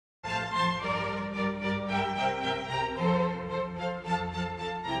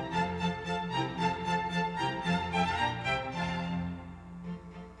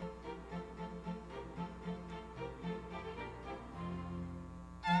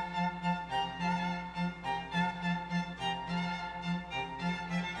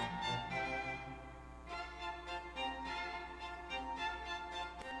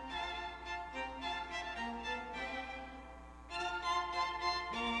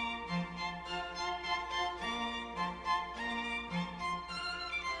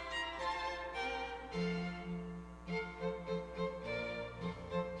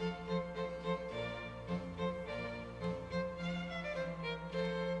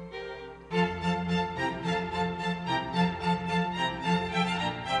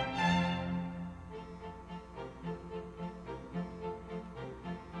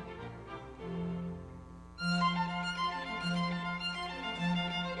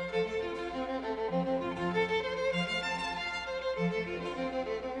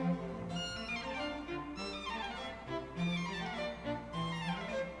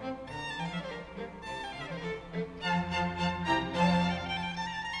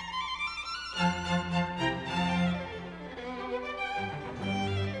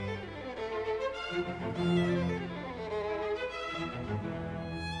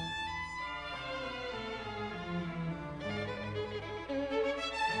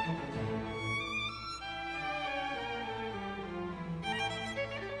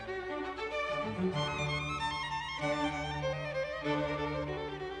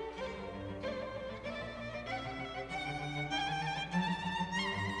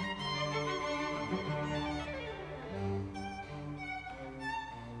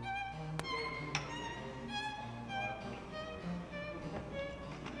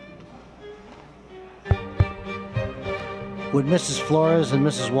Would Mrs. Flores and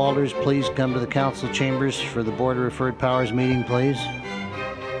Mrs. Walters please come to the council chambers for the Board of Referred Powers meeting, please?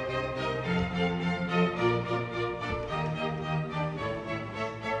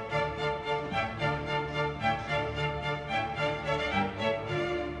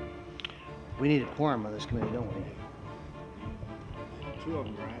 We need a quorum on this committee, don't we? Two of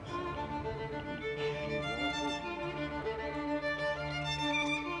them, perhaps.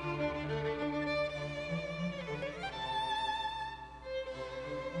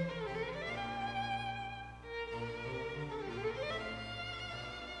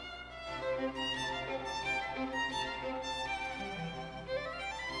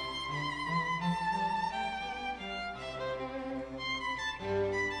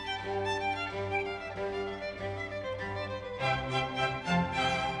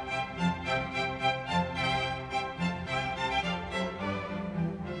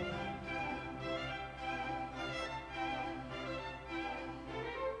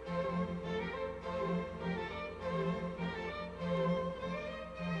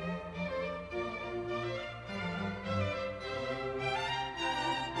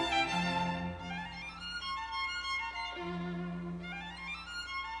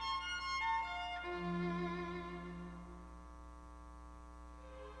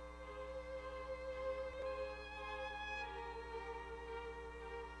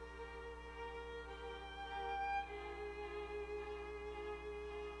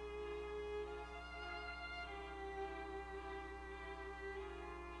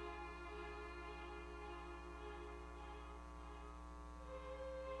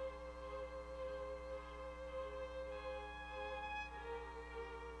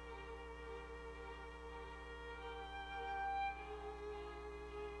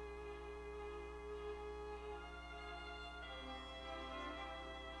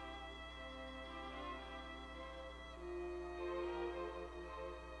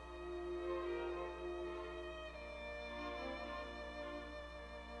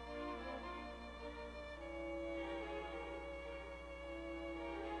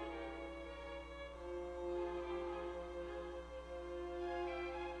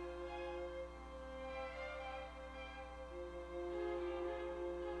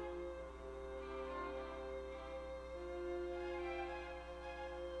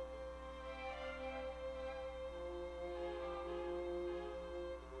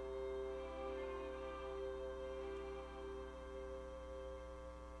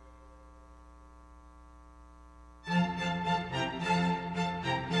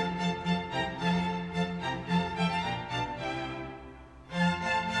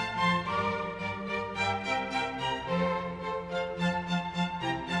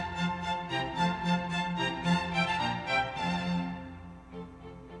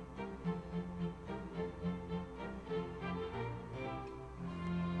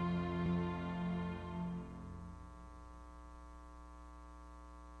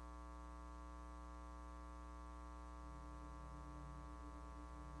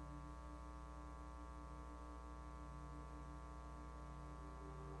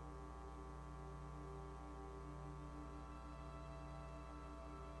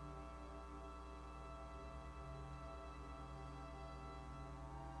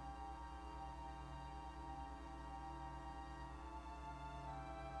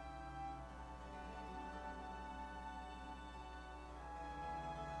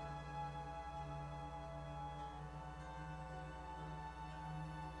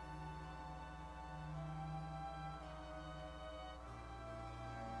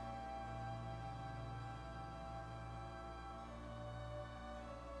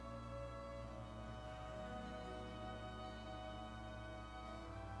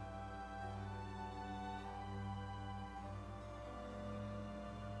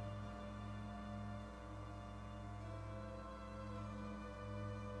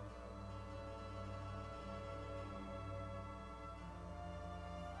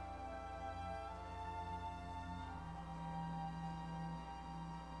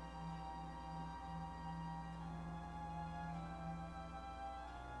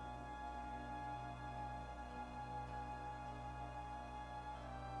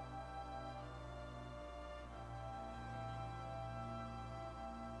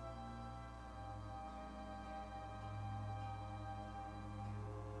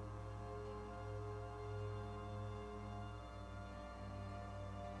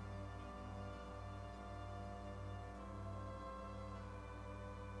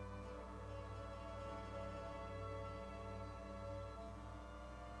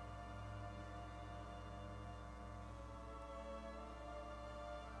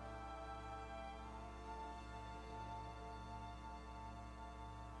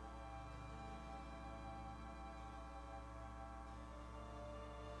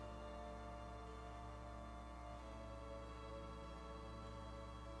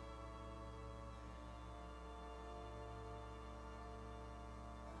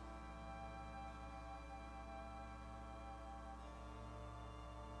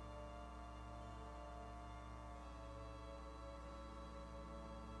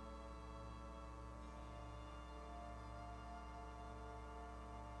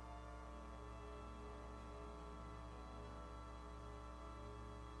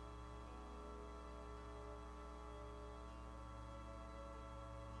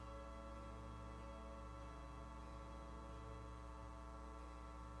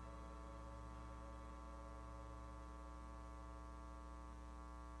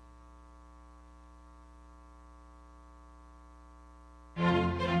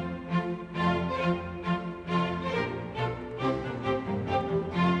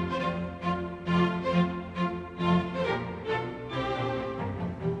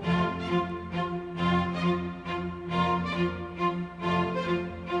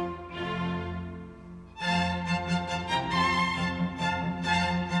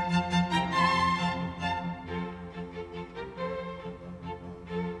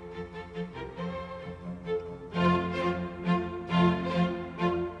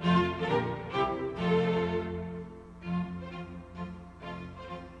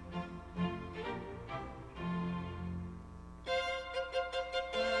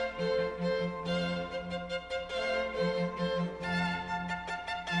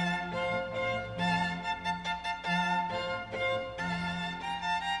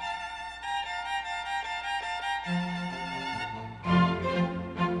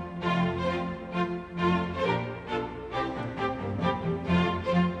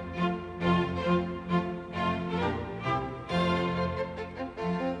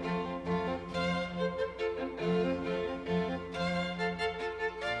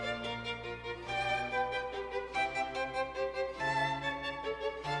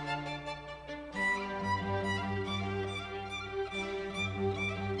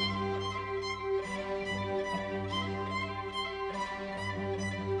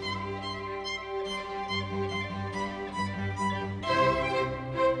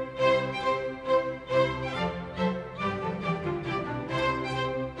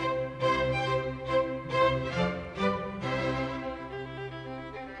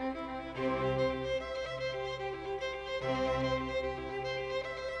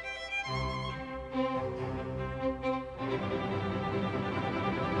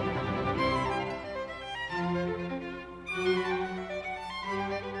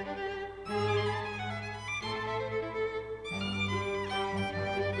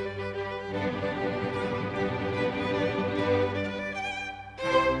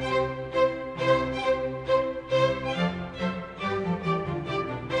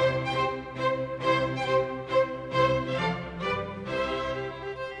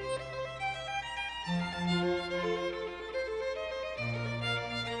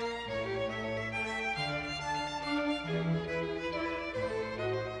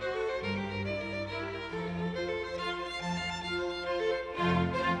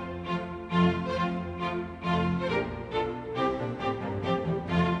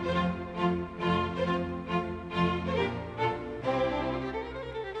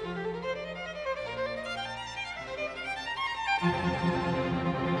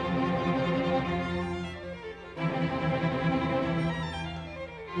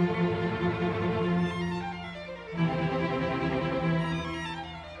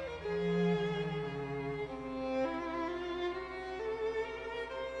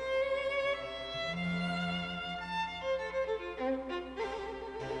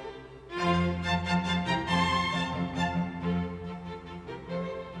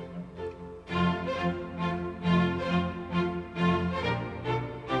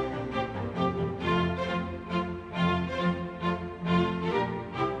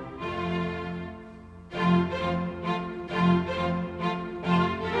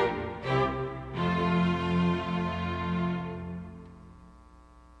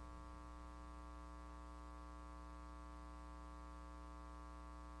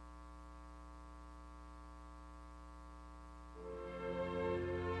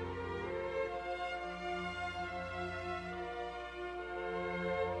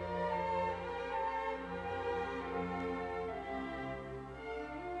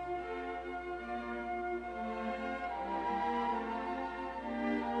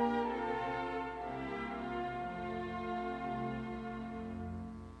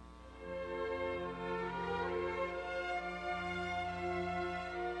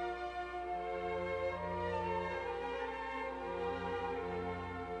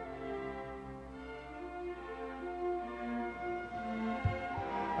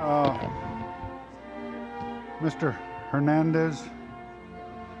 Mr. Hernandez,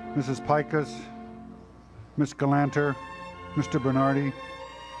 Mrs. Pikus, Ms. Galanter, Mr. Bernardi,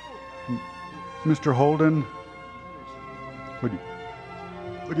 Mr. Holden,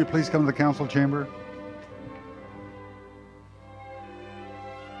 would you please come to the council chamber?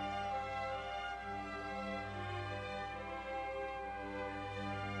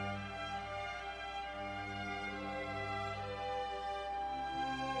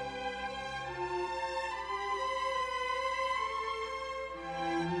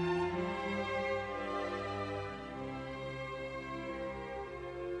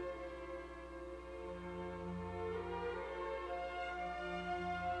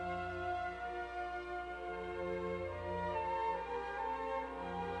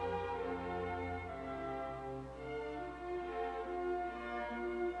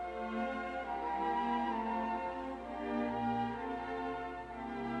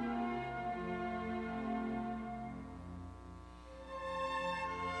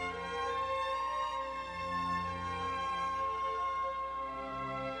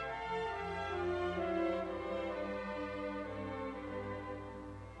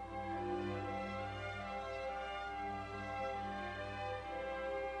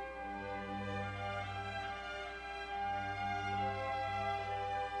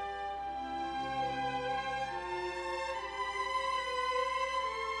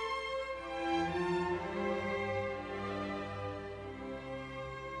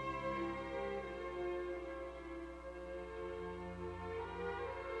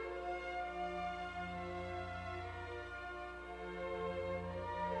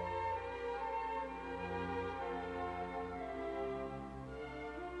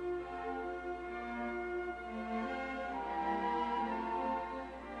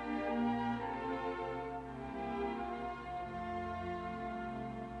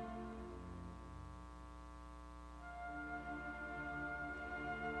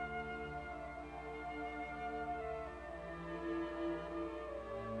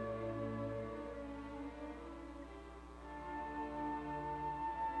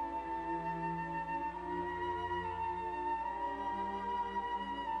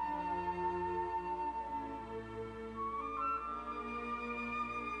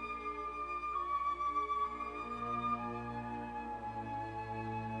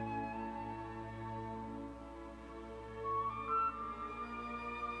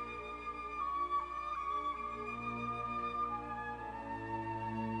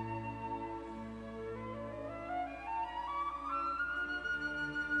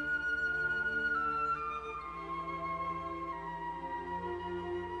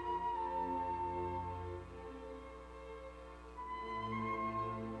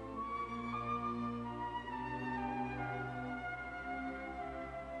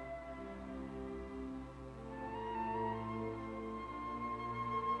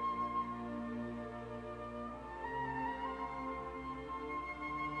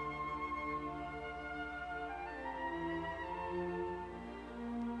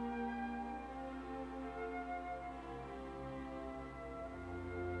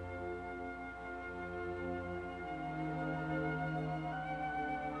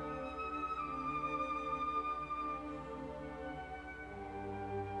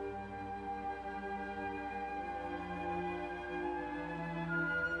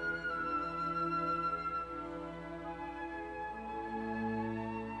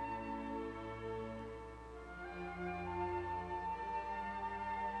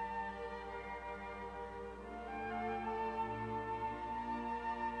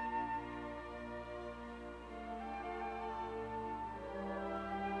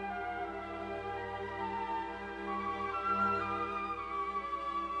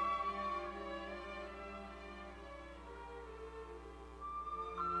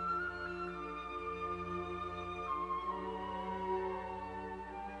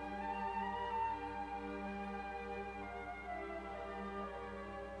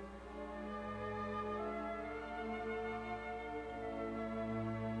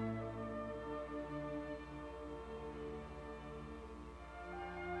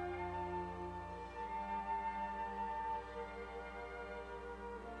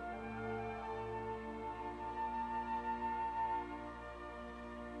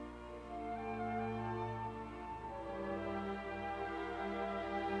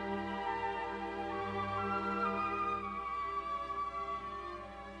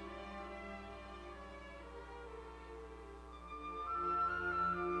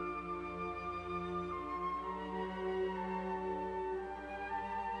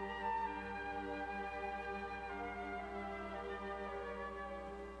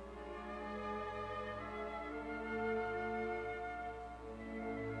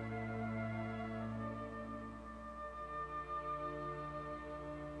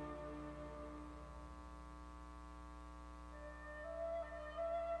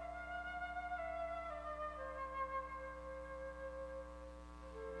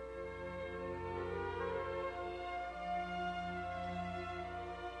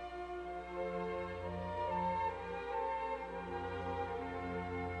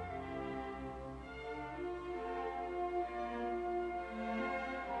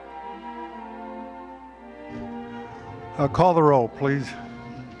 Call the roll, please.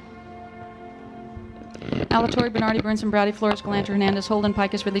 Alatorre, Bernardi, Burnson, Brady, Flores, Galanter, Hernandez, Holden,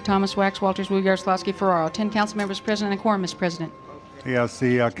 Picus, Ridley, Thomas, Wax, Walters, Wu, Yaroslavsky, Ferraro. 10 council members present and a quorum, Mr. President. Yes,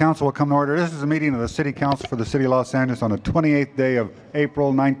 the council will come to order. This is a meeting of the City Council for the City of Los Angeles on the 28th day of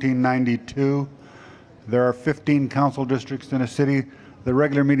April 1992. There are 15 council districts in the city. The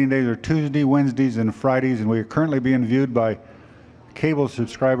regular meeting days are Tuesday, Wednesdays, and Fridays, and we are currently being viewed by cable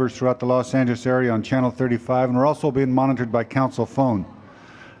subscribers throughout the Los Angeles area on Channel 35, and we're also being monitored by council phone.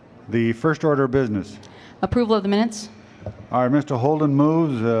 The first order of business. Approval of the minutes. All right, Mr. Holden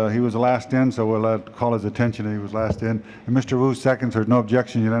moves. He was the last in, so we'll call his attention that he was last in. And Mr. Wu seconds. There's no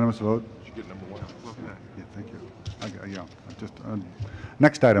objection. Unanimous vote. Did you get number one? Yeah, thank you.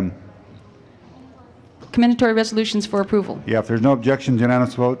 Next item. Commendatory resolutions for approval. Yeah, if there's no objections,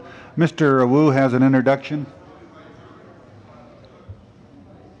 unanimous vote. Mr. Wu has an introduction.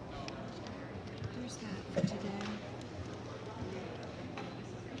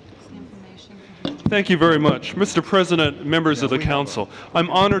 Thank you very much. Mr. President, members of the Council, I'm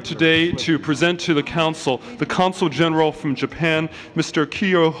honored today to present to the Council the Consul General from Japan, Mr.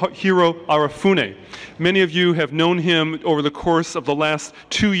 Kiyohiro Arifune. Many of you have known him over the course of the last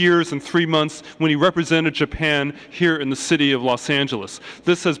 2 years and 3 months when he represented Japan here in the city of Los Angeles.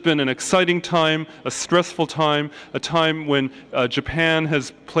 This has been an exciting time, a stressful time, a time when Japan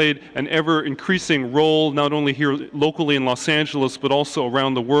has played an ever-increasing role not only here locally in Los Angeles but also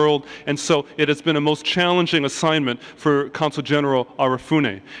around the world, and so it has been a most challenging assignment for Consul General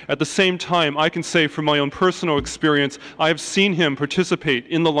Arifune. At the same time, I can say from my own personal experience, I have seen him participate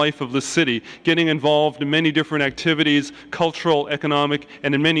in the life of the city, getting involved in many different activities, cultural, economic,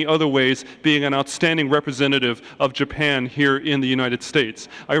 and in many other ways, being an outstanding representative of Japan here in the United States.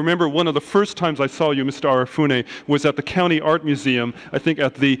 I remember one of the first times I saw you, Mr. Arifune, was at the County Art Museum, I think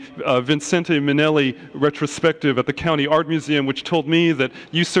at the Vincente Minnelli retrospective at the County Art Museum, which told me that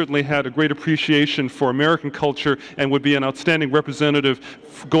you certainly had a great appreciation for American culture and would be an outstanding representative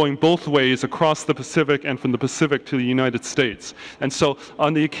going both ways across the Pacific and from the Pacific to the United States. And so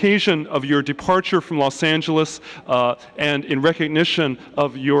on the occasion of your departure from Los Angeles and in recognition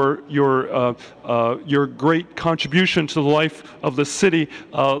of your great contribution to the life of the city,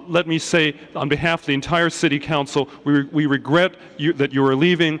 let me say on behalf of the entire City Council, we regret that you are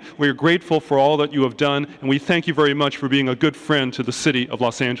leaving. We are grateful for all that you have done, and we thank you very much for being a good friend to the city of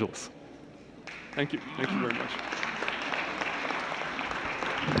Los Angeles. Thank you. Thank you very much.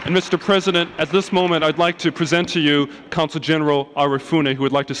 And Mr. President, at this moment, I'd like to present to you Consul General Arifune, who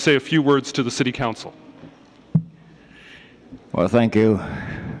would like to say a few words to the City Council. Well, thank you,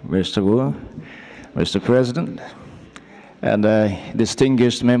 Mr. Wu, Mr. President, and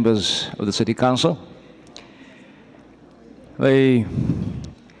distinguished members of the City Council. The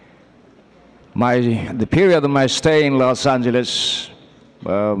period of my stay in Los Angeles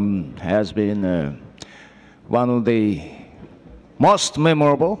has been one of the most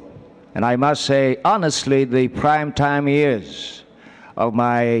memorable, and I must say honestly, the prime time years of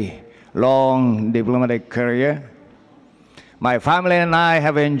my long diplomatic career. My family and I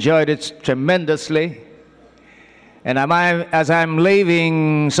have enjoyed it tremendously, and as I'm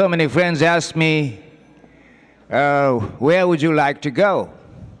leaving, so many friends ask me, where would you like to go?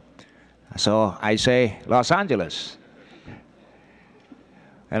 So I say, Los Angeles.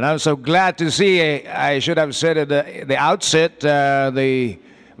 And I'm so glad to see, I should have said at the outset,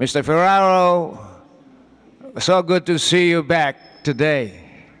 Mr. Ferraro, so good to see you back today.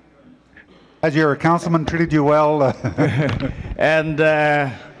 Has your councilman treated you well? And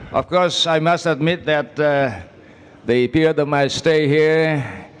of course, I must admit that the period of my stay here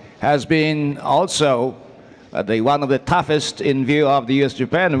has been also one of the toughest in view of the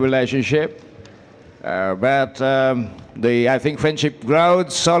U.S.-Japan relationship. But I think friendship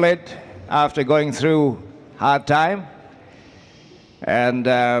grows solid after going through hard time. And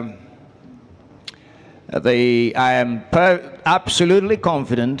I am absolutely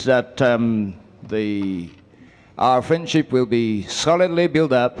confident that our friendship will be solidly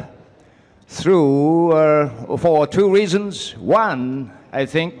built up for two reasons. One, I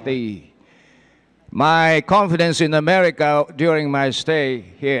think my confidence in America during my stay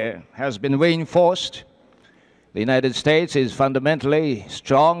here has been reinforced. The United States is fundamentally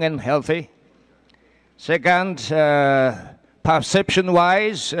strong and healthy. Second,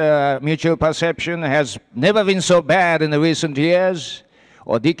 perception-wise, mutual perception has never been so bad in the recent years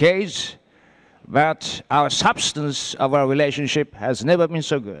or decades, but our substance of our relationship has never been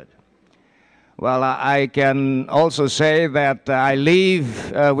so good. Well, I can also say that I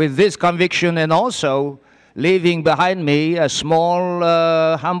leave with this conviction and also leaving behind me a small,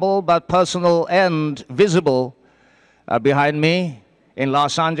 humble, but personal and visible behind me in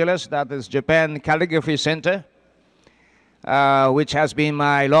Los Angeles. That is Japan Calligraphy Center, which has been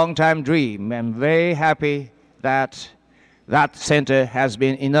my long-time dream. I'm very happy that that center has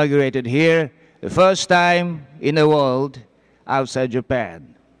been inaugurated here, the first time in the world outside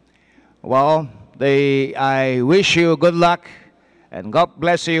Japan. Well, I wish you good luck, and God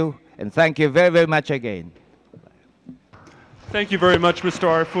bless you, and thank you very, very much again. Thank you very much, Mr.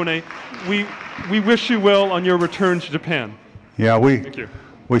 Arifune. We wish you well on your return to Japan. Yeah, Thank you.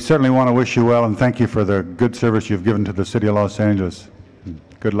 we certainly want to wish you well and thank you for the good service you've given to the city of Los Angeles.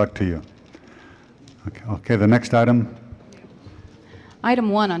 Good luck to you. Okay, the next item.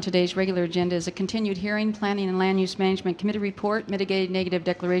 Item 1 on today's regular agenda is a continued hearing, Planning and Land Use Management Committee report, mitigated negative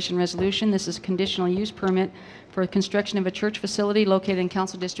declaration resolution. This is a conditional use permit for construction of a church facility located in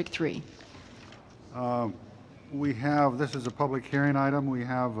Council District 3. This is a public hearing item. We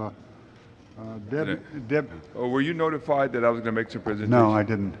have Deb. Oh, were you notified that I was going to make some presentation? No, I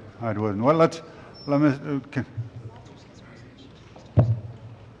didn't. I wasn't. Well, let me.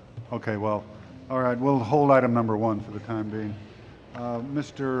 Okay, well, all right. We'll hold item number 1 for the time being.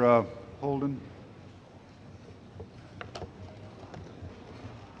 Mr. Holden.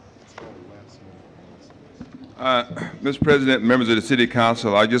 Mr. President, members of the City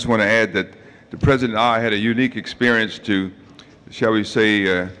Council, I just want to add that the President and I had a unique experience to, shall we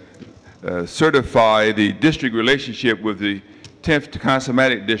say, certify the district relationship with the 10th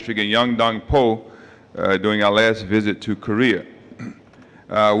Councilmatic District in Yeongdong-po during our last visit to Korea.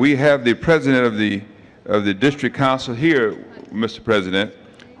 We have the President of the District Council here, Mr. President,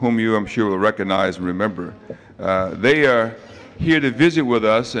 whom you, I'm sure, will recognize and remember. They are here to visit with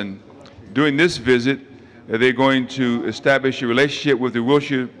us, and during this visit, they're going to establish a relationship with the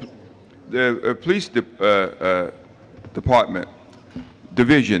Wilshire Police Department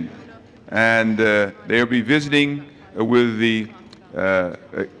Division, and they'll be visiting with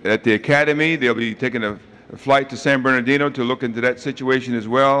at the academy. They'll be taking a flight to San Bernardino to look into that situation as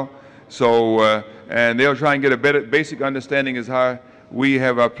well. So, and they'll try and get a better basic understanding as how we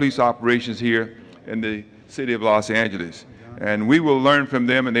have our police operations here in the city of Los Angeles. And we will learn from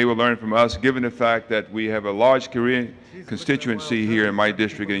them and they will learn from us, given the fact that we have a large Korean constituency here in my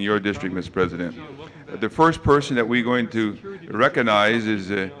district and in your district, Mr. President. The first person that we're going to recognize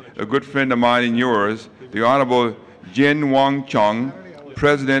is a good friend of mine and yours, the Honorable Jin Wong-chung,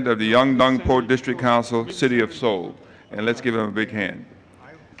 President of the Yeongdong-po District Council, City of Seoul. And let's give him a big hand.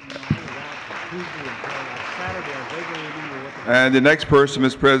 And the next person,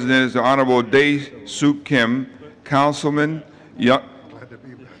 Mr. President, is the Honorable Dae-suk Kim, Councilman,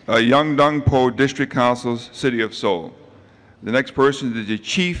 Yeongdong-po District Council, City of Seoul. The next person is the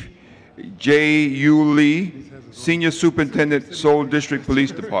Chief Jae-yu Lee, Senior Superintendent, Seoul District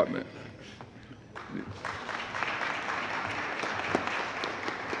Police Department.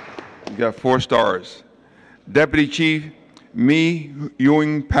 You got 4 stars. Deputy Chief Mi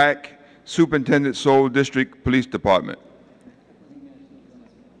Young Pak, Superintendent, Seoul District Police Department.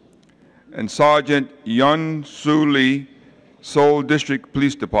 And Sergeant Yun Soo Lee, Seoul District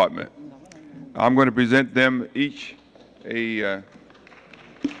Police Department. I'm going to present them each a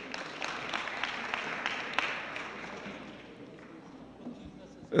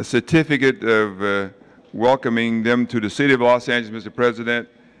certificate of welcoming them to the City of Los Angeles, Mr. President,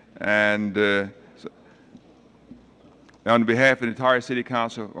 and on behalf of the entire City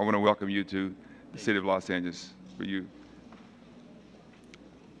Council, I want to welcome you to the City of Los Angeles for you.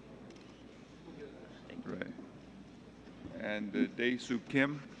 Right. And Dae-suk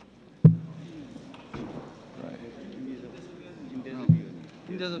Kim. Right.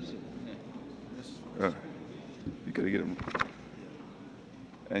 You got to get him.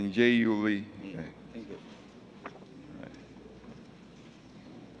 And Jae-yu Lee. Okay. Thank you.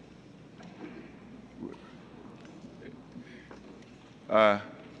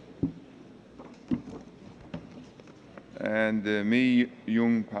 And Mi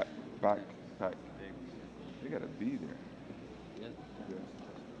Young Pak. They got to be there.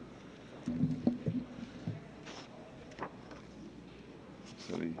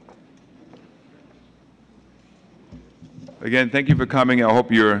 Silly. Again, thank you for coming. I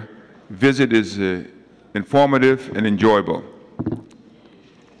hope your visit is informative and enjoyable.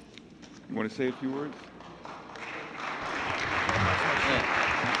 You want to say a few words?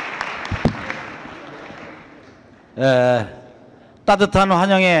 따뜻한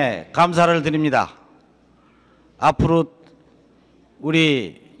환영에 감사를 드립니다. 앞으로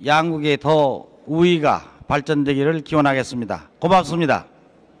우리 양국의 더 우위가 발전되기를 기원하겠습니다. 고맙습니다.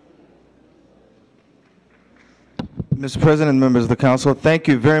 Mr. President, members of the council, thank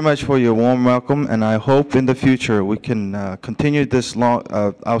you very much for your warm welcome, and I hope in the future we can continue this long,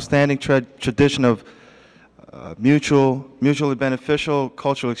 outstanding tradition of mutually beneficial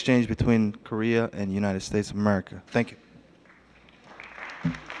cultural exchange between Korea and the United States of America. Thank you.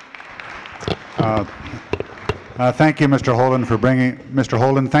 Thank you, Mr.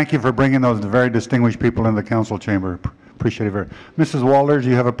 Holden, thank you for bringing those very distinguished people in the council chamber. Appreciate it very much. Mrs. Walters,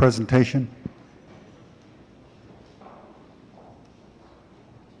 you have a presentation?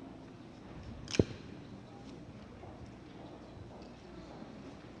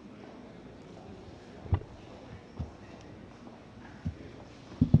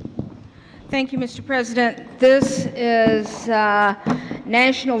 Thank you, Mr. President. This is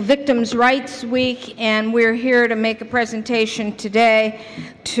National Victims' Rights Week, and we're here to make a presentation today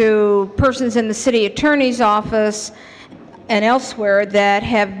to persons in the City Attorney's Office and elsewhere that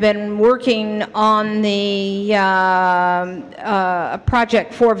have been working on the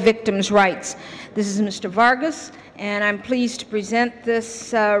project for victims' rights. This is Mr. Vargas, and I'm pleased to present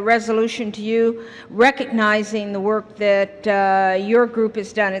this resolution to you, recognizing the work that your group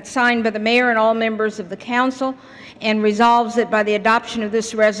has done. It's signed by the mayor and all members of the council, and resolves that by the adoption of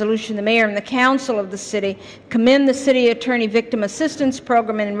this resolution, the mayor and the council of the city commend the City Attorney Victim Assistance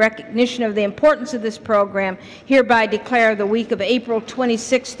Program, and in recognition of the importance of this program, hereby declare the week of April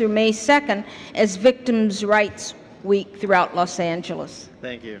 26th through May 2nd as Victims' Rights Week throughout Los Angeles.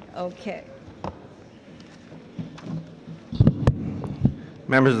 Thank you. Okay.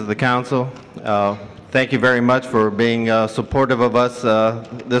 Members of the council, thank you very much for being supportive of us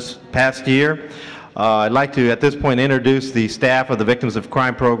this past year. I'd like to, at this point, introduce the staff of the Victims of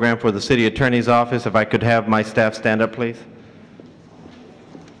Crime Program for the City Attorney's Office. If I could have my staff stand up, please.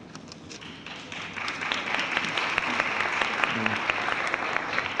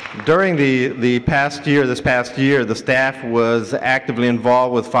 During this past year, the staff was actively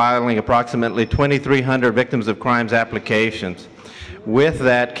involved with filing approximately 2,300 victims of crimes applications. With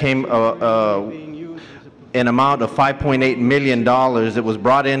that came an amount of $5.8 million that was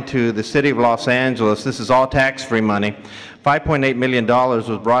brought into the City of Los Angeles. This is all tax-free money. $5.8 million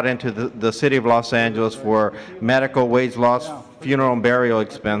was brought into the City of Los Angeles for medical, wage loss, funeral and burial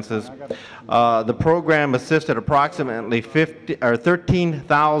expenses. The program assisted approximately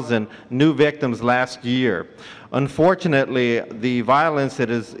 13,000 new victims last year. Unfortunately, the violence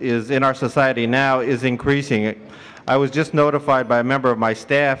that is in our society now is increasing. I was just notified by a member of my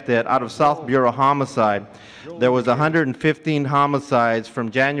staff that out of South Bureau Homicide, there was 115 homicides from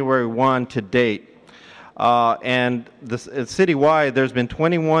January 1 to date. And citywide, there's been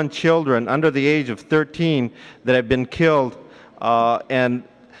 21 children under the age of 13 that have been killed. And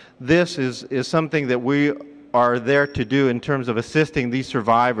this is something that we are there to do in terms of assisting these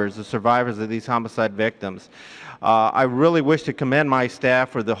survivors, the survivors of these homicide victims. I really wish to commend my staff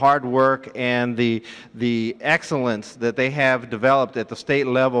for the hard work and the excellence that they have developed at the state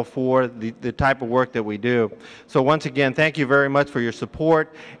level for the type of work that we do. So once again, thank you very much for your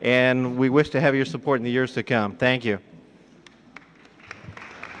support, and we wish to have your support in the years to come. Thank you.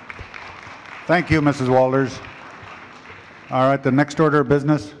 Thank you, Mrs. Walters. All right, the next order of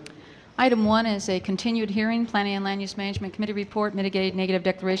business. Item 1 is a continued hearing, Planning and Land Use Management Committee report, mitigated negative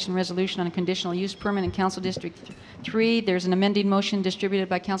declaration resolution on a conditional use permit in Council District 3. There's an amending motion distributed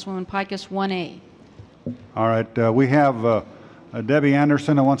by Councilwoman Pikus 1A. All right, we have Debbie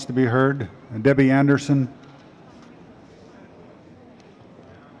Anderson who wants to be heard. Debbie Anderson.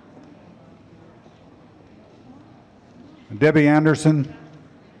 Debbie Anderson.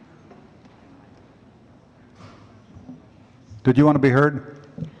 Did you want to be heard?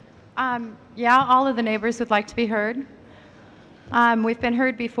 Yeah, all of the neighbors would like to be heard. We've been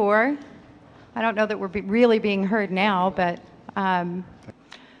heard before. I don't know that we're really being heard now, but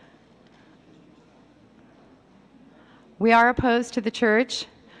we are opposed to the church.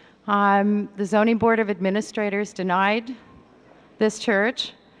 The Zoning Board of Administrators denied this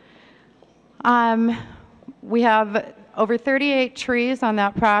church. We have over 38 trees on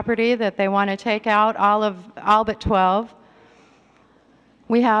that property that they want to take out, all but 12.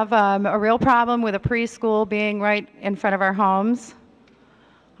 We have a real problem with a preschool being right in front of our homes.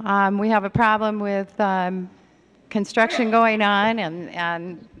 We have a problem with construction going on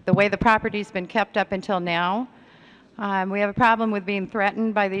and the way the property's been kept up until now. We have a problem with being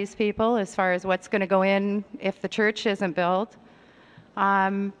threatened by these people as far as what's going to go in if the church isn't built.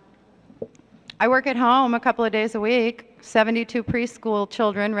 I work at home a couple of days a week. 72 preschool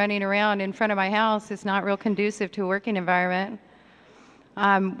children running around in front of my house is not real conducive to a working environment.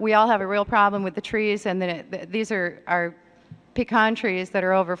 We all have a real problem with the trees, and these are pecan trees that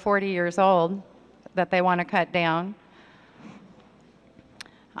are over 40 years old that they want to cut down.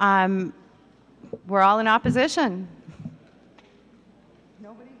 We're all in opposition.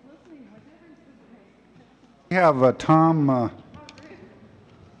 We have Tom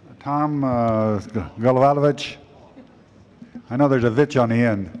Golovalovich. I know there's a Vich on the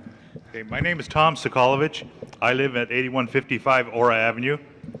end. Okay, my name is Tom Sokolovich. I live at 8155 Ora Avenue.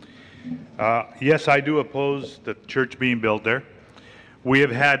 Yes, I do oppose the church being built there. We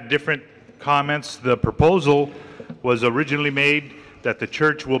have had different comments. The proposal was originally made that the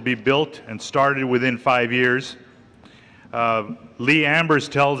church will be built and started within 5 years. Lee Ambers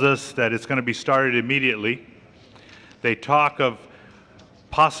tells us that it's going to be started immediately. They talk of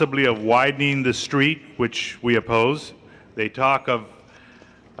possibly of widening the street, which we oppose. They talk of,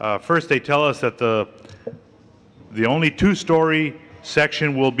 first they tell us that the only two-story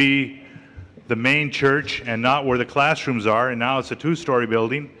section will be the main church and not where the classrooms are, and now it's a two-story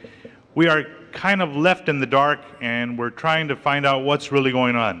building. We are kind of left in the dark, and we're trying to find out what's really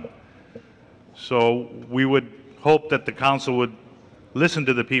going on. So we would hope that the council would listen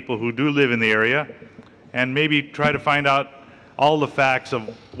to the people who do live in the area and maybe try to find out all the facts of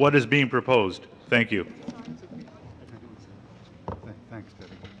what is being proposed. Thank you. Thanks,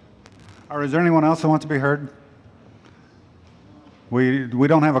 Debbie. All right, is there anyone else that wants to be heard? We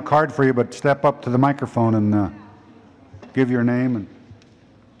don't have a card for you, but step up to the microphone and give your name. And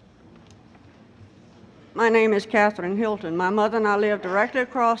my name is Catherine Hilton. My mother and I live directly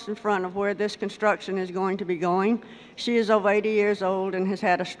across in front of where this construction is going to be going. She is over 80 years old and has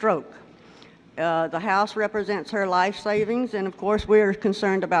had a stroke. The house represents her life savings, and of course we're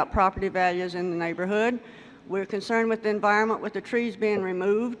concerned about property values in the neighborhood. We're concerned with the environment with the trees being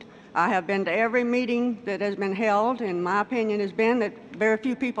removed. I have been to every meeting that has been held, and my opinion has been that very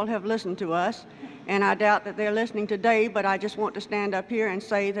few people have listened to us, and I doubt that they're listening today, but I just want to stand up here and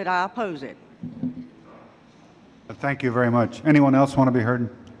say that I oppose it. thank you very much. Anyone else want to be heard?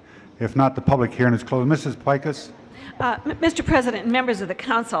 If not, the public hearing is closed. Mrs. Pikus? Mr. President and members of the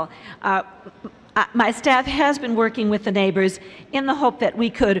council, my staff has been working with the neighbors in the hope that we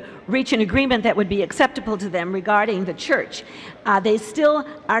could reach an agreement that would be acceptable to them regarding the church. They still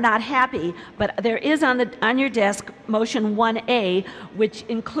are not happy, but there is on your desk motion 1A, which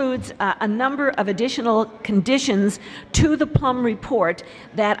includes a number of additional conditions to the Plum report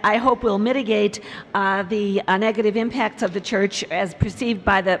that I hope will mitigate the negative impacts of the church as perceived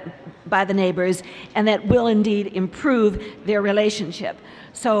by the neighbors, and that will indeed improve their relationship.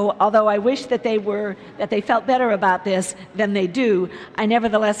 So although I wish that they felt better about this than they do, I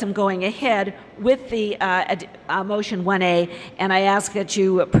nevertheless am going ahead with the motion 1A, and I ask that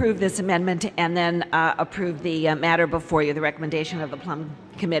you approve this amendment and then approve the matter before you, the recommendation of the Plum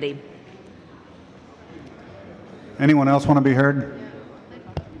Committee. Anyone else want to be heard?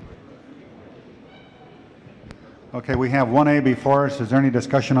 Okay, we have 1A before us. Is there any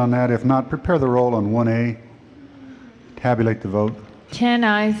discussion on that? If not, prepare the roll on 1A. Tabulate the vote. 10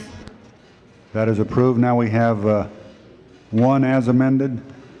 ayes. That is approved. Now we have 1 as amended.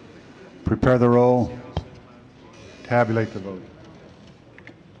 Prepare the roll. Tabulate the vote.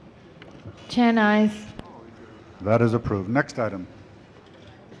 10 ayes. That is approved. Next item.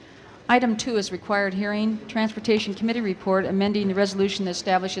 Item 2 is required hearing. Transportation Committee report amending the resolution that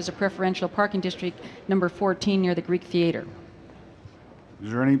establishes a preferential parking district number 14 near the Greek Theater.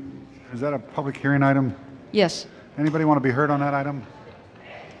 Is that a public hearing item? Yes. Anybody want to be heard on that item?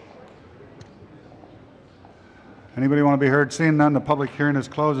 Anybody want to be heard? Seeing none, the public hearing is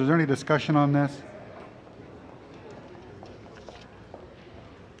closed. Is there any discussion on this?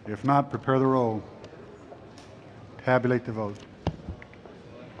 If not, prepare the roll. Tabulate the vote.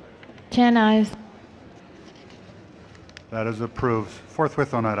 10 ayes. That is approved.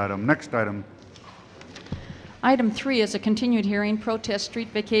 Forthwith on that item. Next item. Item 3 is a continued hearing, protest street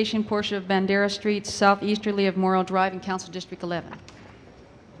vacation portion of Bandera Street, southeasterly of Morrill Drive in Council District 11.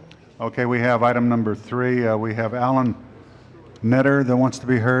 Okay, we have item number 3. We have Alan Netter that wants to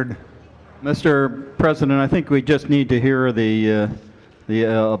be heard. Mr. President, I think we just need to hear the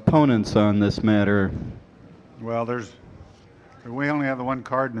opponents on this matter. Well, we only have the one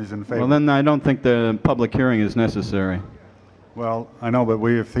card and he's in favor. Well, then I don't think the public hearing is necessary. Well, I know, but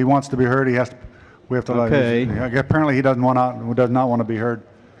if he wants to be heard, we have to okay. Apparently he does not want to be heard.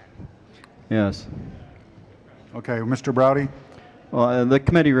 Yes. Okay, Mr. Browdy? Well, the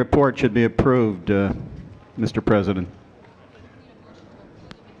committee report should be approved, Mr. President.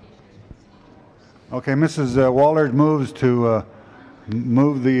 Okay, Mrs. Walters moves to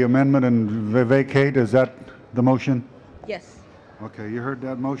move the amendment and vacate. Is that the motion? Yes. Okay, you heard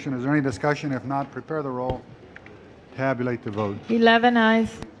that motion. Is there any discussion? If not, prepare the roll. Tabulate the vote. 11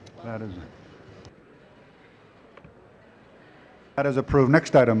 ayes. That is That is approved.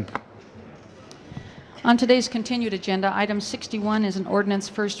 Next item. On today's continued agenda, item 61 is an ordinance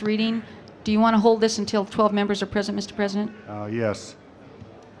first reading. Do you want to hold this until 12 members are present, Mr. President? Yes.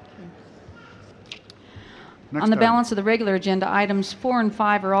 Next On the item. balance of the regular agenda, items 4 and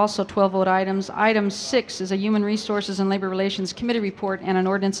 5 are also 12-vote items. Item 6 is a Human Resources and Labor Relations Committee report, and an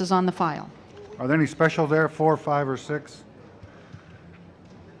ordinance is on the file. Are there any specials there, 4, 5, or 6?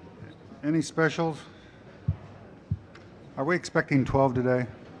 Any specials? Are we expecting 12 today?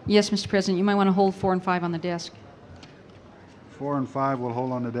 Yes, Mr. President, you might want to hold 4 and 5 on the desk. 4 and 5 we'll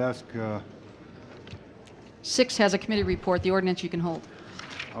hold on the desk. 6 has a committee report. The ordinance you can hold.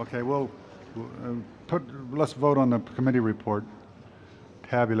 Okay, let's vote on the committee report.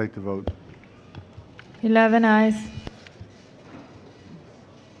 Tabulate the vote. 11 ayes.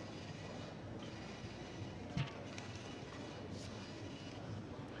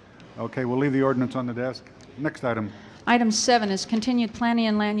 Okay, we'll leave the ordinance on the desk. Next item. Item 7 is continued Planning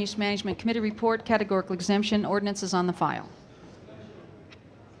and Land Use Management Committee report, categorical exemption. Ordinance is on the file.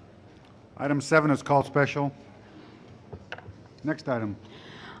 Item 7 is called special. Next item.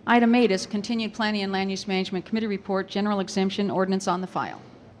 Item 8 is continued Planning and Land Use Management Committee report, general exemption. Ordinance on the file.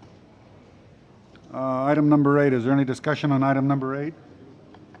 Item number 8. Is there any discussion on item number 8?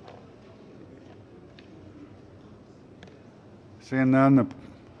 Seeing none,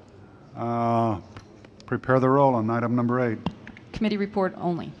 prepare the roll on item number 8. Committee report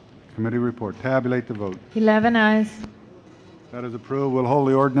only. Committee report. Tabulate the vote. 11 ayes. That is approved. We'll hold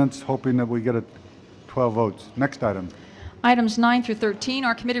the ordinance, hoping that we get 12 votes. Next item. Items 9 through 13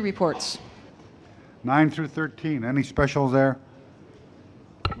 are committee reports. 9 through 13. Any specials there?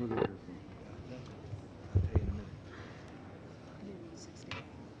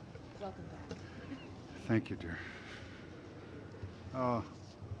 Thank you, dear.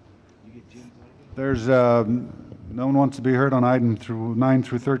 There's no one wants to be heard on item 9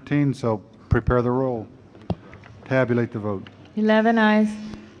 through 13, so prepare the roll. Tabulate the vote. 11 ayes.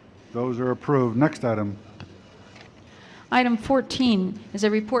 Those are approved. Next item. Item 14 is a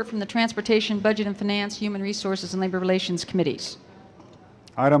report from the Transportation, Budget and Finance, Human Resources and Labor Relations Committees.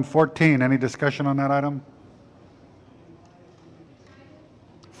 Item 14. Any discussion on that item?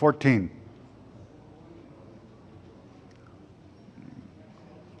 14.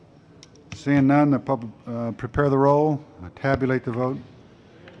 Seeing none, prepare the roll. Tabulate the vote.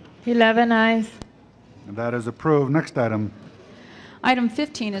 11 ayes. And that is approved. Next item. Item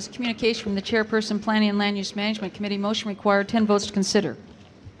 15 is communication from the Chairperson, Planning and Land Use Management Committee. Motion required, 10 votes to consider.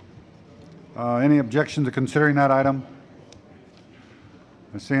 Any objection to considering that item?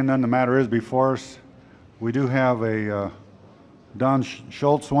 Seeing none, the matter is before us. We do have a Don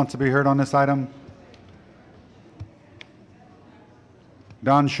Schultz wants to be heard on this item.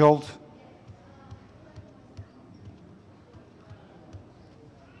 Don Schultz.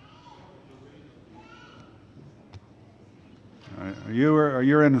 Are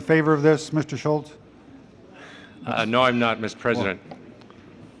you in favor of this, Mr. Schultz? No, I'm not, Mr. President.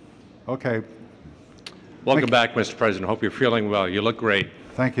 Okay. Welcome back, Mr. President. Hope you're feeling well. You look great.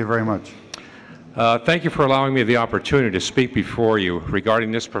 Thank you very much. Thank you for allowing me the opportunity to speak before you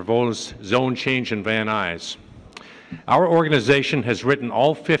regarding this proposed zone change in Van Nuys. Our organization has written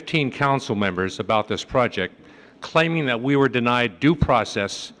all 15 council members about this project, claiming that we were denied due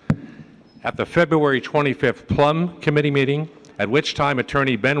process at the February 25th Plum Committee meeting, at which time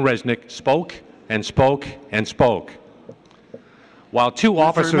Attorney Ben Resnick spoke and spoke and spoke. While two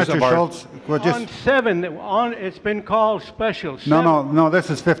officers Mr. of our... Schultz, On 7, it's been called special. No, this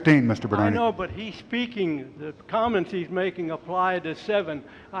is 15, Mr. Bernardi. I know, but he's speaking, the comments he's making apply to 7.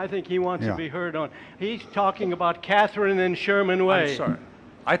 I think he wants to be heard on. He's talking about Catherine and Sherman Way. I'm sorry.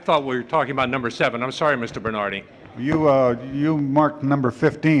 I thought we were talking about number 7. I'm sorry, Mr. Bernardi. You marked number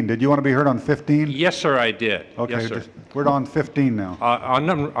 15. Did you want to be heard on 15? Yes, sir, I did. Okay, yes, sir. We're on 15 now. On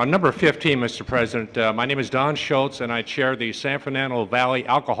number 15, Mr. President, my name is Don Schultz, and I chair the San Fernando Valley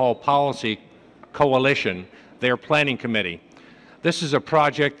Alcohol Policy Coalition, their planning committee. This is a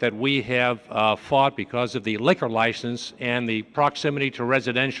project that we have fought because of the liquor license and the proximity to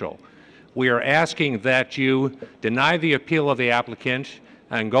residential. We are asking that you deny the appeal of the applicant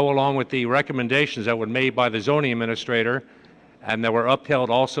and go along with the recommendations that were made by the zoning administrator and that were upheld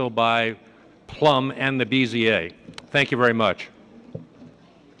also by Plum and the BZA. Thank you very much.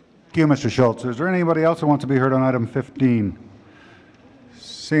 Thank you, Mr. Schultz. Is there anybody else who wants to be heard on item 15?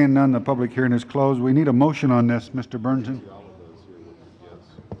 Seeing none, the public hearing is closed. We need a motion on this, Mr. Burnson.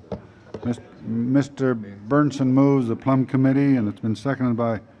 Mr. Burnson moves the Plum Committee, and it's been seconded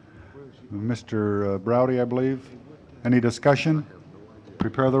by Mr. Browdy, I believe. Any discussion?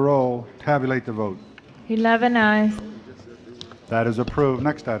 Prepare the roll. Tabulate the vote. 11 ayes. That is approved.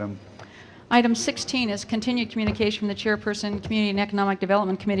 Next item. Item 16 is continued communication from the Chairperson, Community and Economic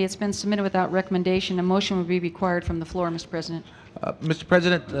Development Committee. It's been submitted without recommendation. A motion would be required from the floor, Mr. President. Mr.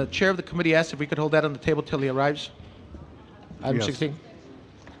 President, the chair of the committee asked if we could hold that on the table till he arrives. Item Yes. 16.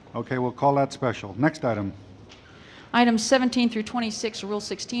 Okay, we'll call that special. Next item. Items 17 through 26 are Rule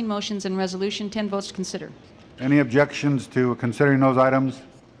 16 motions and resolution. 10 votes to consider. Any objections to considering those items?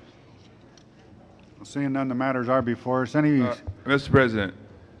 Seeing none, the matters are before us. Any? Mr. President,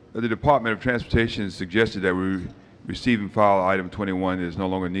 the Department of Transportation suggested that we receive and file item 21 is no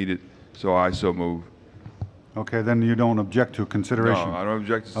longer needed, so I so move. Okay, then you don't object to consideration? No, I don't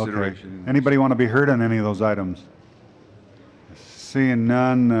object to consideration. Okay. Anybody want to be heard on any of those items? Seeing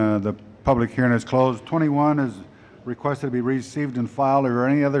none, the public hearing is closed. 21 is requested to be received and filed. Are there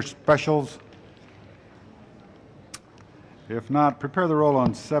any other specials? If not, prepare the roll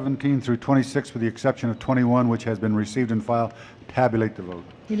on 17 through 26 with the exception of 21, which has been received and filed. Tabulate the vote.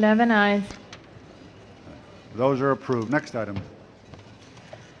 11 ayes. Those are approved. Next item.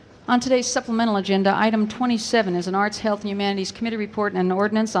 On today's supplemental agenda, item 27 is an Arts, Health, and Humanities Committee report and an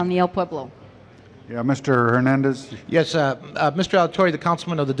ordinance on the El Pueblo. Yeah, Mr. Hernandez. Yes, Mr. Alatorre, the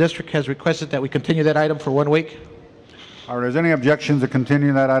councilman of the district, has requested that we continue that item for 1 week. All right, is there any objections to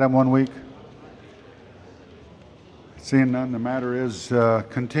continue that item 1 week? Seeing none, the matter is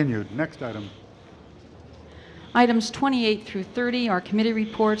continued. Next item. Items 28 through 30 are committee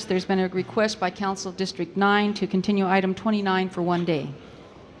reports. There's been a request by Council District 9 to continue item 29 for 1 day.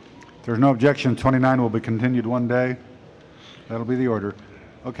 If there's no objection, 29 will be continued 1 day. That'll be the order.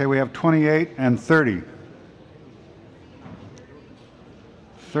 Okay, we have 28 and 30.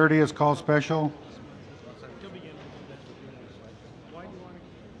 30 is called special.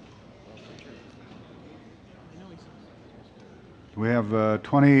 We have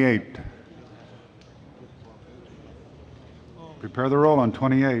 28. Prepare the roll on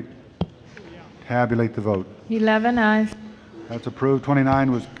 28. Tabulate the vote. 11 ayes. That's approved.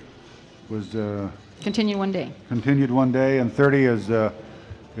 29 was Continue 1 day. continued 1 day, and 30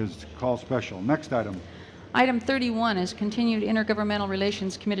 is called special. Next item. Item 31 is continued Intergovernmental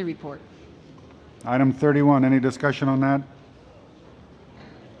Relations Committee report. Item 31. Any discussion on that?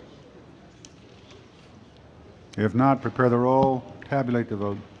 If not, prepare the roll. Tabulate the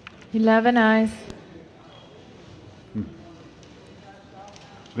vote. 11 ayes.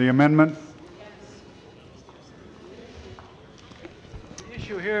 The amendment. The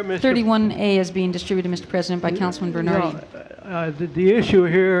issue here, Mr. 31A is being distributed, Mr. President, by Councilman Bernardi. The issue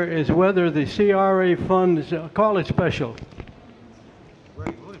here is whether the CRA funds, call it special.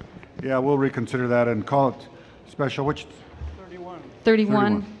 Yeah, we'll reconsider that and call it special. Which?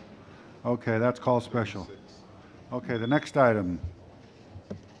 31. Okay, that's called special. Okay, the next item.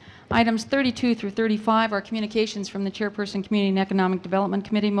 Items 32 through 35 are communications from the Chairperson, Community and Economic Development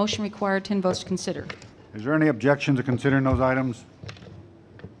Committee. Motion required, 10 votes to consider. Is there any objection to considering those items?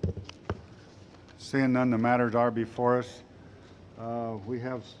 Seeing none, the matters are before us. We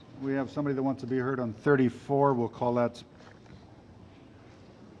have somebody that wants to be heard on 34. We'll call that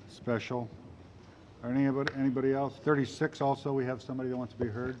special. Or anybody else? 36 also, we have somebody that wants to be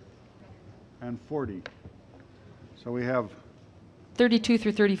heard. And 40. So we have 32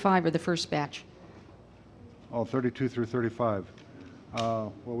 through 35 are the first batch. 32 through 35.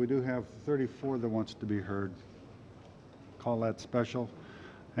 Well, we do have 34 that wants to be heard. Call that special.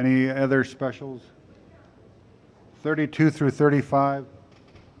 Any other specials? 32 through 35.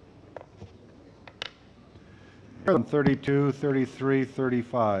 32, 33,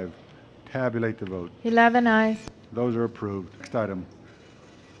 35. Tabulate the vote. 11 ayes. Those are approved. Next item.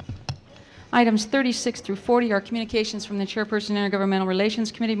 Items 36 through 40 are communications from the Chairperson, Intergovernmental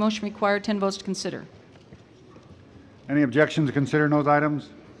Relations Committee. Motion required, 10 votes to consider. Any objections to considering those items?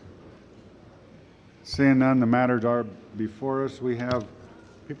 Seeing none, the matters are before us. We have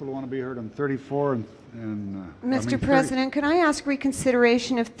people who want to be heard on 34 and Mr. President, could I ask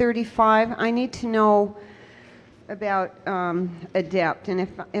reconsideration of 35? I need to know about ADEPT, and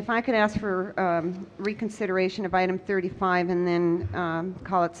if I could ask for reconsideration of item 35 and then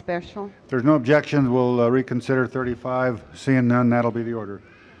call it special. If there's no objections, we'll reconsider 35. Seeing none, that'll be the order.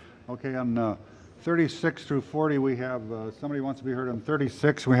 Okay, on 36 through 40, we have somebody wants to be heard on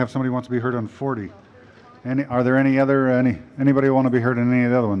 36. We have somebody wants to be heard on 40. Are there anybody want to be heard on any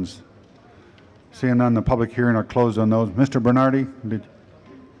of the other ones? Seeing none, the public hearing are closed on those. Mr. Bernardi?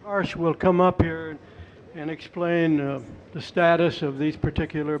 Arsh will come up here and explain the status of these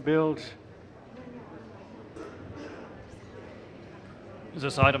particular bills. Is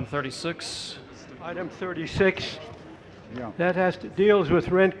this item 36? Item 36. Yeah. That deals with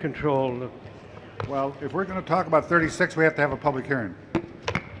rent control. Well, if we're going to talk about 36, we have to have a public hearing. Well,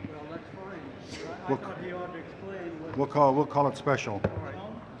 that's fine. I thought he ought to explain what... We'll call it special.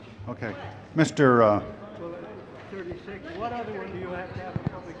 Okay. Mr. 36, what other one do you have to have a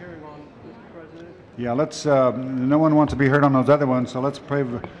public hearing on, Mr. President? Yeah, let's, no one wants to be heard on those other ones, so let's pray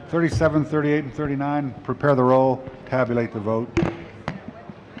 37, 38, and 39. Prepare the roll, tabulate the vote.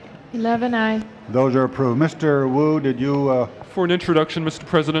 11 ayes. Those are approved. Mr. Wu, did you... For an introduction, Mr.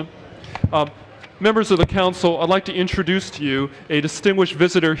 President. Members of the Council, I'd like to introduce to you a distinguished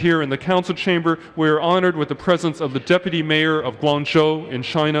visitor here in the Council chamber. We are honored with the presence of the Deputy Mayor of Guangzhou in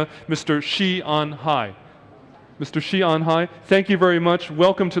China, Mr. Shi Anhai. Mr. Shi Anhai, thank you very much.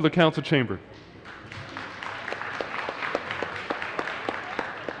 Welcome to the Council chamber.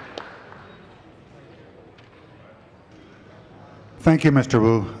 Thank you, Mr.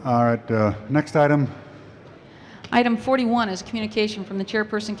 Wu. All right, next item. Item 41 is communication from the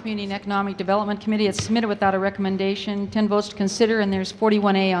Chairperson, Community and Economic Development Committee. It's submitted without a recommendation. 10 votes to consider, and there's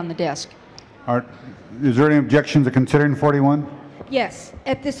 41A on the desk. All right. Is there any objection to considering 41? Yes,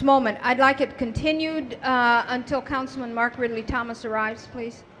 at this moment. I'd like it continued until Councilman Mark Ridley Thomas arrives,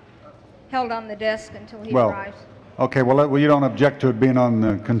 please. Held on the desk until he arrives. Okay, well, you don't object to it being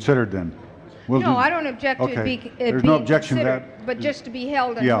on considered then? No, I don't object to it being There's no objection to that. but just to be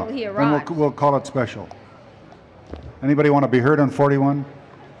held until he arrives. Then we'll call it special. Anybody want to be heard on 41?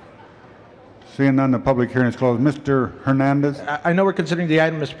 Seeing none, the public hearing is closed. Mr. Hernandez? I know we're considering the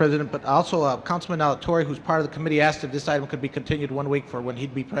item, Mr. President, but also Councilman Alatorre, who's part of the committee, asked if this item could be continued 1 week for when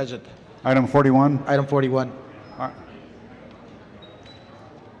he'd be present. Item 41? Item 41.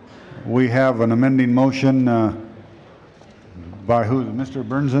 We have an amending motion by who? Mr.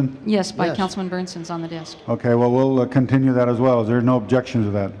 Burnson? Yes, by Councilman Burnson's on the desk. Okay, well, we'll continue that as well. Is there no objection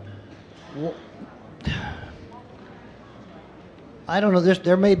to that? I don't know.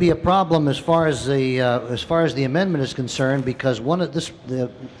 There may be a problem as far as the amendment is concerned, because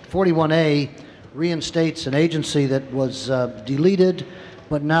the 41A reinstates an agency that was deleted,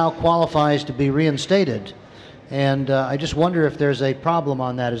 but now qualifies to be reinstated, and I just wonder if there's a problem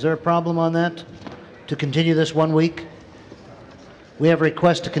on that. Is there a problem on that? To continue this 1 week? We have a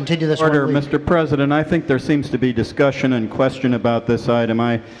request to continue this 1 week. Mr. President, I think there seems to be discussion and question about this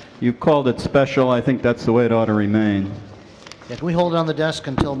item. You called it special. I think that's the way it ought to remain. Yeah, can we hold it on the desk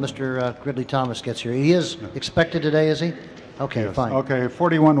until Mr. Ridley Thomas gets here? He is expected today, is he? Okay, Yes. fine. Okay,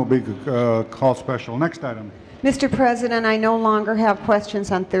 41 will be called special. Next item. Mr. President, I no longer have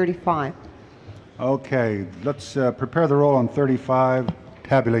questions on 35. Okay, let's prepare the roll on 35,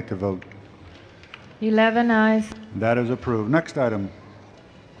 tabulate the vote. 11 ayes. That is approved. Next item.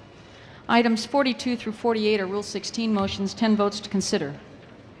 Items 42 through 48 are Rule 16 motions, 10 votes to consider.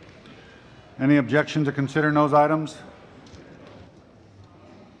 Any objection to considering those items?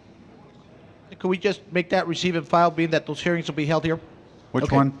 Could we just make that receive and file, being that those hearings will be held here?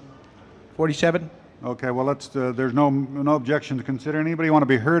 Which one? 47. Okay, well, let's, there's no objection to consider. Anybody want to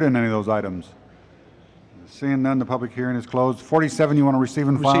be heard in any of those items? Seeing none, the public hearing is closed. 47, you want to receive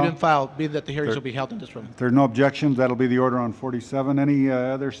and file? Receive and file, being that the hearings will be held in this room. If there's no objections, that'll be the order on 47. Any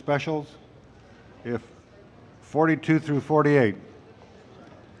other specials? If 42 through 48.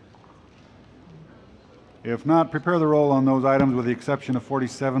 If not, prepare the roll on those items with the exception of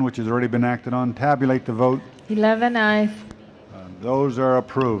 47, which has already been acted on. Tabulate the vote. 11 ayes. Those are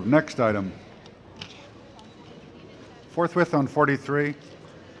approved. Next item. Forthwith on 43.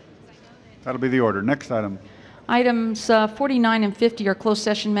 That'll be the order. Next item. Items 49 and 50 are closed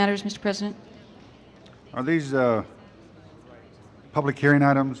session matters, Mr. President. Are these public hearing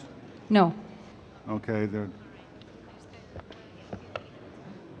items? No. Okay. They're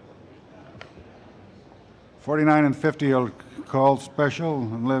 49 and 50 are called special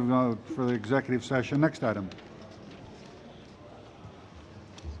and live for the executive session. Next item.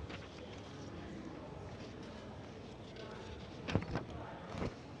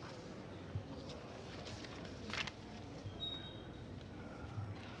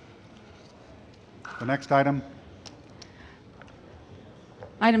 The next item.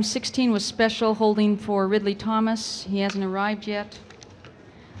 Item 16 was special, holding for Ridley Thomas. He hasn't arrived yet.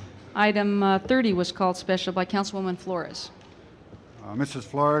 Item 30 was called special by Councilwoman Flores. Mrs.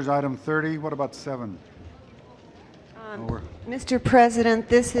 Flores, item 30. What about 7? Mr. President,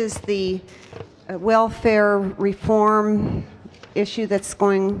 this is the welfare reform issue that's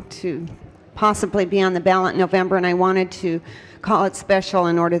going to possibly be on the ballot in November, and I wanted to call it special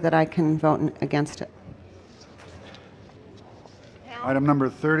in order that I can vote against it. Item number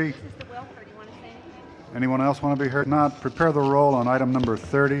 30. Anyone else want to be heard? Not. Prepare the roll on item number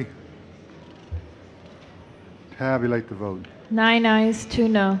 30. Tabulate the vote. 9 ayes, 2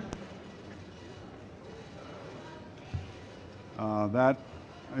 no. That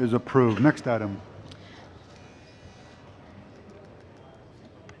is approved. Next item.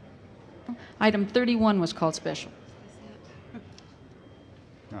 Item 31 was called special.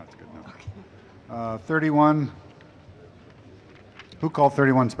 That's good enough. 31. Who called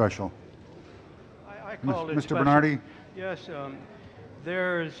 31 special? I called it Mr. special. Bernardi? Yes,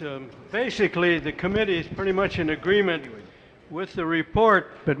 there's basically the committee is pretty much in agreement with the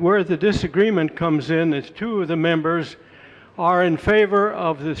report, but where the disagreement comes in is two of the members are in favor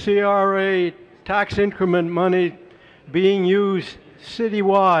of the CRA tax increment money being used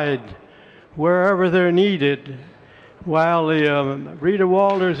citywide wherever they're needed, while the Rita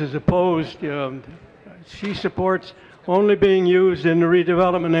Walters is opposed. She supports only being used in the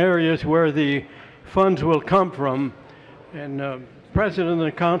redevelopment areas where the funds will come from. And President of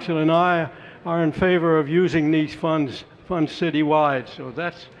the Council and I are in favor of using these funds citywide. So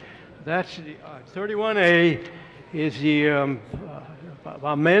that's the 31A is the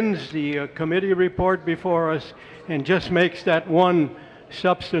amends the committee report before us and just makes that one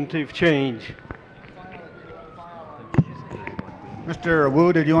substantive change. Mr.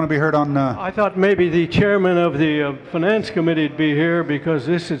 Wu, did you want to be heard on? I thought maybe the chairman of the Finance Committee would be here because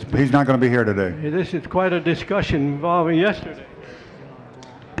this is... He's not going to be here today. This is quite a discussion involving yesterday.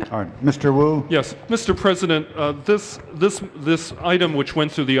 All right, Mr. Wu. Yes, Mr. President, this item which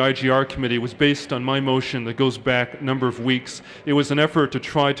went through the IGR committee was based on my motion that goes back a number of weeks. It was an effort to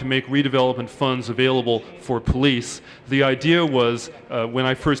try to make redevelopment funds available for police. The idea was, when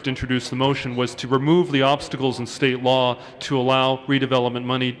I first introduced the motion, was to remove the obstacles in state law to allow redevelopment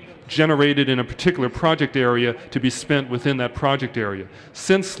money generated in a particular project area to be spent within that project area.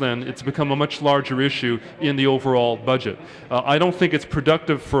 Since then, it's become a much larger issue in the overall budget. I don't think it's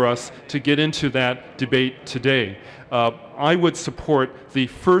productive for us to get into that debate today. I would support the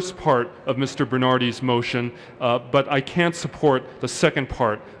first part of Mr. Bernardi's motion, but I can't support the second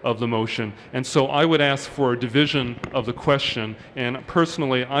part of the motion. And so I would ask for a division of the question, and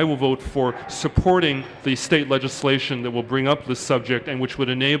personally I will vote for supporting the state legislation that will bring up this subject and which would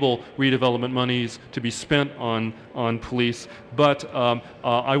enable redevelopment monies to be spent on police. But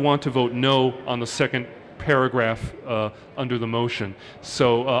I want to vote no on the second paragraph under the motion.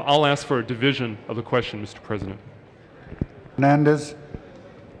 So I'll ask for a division of the question, Mr. President. Hernandez.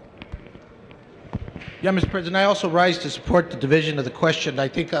 Yeah, Mr. President, I also rise to support the division of the question. I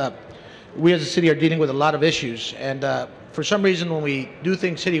think we as a city are dealing with a lot of issues, and for some reason when we do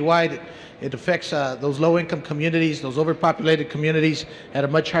things citywide, it affects those low-income communities, those overpopulated communities at a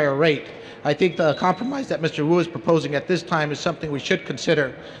much higher rate. I think the compromise that Mr. Wu is proposing at this time is something we should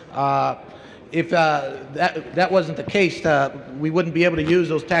consider. If that wasn't the case, we wouldn't be able to use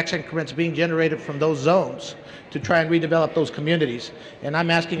those tax increments being generated from those zones to try and redevelop those communities. And I'm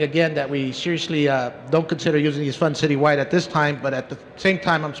asking again that we seriously don't consider using these funds citywide at this time, but at the same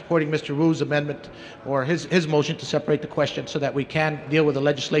time I'm supporting Mr. Wu's amendment or his motion to separate the question so that we can deal with the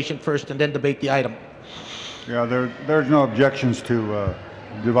legislation first and then debate the item. Yeah, there's no objections to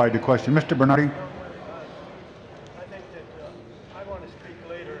divide the question. Mr. Bernardi?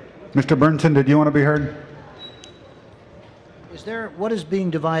 Mr. Burnson, did you want to be heard? What is being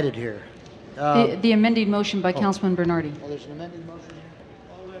divided here? The amended motion by Councilman Bernardi. Oh, there's an amended motion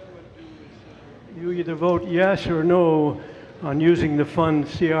here? You either vote yes or no on using the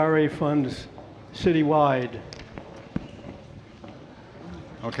funds, CRA funds, citywide.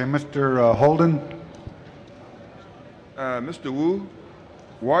 Okay, Mr. Holden? Mr. Wu,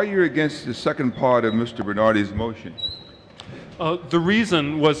 why are you against the second part of Mr. Bernardi's motion? The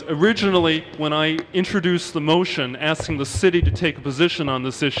reason was originally when I introduced the motion asking the city to take a position on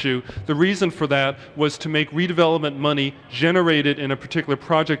this issue, the reason for that was to make redevelopment money generated in a particular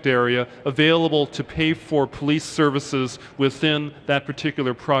project area available to pay for police services within that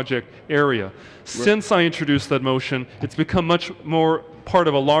particular project area. Since I introduced that motion, it's become much more part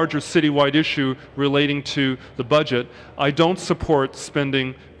of a larger citywide issue relating to the budget. I don't support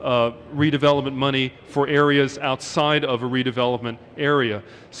spending redevelopment money for areas outside of a redevelopment area.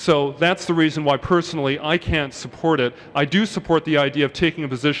 So that's the reason why personally I can't support it. I do support the idea of taking a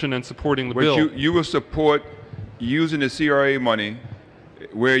position and supporting the bill. But you will support using the CRA money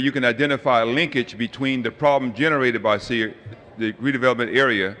where you can identify a linkage between the problem generated by the redevelopment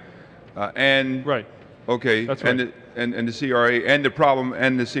area and right. Okay, that's right. and the CRA and the problem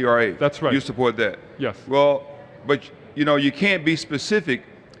and the CRA. That's right. You support that? Yes. Well, but you know you can't be specific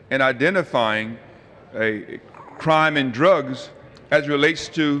in identifying a crime and drugs as relates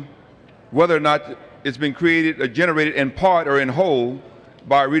to whether or not it's been created or generated in part or in whole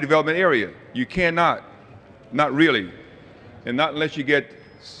by a redevelopment area. You cannot, not really, and not unless you get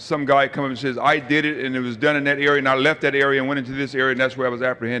some guy comes and says, I did it and it was done in that area and I left that area and went into this area and that's where I was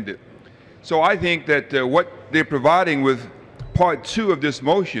apprehended. So I think that what they're providing with part 2 of this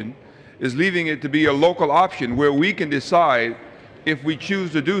motion is leaving it to be a local option where we can decide, if we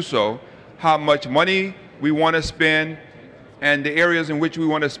choose to do so, how much money we want to spend and the areas in which we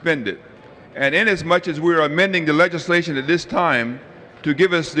want to spend it. And in as much as we're amending the legislation at this time to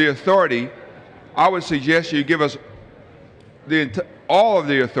give us the authority, I would suggest you give us all of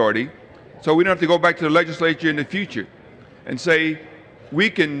the authority so we don't have to go back to the legislature in the future and say we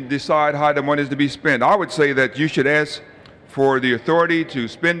can decide how the money is to be spent. I would say that you should ask for the authority to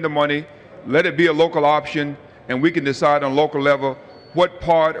spend the money, let it be a local option, and we can decide on local level what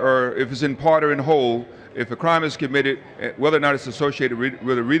part, or if it's in part or in whole, if a crime is committed, whether or not it's associated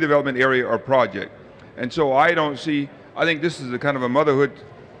with a redevelopment area or project. And so I think this is a kind of a motherhood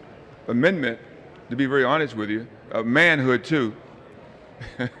amendment, to be very honest with you, a manhood too.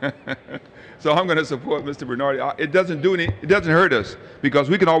 So I'm going to support Mr. Bernardi. It doesn't hurt us, because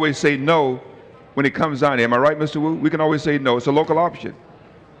we can always say no when it comes down to it. Am I right, Mr. Wu? We can always say no. It's a local option.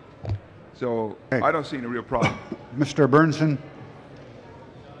 So I don't see any real problem. Mr. Bernsen?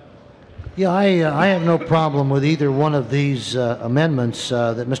 Yeah, I have no problem with either one of these amendments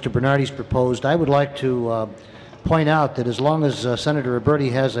that Mr. Bernardi's proposed. I would like to point out that as long as Senator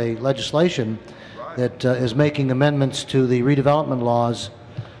Roberti has a legislation that is making amendments to the redevelopment laws,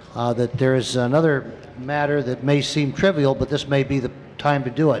 that there is another matter that may seem trivial, but this may be the time to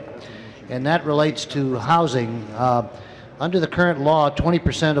do it. And that relates to housing. Under the current law,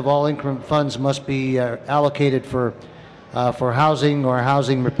 20% of all increment funds must be allocated for housing or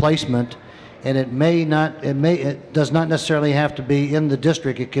housing replacement, and it does not necessarily have to be in the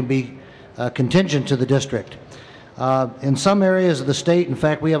district. It can be contingent to the district. In some areas of the state, in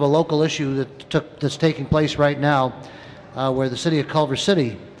fact, we have a local issue that's taking place right now, where the city of Culver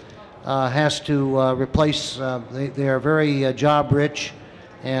City has to replace. They are very job rich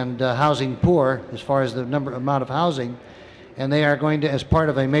and housing poor as far as the amount of housing, and they are going to, as part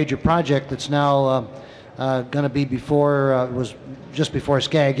of a major project that's now going to be was just before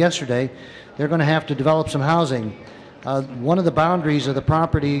SCAG yesterday, they're going to have to develop some housing. One of the boundaries of the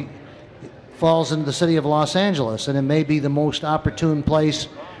property falls into the city of Los Angeles, and it may be the most opportune place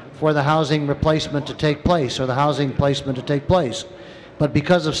for the housing replacement to take place, or the housing placement to take place. But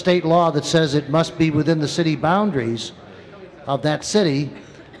because of state law that says it must be within the city boundaries of that city,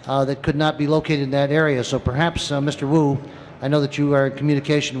 that could not be located in that area. So perhaps, Mr. Wu, I know that you are in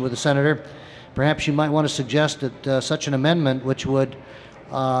communication with the senator, perhaps you might want to suggest that such an amendment, which would,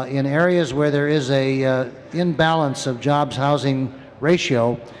 in areas where there is a imbalance of jobs-housing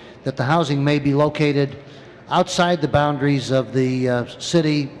ratio, that the housing may be located outside the boundaries of the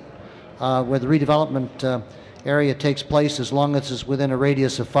city where the redevelopment area takes place, as long as it's within a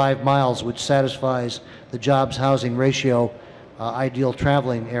radius of 5 miles, which satisfies the jobs-housing ratio ideal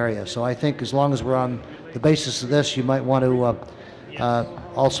traveling area. So I think as long as we're on the basis of this, you might want to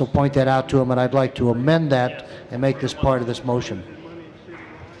also point that out to him, and I'd like to amend that and make this part of this motion.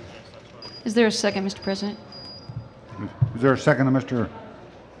 Is there a second, Mr. President? Is there a second to Mr.?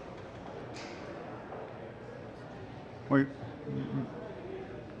 Wait.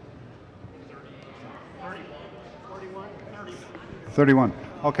 31.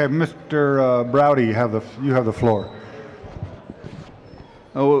 Okay, Mr. Browdy, you have the floor.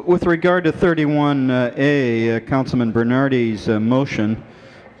 With regard to 31A, Councilman Bernardi's motion,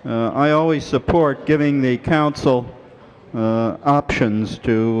 I always support giving the council options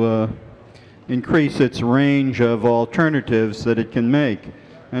to increase its range of alternatives that it can make.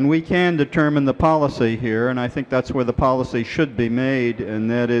 And we can determine the policy here, and I think that's where the policy should be made,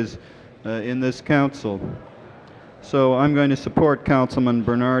 and that is in this council. So I'm going to support Councilman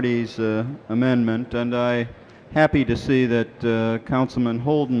Bernardi's amendment, and I'm happy to see that Councilman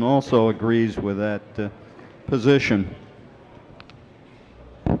Holden also agrees with that position.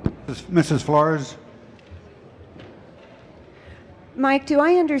 Mrs. Flores? Mike, do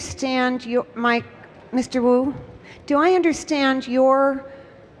I understand Mr. Wu, do I understand your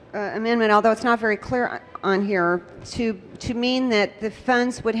amendment, although it's not very clear on here, to mean that the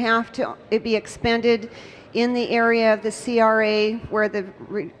funds would have to be expended in the area of the CRA where the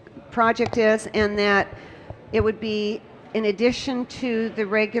project is, and that it would be in addition to the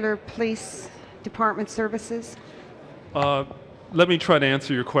regular police department services? Let me try to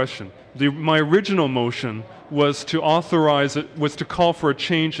answer your question. My original motion was to call for a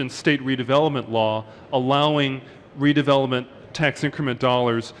change in state redevelopment law, allowing redevelopment tax increment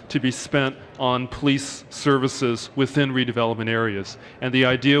dollars to be spent on police services within redevelopment areas. And the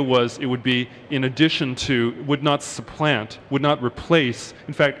idea was it would be in addition to, would not supplant, would not replace.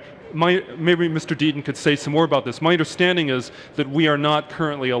 In fact, maybe Mr. Deaton could say some more about this. My understanding is that we are not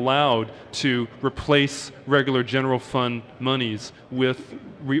currently allowed to replace regular general fund monies with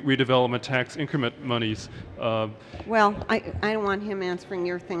redevelopment tax increment monies. Well, I don't want him answering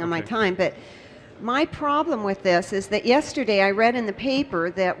your thing on my time, but my problem with this is that yesterday I read in the paper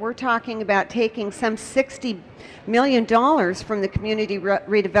that we're talking about taking some $60 million from the Community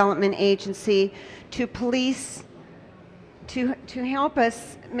Redevelopment Agency to police, to help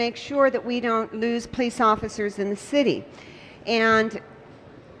us make sure that we don't lose police officers in the city. And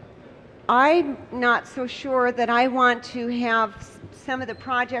I'm not so sure that I want to have some of the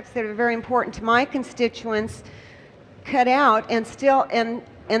projects that are very important to my constituents cut out and still, and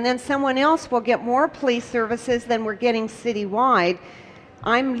then someone else will get more police services than we're getting citywide.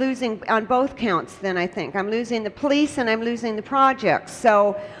 I'm losing on both counts then, I think. I'm losing the police and I'm losing the projects.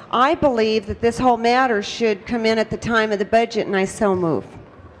 So I believe that this whole matter should come in at the time of the budget, and I so move.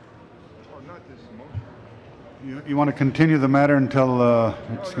 You want to continue the matter until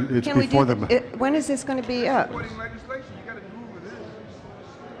it's Can we before do, the... when is this going to be up?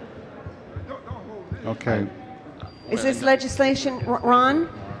 Okay. Is this legislation, Ron?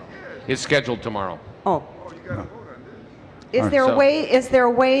 It's scheduled tomorrow. Oh. Is there a way? Is there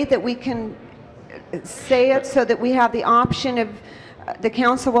a way that we can say it so that we have the option of the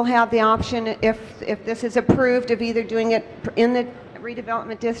council will have the option if this is approved of either doing it in the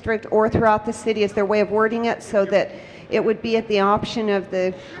redevelopment district or throughout the city? Is there a way of wording it so that it would be at the option of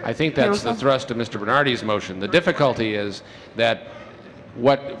the I think that's council? the thrust of Mr. Bernardi's motion. The difficulty is that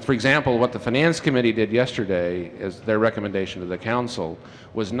for example, what the Finance Committee did yesterday as their recommendation to the Council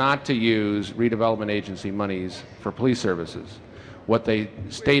was not to use redevelopment agency monies for police services. What they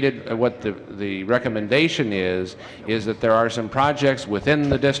stated, what the recommendation is that there are some projects within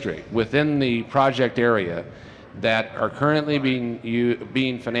the district, within the project area, that are currently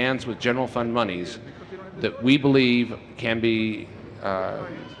being financed with general fund monies that we believe can be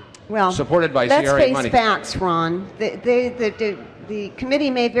supported by CRA money. Let's face facts, Ron. The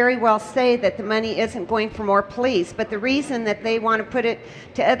committee may very well say that the money isn't going for more police, but the reason that they want to put it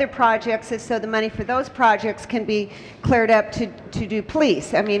to other projects is so the money for those projects can be cleared up to do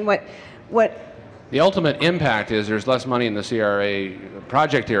police. I mean, what the ultimate impact is there's less money in the CRA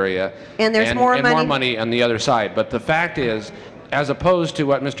project area, and there's more money on the other side. But the fact is, as opposed to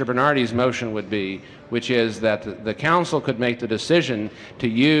what Mr. Bernardi's motion would be, which is that the council could make the decision to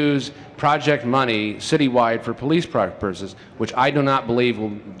use project money citywide for police purposes, which I do not believe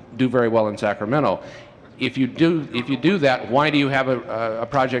will do very well in Sacramento. If you do that, why do you have a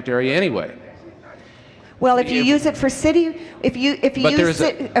project area anyway? Well, if you use it for city, if you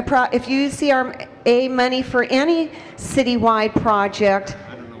use CRA money for any citywide project,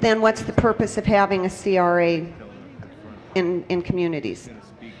 then what's the purpose of having a CRA in communities?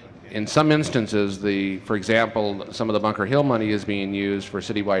 In some instances, for example, some of the Bunker Hill money is being used for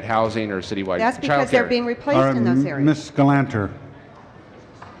citywide housing or citywide childcare. That's because they're being replaced in those areas. Ms. Galanter.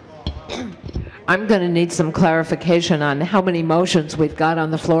 I'm going to need some clarification on how many motions we've got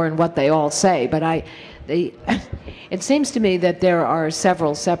on the floor and what they all say, but it seems to me that there are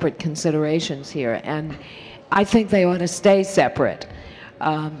several separate considerations here, and I think they ought to stay separate.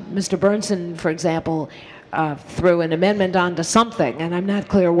 Mr. Bernsen, for example, threw an amendment onto something, and I'm not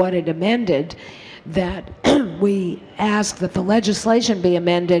clear what it amended, that we ask that the legislation be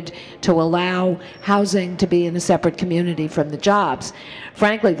amended to allow housing to be in a separate community from the jobs.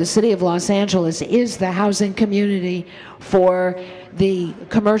 Frankly, the city of Los Angeles is the housing community for the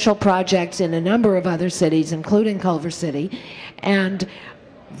commercial projects in a number of other cities, including Culver City, and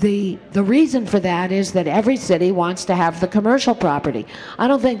the reason for that is that every city wants to have the commercial property. I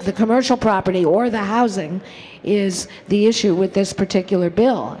don't think the commercial property or the housing is the issue with this particular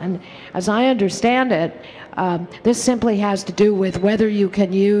bill. And as I understand it, this simply has to do with whether you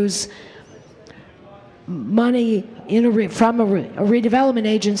can use money from a redevelopment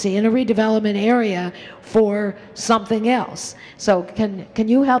agency in a redevelopment area for something else. So can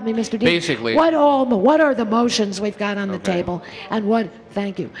you help me, Mr. Dean? Basically, what are the motions we've got on the table, and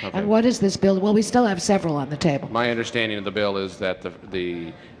thank you, and what is this bill? Well, we still have several on the table. My understanding of the bill is that that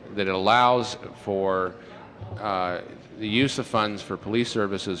it allows for the use of funds for police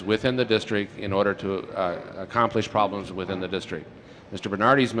services within the district in order to accomplish problems within the district. Mr.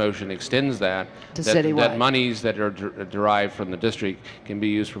 Bernardi's motion extends that monies that are derived from the district can be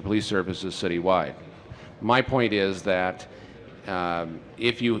used for police services citywide. My point is that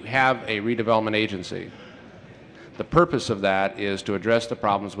if you have a redevelopment agency the purpose of that is to address the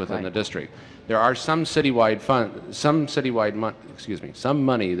problems within the district. There are some citywide some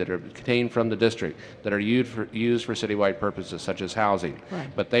money that are obtained from the district that are used for citywide purposes, such as housing. Right.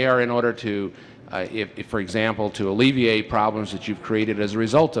 But they are in order to, if, for example, to alleviate problems that you've created as a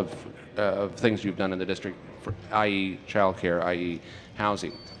result of things you've done in the district, i.e. childcare, i.e.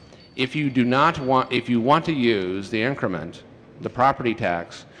 housing. If you do not want, if you want to use the increment, the property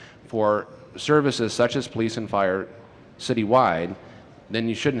tax, for services such as police and fire citywide, then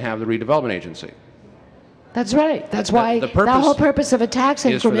you shouldn't have the redevelopment agency. That's right. That's why the whole purpose of a tax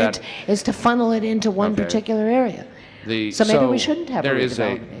increment is to funnel it into one particular area. So maybe we shouldn't have a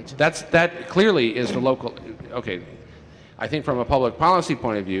redevelopment agency. That clearly is the local, okay, I think from a public policy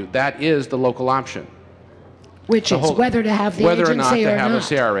point of view, that is the local option. Which is whether to have the whether agency or not to have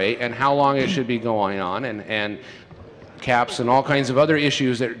not. a CRA and how long it should be going on, and caps and all kinds of other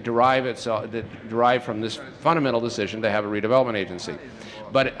issues that derive from this fundamental decision to have a redevelopment agency.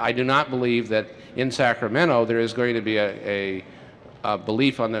 But I do not believe that in Sacramento there is going to be a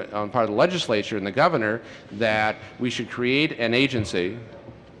belief on part of the legislature and the governor that we should create an agency,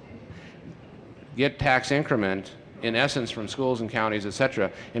 get tax increment, in essence, from schools and counties,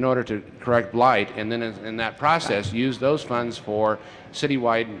 etc., in order to correct blight, and then in that process use those funds for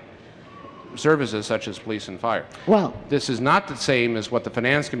citywide services such as police and fire. Well, this is not the same as what the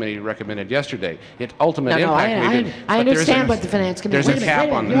Finance Committee recommended yesterday. Its ultimate No, impact I understand what the Finance Committee. There's a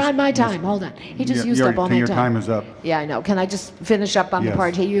cap on this. You're on my time. Hold on. He just used up all my time. Your time is up. Yeah, I know. Can I just finish up on the Yes.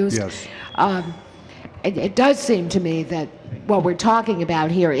 part he used? Yes. It does seem to me that what we're talking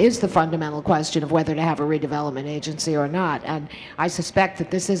about here is the fundamental question of whether to have a redevelopment agency or not. And I suspect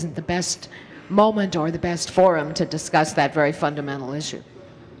that this isn't the best moment or the best forum to discuss that very fundamental issue.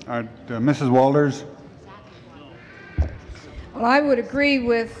 All right, Mrs. Walters. Well, I would agree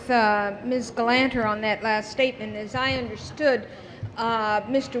with Ms. Galanter on that last statement. As I understood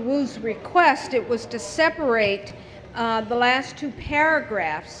Mr. Wu's request, it was to separate the last two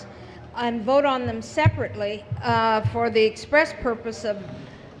paragraphs and vote on them separately for the express purpose of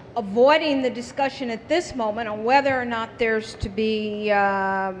avoiding the discussion at this moment on whether or not there's to be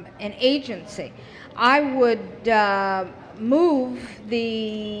an agency. I would move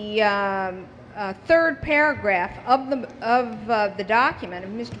the third paragraph of the document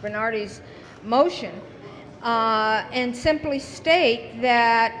of Mr. Bernardi's motion and simply state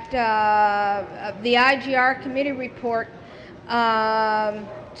that the IGR committee report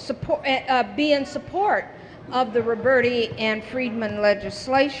be in support of the Roberti and Friedman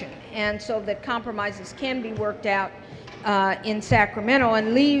legislation, and so that compromises can be worked out in Sacramento,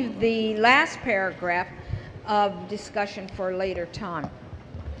 and leave the last paragraph of discussion for a later time.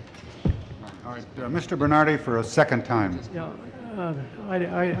 All right, Mr. Bernardi for a second time. Yeah,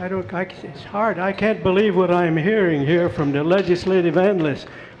 it's hard. I can't believe what I'm hearing here from the legislative analysts.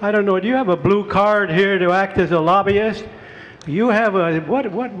 I don't know. Do you have a blue card here to act as a lobbyist? You have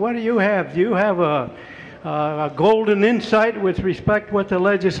what do you have? Do you have a golden insight with respect to what the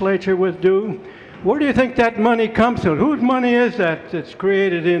legislature would do? Where do you think that money comes from? Whose money is that that's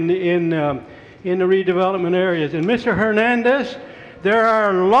created in the redevelopment areas? And Mr. Hernandez, there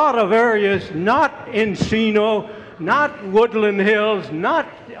are a lot of areas not Encino, not Woodland Hills, not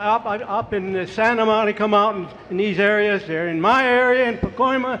up in the Santa Monica Mountains in these areas. They're in my area, in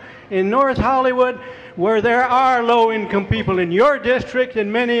Pacoima, in North Hollywood, where there are low-income people in your district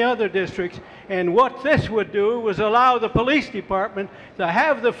and many other districts. And what this would do was allow the police department to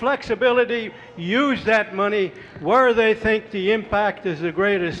have the flexibility, use that money where they think the impact is the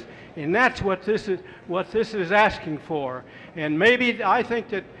greatest. And that's what this is asking for. And maybe I think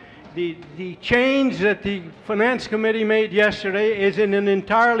that the change that the Finance Committee made yesterday is in an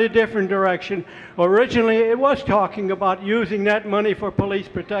entirely different direction. Originally, it was talking about using that money for police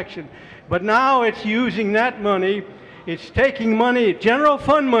protection. But now it's using that money, it's taking money, general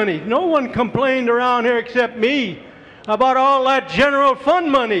fund money. No one complained around here except me about all that general fund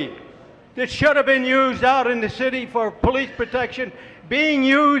money that should have been used out in the city for police protection, being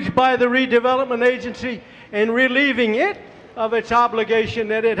used by the redevelopment agency and relieving it of its obligation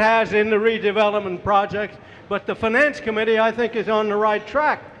that it has in the redevelopment projects. But the Finance Committee, I think, is on the right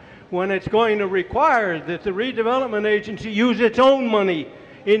track when it's going to require that the redevelopment agency use its own money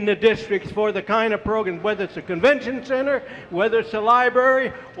in the districts for the kind of program, whether it's a convention center, whether it's a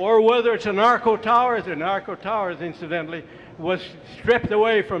library, or whether it's a narco tower. The narco towers, incidentally, was stripped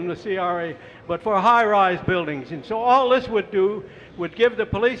away from the CRA, but for high-rise buildings. And so all this would do would give the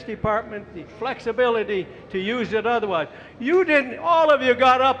police department the flexibility to use it otherwise. You didn't, all of you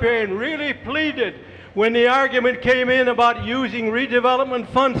got up here and really pleaded when the argument came in about using redevelopment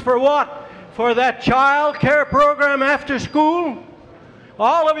funds for what? for that child care program after school,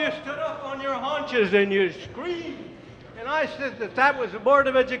 all of you stood up on your haunches and you screamed. And I said that that was the Board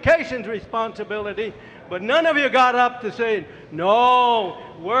of Education's responsibility, but none of you got up to say, no,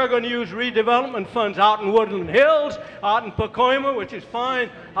 we're going to use redevelopment funds out in Woodland Hills, out in Pacoima, which is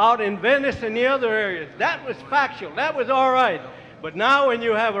fine, out in Venice and the other areas. That was factual. That was all right. But now when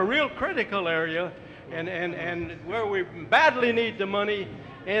you have a real critical area and where we badly need the money,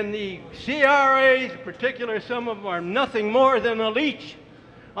 and the CRAs, in particular, some of them are nothing more than a leech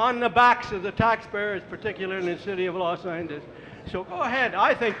on the backs of the taxpayers, particularly in the city of Los Angeles. So go ahead.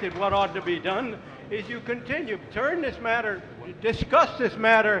 I think that what ought to be done is you continue, turn this matter, discuss this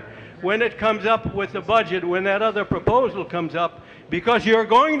matter when it comes up with the budget, when that other proposal comes up, because you're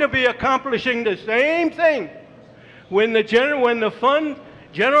going to be accomplishing the same thing. When the general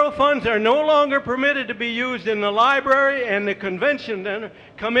funds are no longer permitted to be used in the library and the convention center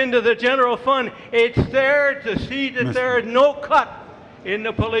come into the general fund, it's there to see that there is no cut in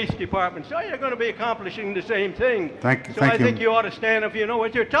the police department. So you're going to be accomplishing the same thing. I think you ought to stand up. You know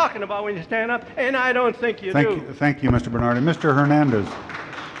what you're talking about when you stand up, and I don't think you do. Thank you, Mr. Bernardi. Mr. Hernandez.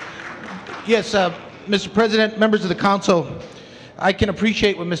 Yes, Mr. President, members of the council, I can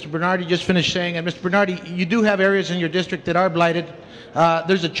appreciate what Mr. Bernardi just finished saying. And Mr. Bernardi, you do have areas in your district that are blighted.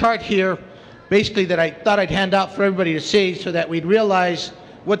 There's a chart here, basically, that I thought I'd hand out for everybody to see so that we'd realize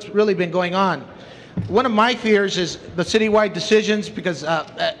what's really been going on. One of my fears is the citywide decisions because,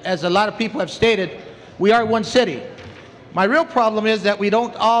 as a lot of people have stated, we are one city. My real problem is that we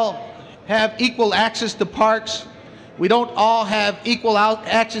don't all have equal access to parks. We don't all have equal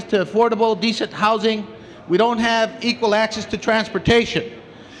access to affordable, decent housing. We don't have equal access to transportation.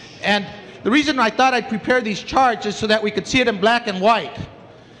 And the reason I thought I'd prepare these charts is so that we could see it in black and white.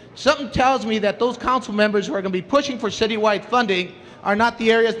 Something tells me that those council members who are going to be pushing for citywide funding are not the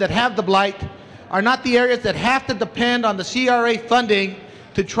areas that have the blight, are not the areas that have to depend on the CRA funding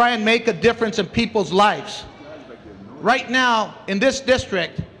to try and make a difference in people's lives. Right now, in this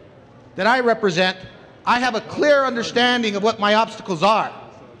district that I represent, I have a clear understanding of what my obstacles are.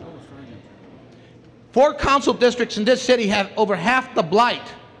 4 council districts in this city have over half the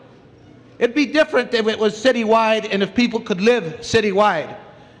blight. It'd be different if it was citywide and if people could live citywide.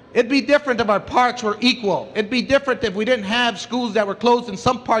 It'd be different if our parks were equal. It'd be different if we didn't have schools that were closed in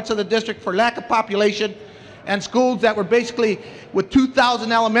some parts of the district for lack of population and schools that were basically with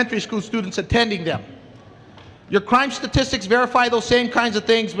 2,000 elementary school students attending them. Your crime statistics verify those same kinds of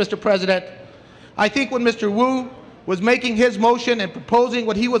things, Mr. President. I think when Mr. Wu was making his motion and proposing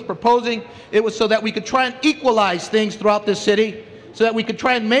what he was proposing, it was so that we could try and equalize things throughout this city, so that we could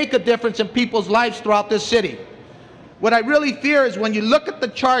try and make a difference in people's lives throughout this city. What I really fear is when you look at the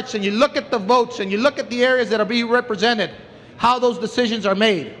charts and you look at the votes and you look at the areas that are being represented, how those decisions are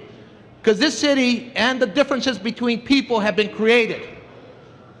made. Because this city and the differences between people have been created.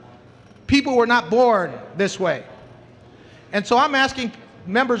 People were not born this way. And so I'm asking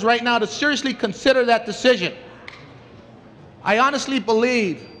members right now to seriously consider that decision. I honestly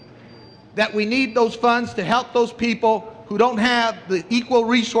believe that we need those funds to help those people who don't have the equal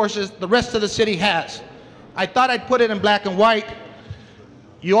resources the rest of the city has. I thought I'd put it in black and white.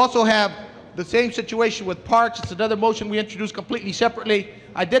 You also have the same situation with parks. It's another motion we introduced completely separately.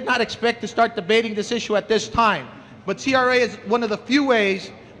 I did not expect to start debating this issue at this time, but CRA is one of the few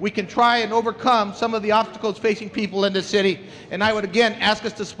ways we can try and overcome some of the obstacles facing people in this city. And I would again ask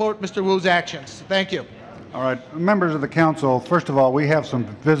us to support Mr. Wu's actions. Thank you. All right, members of the council, first of all, we have some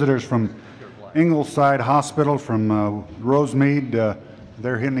visitors from Ingleside Hospital, from Rosemead.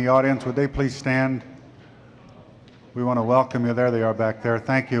 They're in the audience. Would they please stand? We want to welcome you. There they are back there.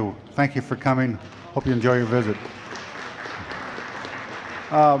 Thank you. Thank you for coming. Hope you enjoy your visit.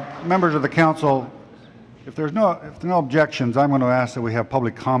 Members of the council, if there are no objections, I'm going to ask that we have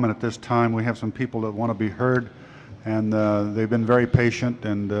public comment at this time. We have some people that want to be heard, and they've been very patient,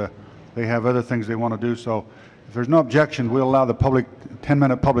 and they have other things they want to do. So if there's no objection, we'll allow the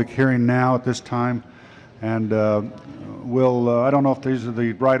 10-minute public hearing now at this time. And I don't know if these are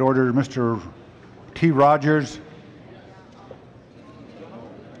the right order. Mr. T. Rogers.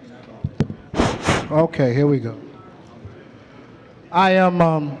 Okay, here we go. I'm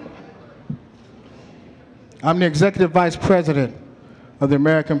the Executive Vice President of the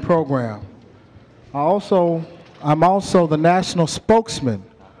American Program. I'm also the National Spokesman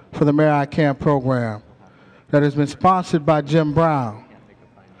for the Mayor I Can program that has been sponsored by Jim Brown.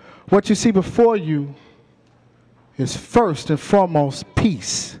 What you see before you is first and foremost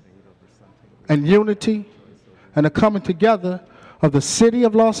peace and unity and the coming together of the city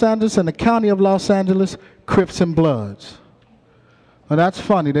of Los Angeles and the county of Los Angeles, Crips and Bloods. Well, that's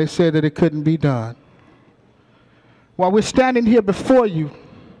funny. They said that it couldn't be done. While we're standing here before you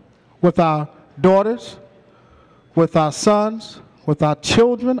with our daughters, with our sons, with our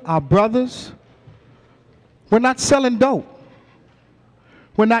children, our brothers, we're not selling dope.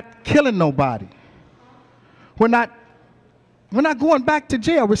 We're not killing nobody. We're not going back to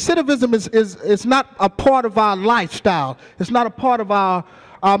jail. Recidivism is not a part of our lifestyle. It's not a part of our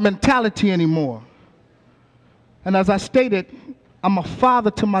mentality anymore. And as I stated, I'm a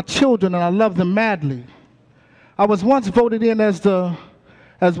father to my children and I love them madly. I was once voted in as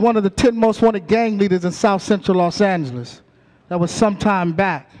one of the 10 most wanted gang leaders in South Central Los Angeles. That was some time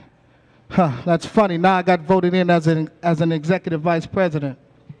back. That's funny. Now I got voted in as an executive vice president.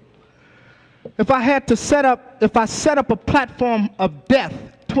 If I set up a platform of death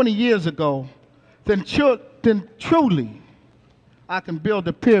 20 years ago, then truly I can build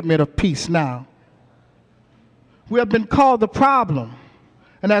a pyramid of peace now. We have been called the problem,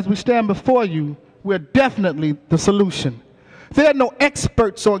 and as we stand before you, we're definitely the solution. There are no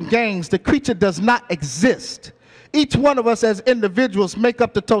experts on gangs. The creature does not exist. Each one of us as individuals make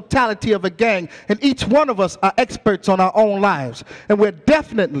up the totality of a gang, and each one of us are experts on our own lives. And we're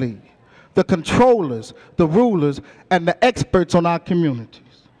definitely the controllers, the rulers, and the experts on our communities.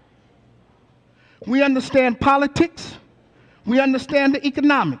 We understand politics, we understand the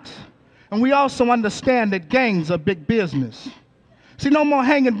economics, and we also understand that gangs are big business. See, no more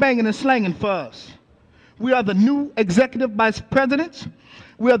hanging, banging, and slanging for us. We are the new executive vice presidents.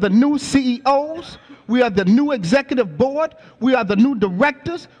 We are the new CEOs. We are the new executive board. We are the new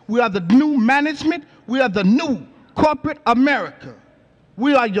directors. We are the new management. We are the new corporate America.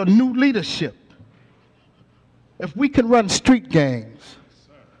 We are your new leadership. If we can run street gangs,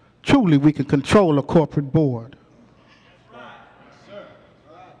 truly we can control a corporate board.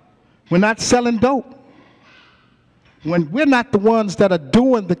 We're not selling dope. When we're not the ones that are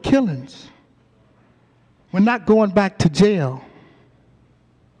doing the killings, we're not going back to jail.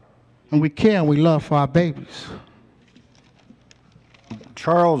 And we care and we love for our babies.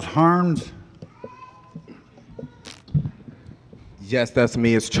 Charles Harms. Yes, that's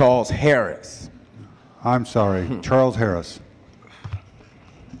me. It's Charles Harris. I'm sorry, Charles Harris.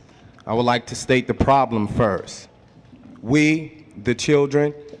 I would like to state the problem first. We, the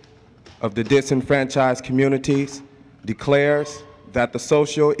children of the disenfranchised communities, declares that the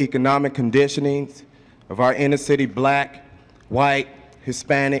socio-economic conditionings of our inner-city Black, white,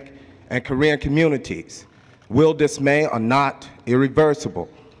 Hispanic, and Korean communities will dismay are not irreversible,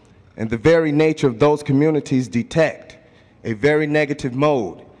 and the very nature of those communities detect a very negative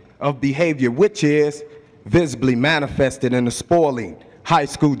mode of behavior which is visibly manifested in the spoiling high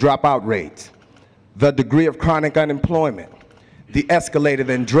school dropout rates, the degree of chronic unemployment, the escalated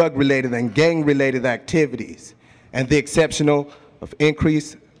and drug-related and gang-related activities, and the exceptional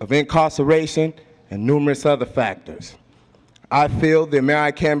increase of incarceration and numerous other factors. I feel the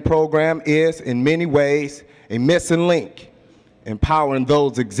AmeriCAN program is, in many ways, a missing link, empowering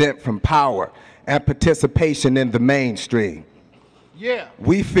those exempt from power and participation in the mainstream. Yeah.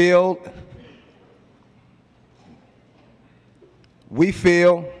 We feel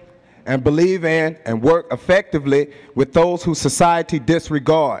and believe in and work effectively with those who society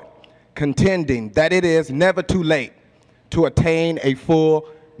disregard, contending that it is never too late to attain a full,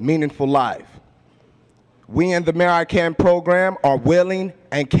 meaningful life. We in the AmeriCAN program are willing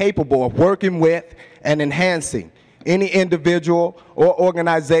and capable of working with and enhancing any individual or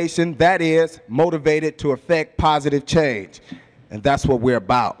organization that is motivated to effect positive change. And that's what we're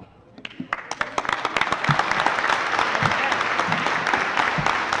about.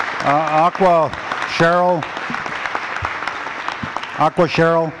 Aqua Cheryl.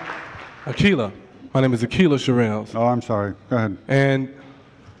 Aquila. My name is Aquila Sherrills. Oh, I'm sorry. Go ahead. And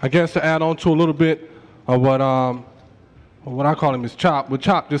I guess to add on to a little bit of what I call him is Chop. What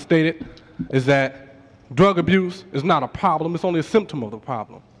Chop just stated is that drug abuse is not a problem. It's only a symptom of the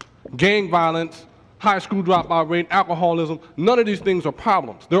problem. Gang violence, high school dropout rate, alcoholism, none of these things are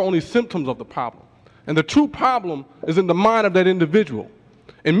problems. They're only symptoms of the problem. And the true problem is in the mind of that individual.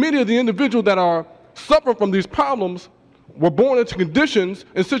 And many of the individuals that are suffering from these problems were born into conditions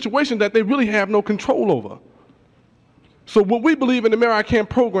and situations that they really have no control over. So what we believe in the AmeriCAN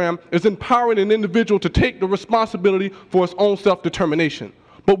program is empowering an individual to take the responsibility for his own self-determination.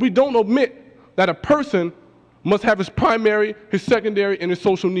 But we don't omit that a person must have his primary, his secondary, and his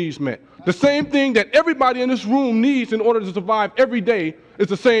social needs met. The same thing that everybody in this room needs in order to survive every day is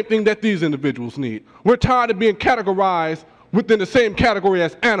the same thing that these individuals need. We're tired of being categorized within the same category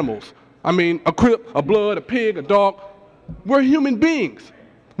as animals. I mean, a crip, a blood, a pig, a dog. We're human beings.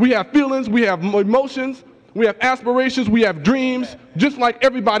 We have feelings, we have emotions, We have aspirations, we have dreams, just like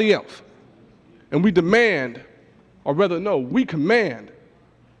everybody else. And we demand, or rather no, we command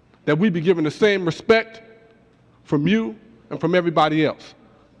that we be given the same respect from you and from everybody else.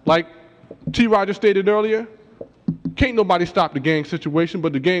 Like T. Roger stated earlier, can't nobody stop the gang situation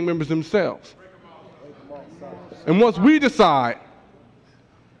but the gang members themselves. And once we decide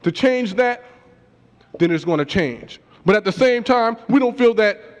to change that, then it's going to change. But at the same time, we don't feel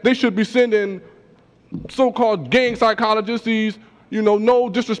that they should be sending so-called gang psychologists, these, no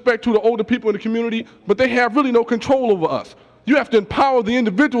disrespect to the older people in the community, but they have really no control over us. You have to empower the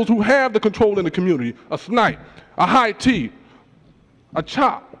individuals who have the control in the community. A Snipe, a High T, a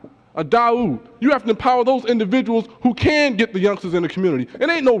Chop, a Daoud. You have to empower those individuals who can get the youngsters in the community. It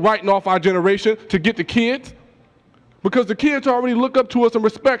ain't no writing off our generation to get the kids, because the kids already look up to us and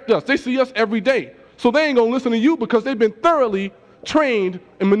respect us. They see us every day. So they ain't gonna listen to you because they've been thoroughly trained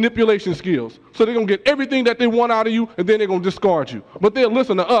in manipulation skills. So they're gonna get everything that they want out of you, and then they're gonna discard you. But they'll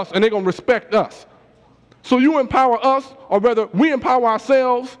listen to us and they're gonna respect us. So you empower us, or rather we empower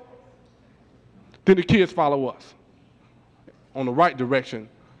ourselves, then the kids follow us on the right direction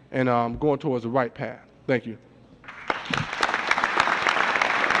and going towards the right path. Thank you.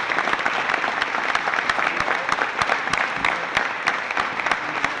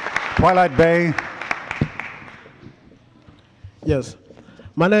 Twilight Bay. Yes,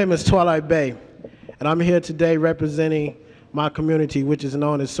 my name is Twilight Bay, and I'm here today representing my community, which is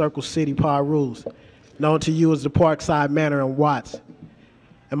known as Circle City Power Rules, known to you as the Parkside Manor in Watts.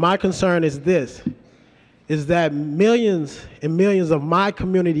 And my concern is this, is that millions and millions of my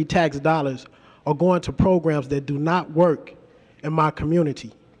community tax dollars are going to programs that do not work in my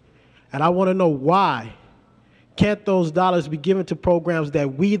community. And I want to know why can't those dollars be given to programs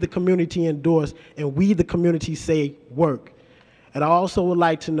that we, the community, endorse and we, the community, say work? And I also would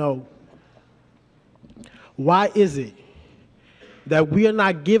like to know, why is it that we are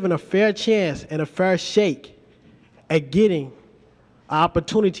not given a fair chance and a fair shake at getting an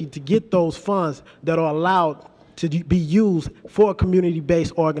opportunity to get those funds that are allowed to be used for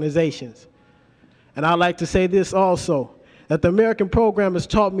community-based organizations? And I'd like to say this also, that the American program has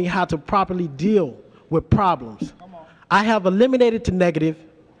taught me how to properly deal with problems. I have eliminated the negative,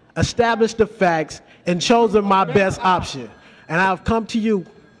 established the facts, and chosen my best option. And I've come to you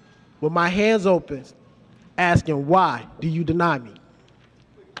with my hands open, asking, why do you deny me?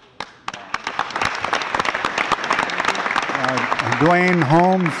 Dwayne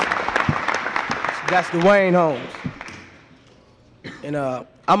Holmes. That's Dwayne Holmes. And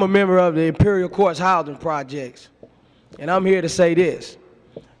I'm a member of the Imperial Courts Housing Projects. And I'm here to say this.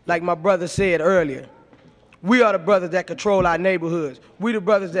 Like my brother said earlier, we are the brothers that control our neighborhoods. We the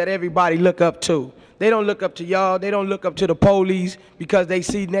brothers that everybody look up to. They don't look up to y'all. They don't look up to the police because they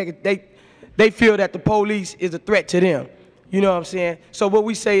see they feel that the police is a threat to them. You know what I'm saying? So what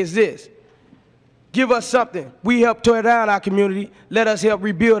we say is this. Give us something. We help tear down our community. Let us help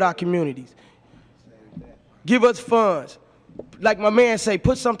rebuild our communities. Give us funds. Like my man say,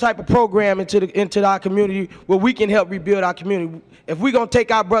 put some type of program into our community where we can help rebuild our community. If we're going to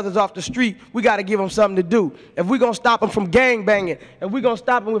take our brothers off the street, we got to give them something to do. If we're going to stop them from gang banging, if we're going to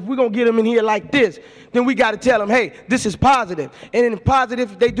stop them, if we're going to get them in here like this, then we got to tell them, hey, this is positive. And in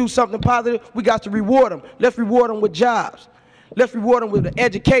positive, if they do something positive, we got to reward them. Let's reward them with jobs. Let's reward them with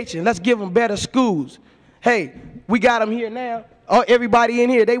education. Let's give them better schools. Hey, we got them here now. Oh, everybody in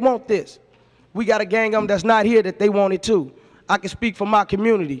here, they want this. We got a gang of them that's not here that they want it too. I can speak for my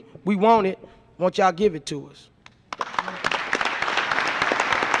community. We want it. Won't y'all give it to us?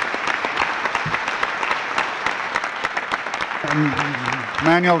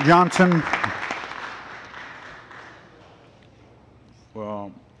 Manuel Johnson.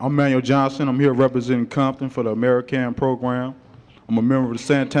 Well, I'm Manuel Johnson. I'm here representing Compton for the American program. I'm a member of the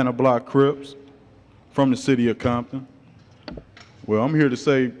Santana Block Crips from the city of Compton. Well, I'm here to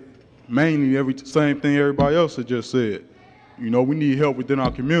say mainly same thing everybody else has just said. You know, we need help within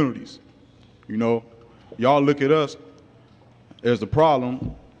our communities. You know, y'all look at us as the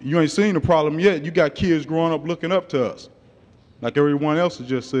problem. You ain't seen the problem yet. You got kids growing up looking up to us, like everyone else has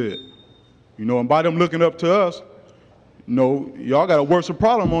just said. You know, and by them looking up to us, you know, y'all got a worse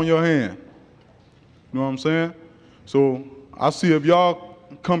problem on your hand. You know what I'm saying? So I see if y'all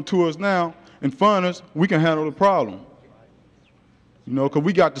come to us now and fund us, we can handle the problem. You know, because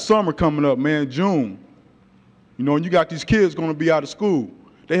we got the summer coming up, man, June. You know, and you got these kids going to be out of school.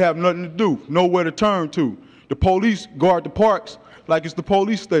 They have nothing to do, nowhere to turn to. The police guard the parks like it's the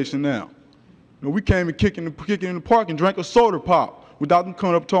police station now. You know, we came and kicking in the park and drank a soda pop without them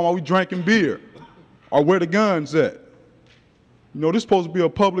coming up talking about we drinking beer or where the guns at. You know, this is supposed to be a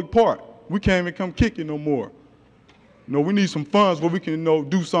public park. we can't even come kick it no more. You know, we need some funds where we can, you know,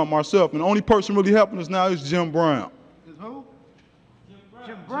 do something ourselves. And the only person really helping us now is Jim Brown. Is who?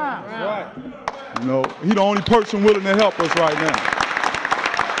 Jim Brown. Right. You know, he's the only person willing to help us right now.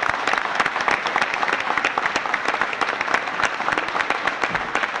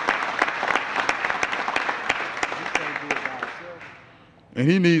 And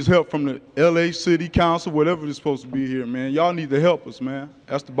he needs help from the LA City Council, whatever it's supposed to be here, man. Y'all need to help us, man.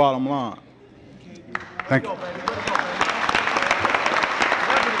 That's the bottom line. Thank you.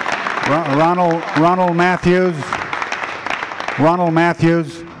 Ronald Matthews. Ronald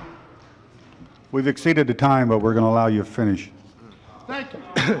Matthews. We've exceeded the time, but we're going to allow you to finish. Thank you.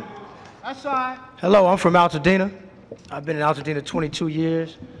 That's all right. Hello, I'm from Altadena. I've been in Altadena 22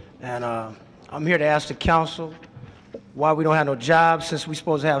 years, and I'm here to ask the council why we don't have no jobs since we're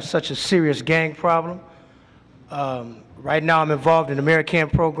supposed to have such a serious gang problem. Right now I'm involved in the American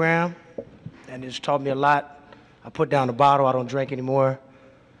program, and it's taught me a lot. I put down the bottle, I don't drink anymore.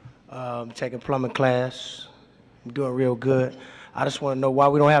 I'm taking plumbing class, I'm doing real good. I just want to know why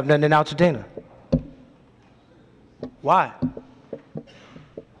we don't have nothing in Altadena. Why?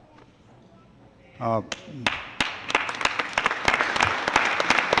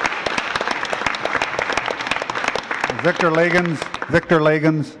 Victor Legans. Victor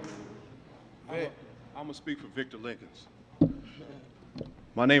Legans. I'm going to speak for Victor Legans.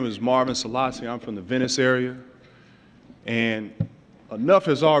 My name is Marvin Selassie. I'm from the Venice area. And enough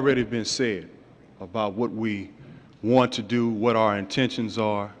has already been said about what we want to do, what our intentions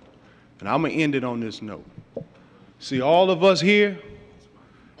are. And I'm going to end it on this note. See, all of us here,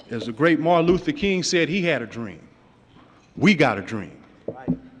 as the great Martin Luther King said, he had a dream. We got a dream.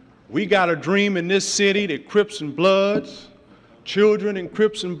 We got a dream in this city that Crips and Bloods, children and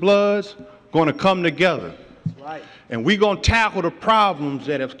Crips and Bloods, going to come together. Right. And we're going to tackle the problems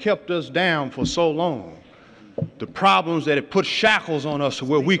that have kept us down for so long. The problems that have put shackles on us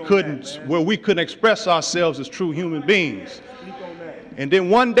where we couldn't express ourselves as true human beings. And then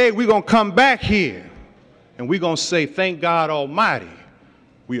one day we're going to come back here and we're going to say, thank God Almighty,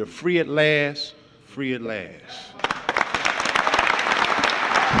 we are free at last, free at last.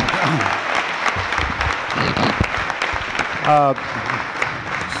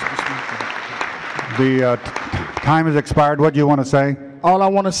 The time has expired. What do you want to say? All I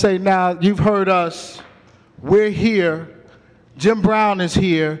want to say now, you've heard us. We're here. Jim Brown is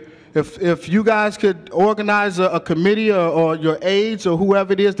here. If you guys could organize a committee or your aides or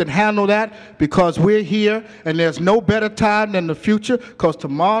whoever it is that handle that, because we're here and there's no better time than the future, because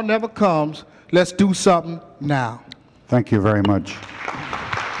tomorrow never comes. Let's do something now. Thank you very much.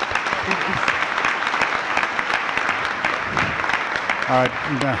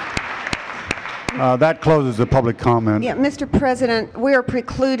 That closes the public comment. Yeah, Mr. President, we are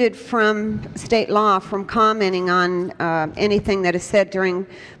precluded from state law from commenting on anything that is said during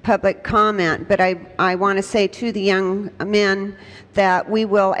public comment. But I want to say to the young men that we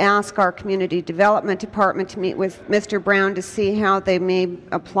will ask our Community Development Department to meet with Mr. Brown to see how they may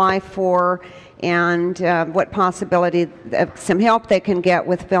apply for and what possibility of some help they can get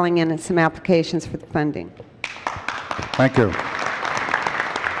with filling in some applications for the funding. Thank you.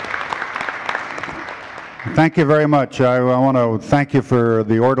 Thank you very much. I want to thank you for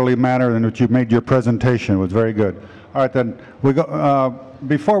the orderly manner in which you made your presentation. It was very good. All right, then we go.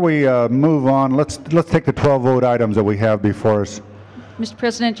 Before we move on, let's take the 12 vote items that we have before us. Mr.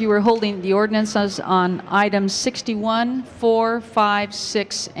 President, you were holding the ordinances on items 61, 4, 5,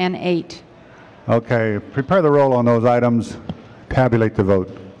 6, and 8. Okay, prepare the roll on those items. Tabulate the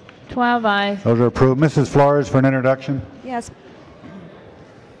vote. 12 ayes. Those are approved. Mrs. Flores for an introduction. Yes.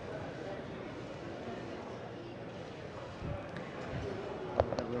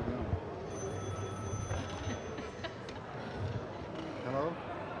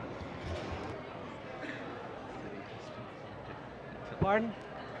 Pardon?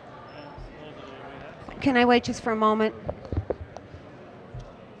 Can I wait just for a moment?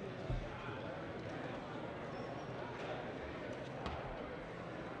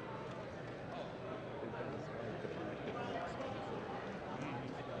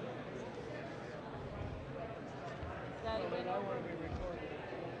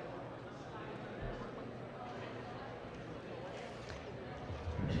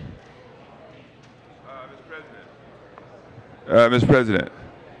 Mr. President,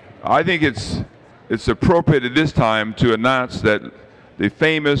 I think it's appropriate at this time to announce that the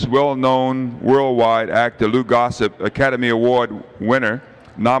famous, well-known, worldwide actor Lou Gossett, Academy Award winner,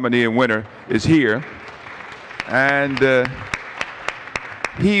 nominee and winner, is here. And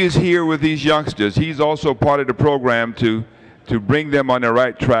he is here with these youngsters. He's also part of the program to to bring them on the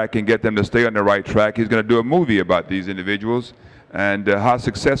right track and get them to stay on the right track. He's going to do a movie about these individuals and how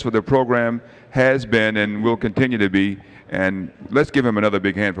successful the program has been and will continue to be. And let's give him another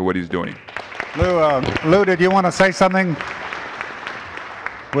big hand for what he's doing. Lou, did you want to say something?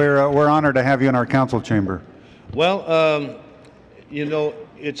 We're honored to have you in our council chamber. Well, you know,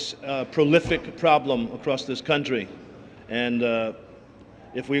 it's a prolific problem across this country. And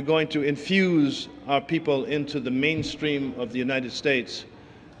if we're going to infuse our people into the mainstream of the United States,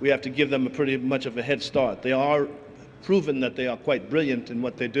 we have to give them pretty much of a head start. They are proven that they are quite brilliant in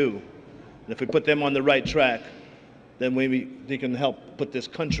what they do. And if we put them on the right track, then maybe they can help put this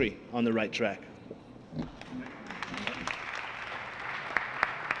country on the right track.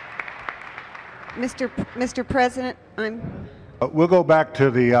 Mr. President, We'll go back to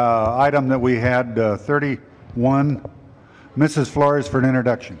the item that we had, 31. Mrs. Flores for an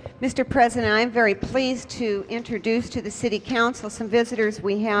introduction. Mr. President, I'm very pleased to introduce to the City Council some visitors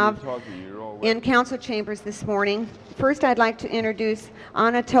we have in council chambers this morning. First, I'd like to introduce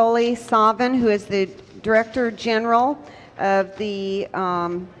Anatoly Savin, who is the Director General of the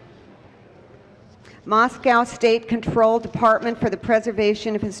Moscow State Control Department for the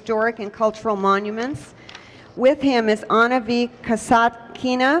Preservation of Historic and Cultural Monuments. With him is Anna V.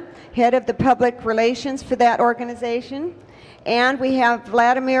 Kasatkina, Head of the Public Relations for that organization. And we have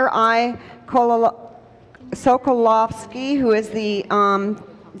Vladimir I. Sokolovsky, who is the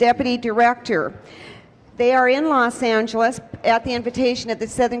Deputy Director. They are in Los Angeles at the invitation of the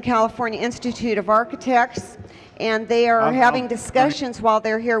Southern California Institute of Architects, and they are having discussions while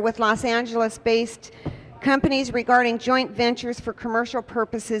they're here with Los Angeles-based companies regarding joint ventures for commercial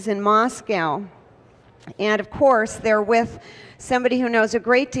purposes in Moscow. And of course, they're with somebody who knows a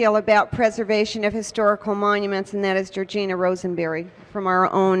great deal about preservation of historical monuments, and that is Georgina Rosenberry from our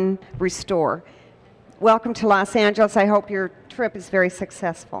own Restore. Welcome to Los Angeles. I hope your trip is very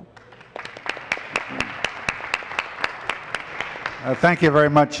successful. Thank you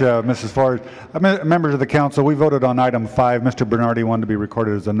very much, Mrs. Flores. Members of the council, we voted on item 5. Mr. Bernardi wanted to be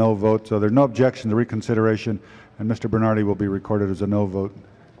recorded as a no vote, so there's no objection to reconsideration, and Mr. Bernardi will be recorded as a no vote.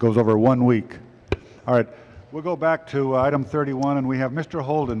 Goes over 1 week. All right, we'll go back to item 31, and we have Mr.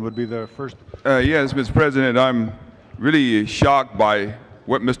 Holden would be the first. Yes, Mr. President, I'm really shocked by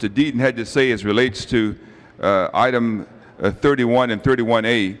what Mr. Deaton had to say as relates to item 31 and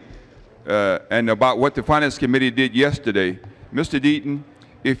 31A and about what the Finance Committee did yesterday. Mr. Deaton,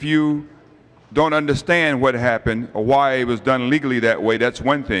 if you don't understand what happened or why it was done legally that way, that's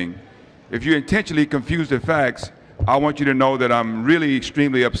one thing. If you intentionally confuse the facts, I want you to know that I'm really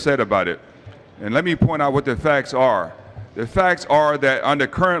extremely upset about it. And let me point out what the facts are. The facts are that under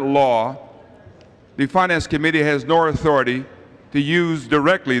current law, the Finance Committee has no authority to use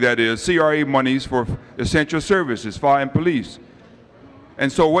directly, that is, CRA monies for essential services, fire and police.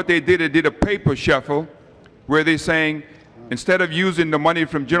 And so what they did a paper shuffle where they're saying, instead of using the money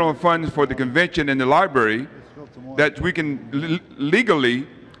from general funds for the convention and the library, that we can legally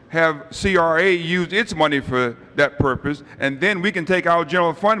have CRA use its money for that purpose, and then we can take our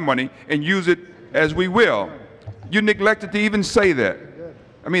general fund money and use it as we will. You neglected to even say that.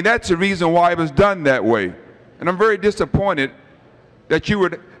 I mean, that's the reason why it was done that way. And I'm very disappointed that you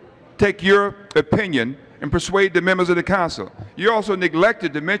would take your opinion and persuade the members of the council. You also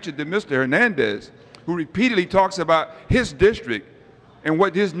neglected to mention to Mr. Hernandez, who repeatedly talks about his district and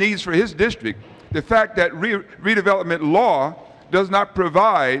what his needs for his district, the fact that redevelopment law does not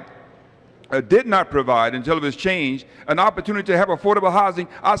provide, did not provide until it was changed, an opportunity to have affordable housing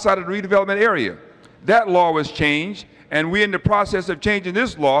outside of the redevelopment area. That law was changed, and we're in the process of changing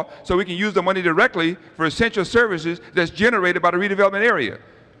this law so we can use the money directly for essential services that's generated by the redevelopment area.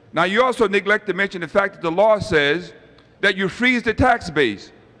 Now, you also neglect to mention the fact that the law says that you freeze the tax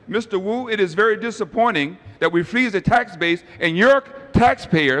base. Mr. Wu, it is very disappointing that we freeze the tax base and your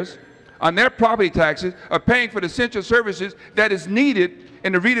taxpayers on their property taxes are paying for the essential services that is needed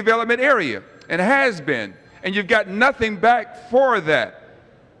in the redevelopment area and has been. And you've got nothing back for that.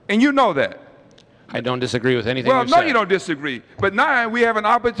 And you know that. I don't disagree with anything well, you've no, said. you don't disagree. But now we have an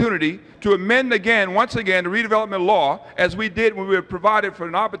opportunity to amend again, once again, the redevelopment law, as we did when we were provided for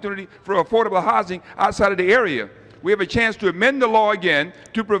an opportunity for affordable housing outside of the area. We have a chance to amend the law again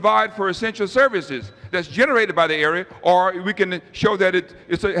to provide for essential services that's generated by the area, or we can show that it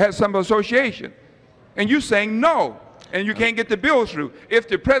has some association. And you're saying no, and you can't get the bill through. If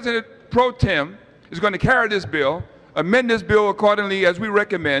the President pro tem is going to carry this bill, amend this bill accordingly as we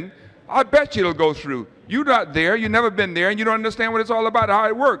recommend, I bet you it'll go through. You're not there, you've never been there, and you don't understand what it's all about, how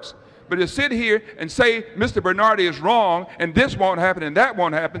it works. But to sit here and say Mr. Bernardi is wrong, and this won't happen, and that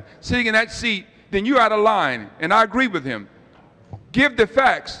won't happen, sitting in that seat, then you're out of line, and I agree with him. Give the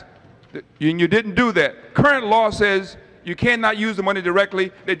facts. And you didn't do that. Current law says you cannot use the money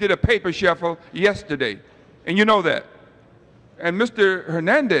directly. They did a paper shuffle yesterday, and you know that. And Mr.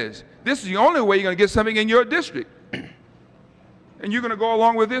 Hernandez, this is the only way you're going to get something in your district. And you're going to go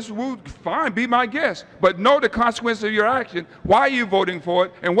along with this? Well, fine, be my guest. But know the consequences of your action, why you're voting for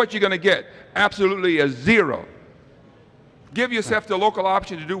it, and what you're going to get. Absolutely a zero. Give yourself the local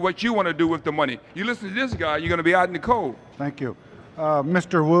option to do what you want to do with the money. You listen to this guy, you're going to be out in the cold. Thank you.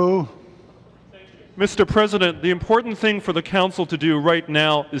 Mr. Wu. Mr. President, the important thing for the council to do right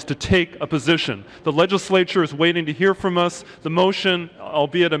now is to take a position. The legislature is waiting to hear from us. The motion,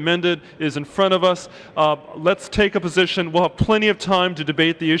 albeit amended, is in front of us. Let's take a position. We'll have plenty of time to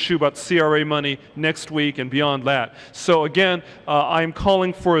debate the issue about CRA money next week and beyond that. So again, I'm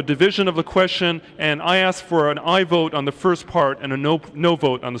calling for a division of the question, and I ask for an aye vote on the first part and a no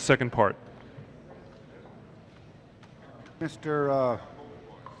vote on the second part.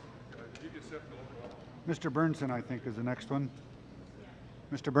 Mr. Burnson, I think, is the next one.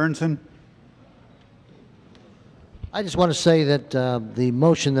 Mr. Burnson. I just want to say that the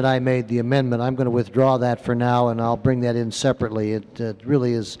motion that I made, the amendment, I'm going to withdraw that for now, and I'll bring that in separately. It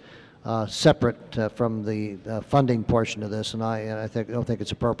really is separate from the funding portion of this, and I don't think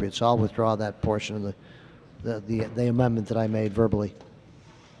it's appropriate. So I'll withdraw that portion of the amendment that I made verbally.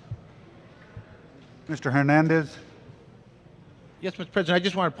 Mr. Hernandez. Yes, Mr. President, I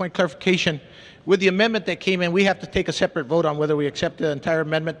just want to point clarification. With the amendment that came in, we have to take a separate vote on whether we accept the entire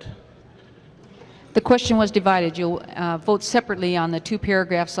amendment. The question was divided. You'll vote separately on the two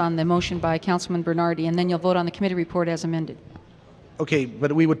paragraphs on the motion by Councilman Bernardi, and then you'll vote on the committee report as amended. Okay,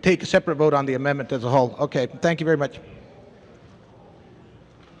 but we would take a separate vote on the amendment as a whole. Okay, thank you very much.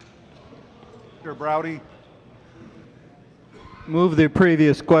 Mr. Browdy. Move the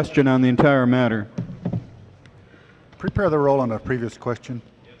previous question on the entire matter. Prepare the roll on the previous question.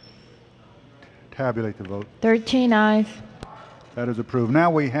 Tabulate the vote. 13 ayes. That is approved.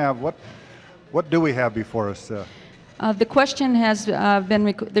 Now we have, what do we have before us? The question has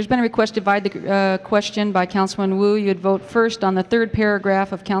there's been a request to divide the question by Councilman Wu. You'd vote first on the third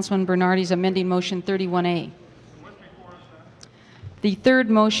paragraph of Councilman Bernardi's amending motion 31A. The third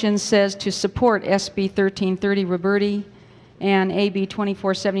motion says to support SB 1330 Roberti and AB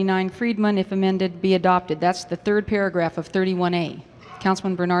 2479 Friedman, if amended, be adopted. That's the third paragraph of 31A,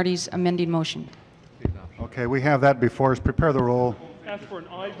 Councilman Bernardi's amending motion. Okay, we have that before us. Prepare the roll. Ask for an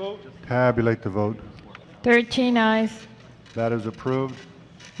aye vote. Tabulate the vote. 13 ayes. That is approved.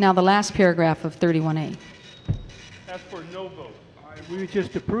 Now the last paragraph of 31A. Ask for no vote. We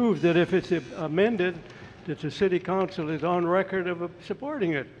just approved that if it's amended, that the city council is on record of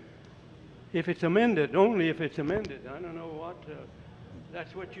supporting it. If it's amended, only if it's amended. I don't know what,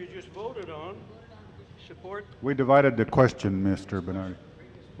 that's what you just voted on. Support? We divided the question, Mr. Bernardi.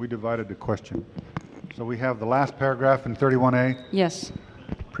 We divided the question. So we have the last paragraph in 31A? Yes.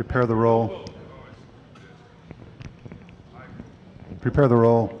 Prepare the roll. Prepare the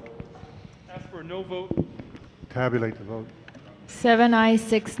roll. Ask for no vote. Tabulate the vote. 7 ayes,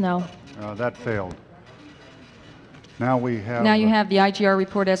 6 no. That failed. Now we have... Now you have the IGR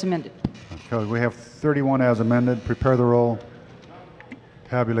report as amended. Okay, we have 31 as amended. Prepare the roll.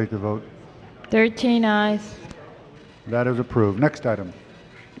 Tabulate the vote. 13 ayes. That is approved. Next item.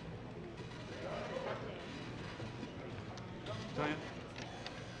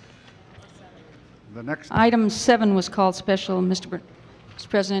 The next item 7 was called special. Mr.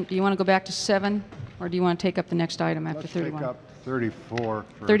 President, do you want to go back to 7, or do you want to take up the next item after 31? Take up 34.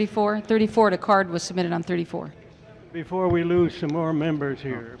 34? 34, the card was submitted on 34. Before we lose some more members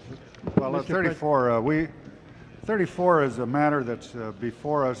here. Well, 34, 34 is a matter that's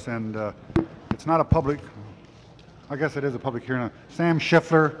before us, and it's not a public, I guess it is a public hearing. Sam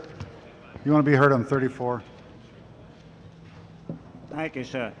Schiffler, you want to be heard on 34? Thank you,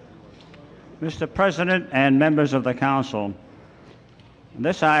 sir. Mr. President and members of the council,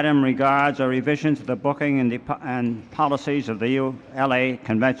 this item regards a revision to the booking and policies of the ULA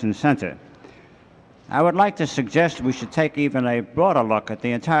Convention Center. I would like to suggest we should take even a broader look at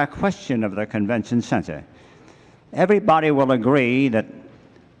the entire question of the convention center. Everybody will agree that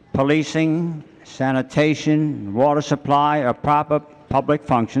policing, sanitation, water supply are proper public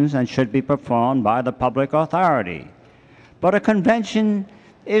functions and should be performed by the public authority. But a convention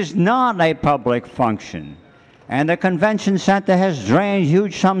is not a public function, and the convention center has drained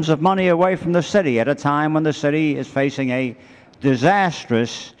huge sums of money away from the city at a time when the city is facing a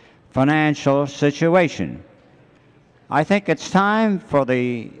disastrous financial situation. I think it's time for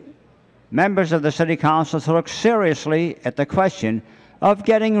the members of the City Council to look seriously at the question of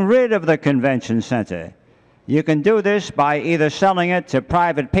getting rid of the convention center You can do this by either selling it to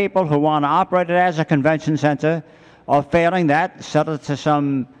private people who want to operate it as a convention center, or failing that, sell it to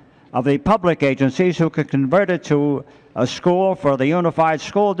some of the public agencies who could convert it to a school for the Unified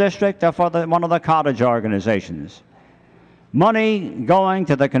School District or for one of the college organizations. Money going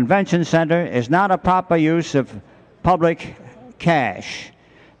to the convention center is not a proper use of public cash.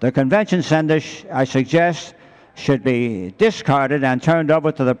 The convention center, I suggest, should be discarded and turned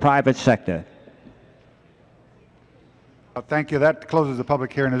over to the private sector. Thank you. That closes the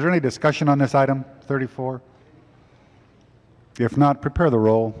public hearing. Is there any discussion on this item 34? If not, prepare the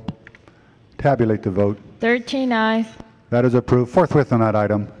roll. Tabulate the vote. 13 ayes. That is approved. Forthwith on that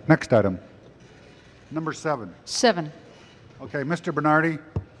item. Next item. Number 7. 7. Okay, Mr. Bernardi.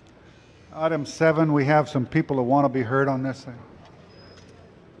 Item 7, we have some people who want to be heard on this thing.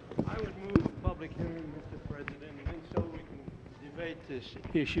 I would move the public hearing, Mr. President, and so we can debate this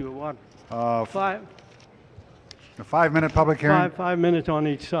issue at one. A 5-minute public hearing? 5 minutes on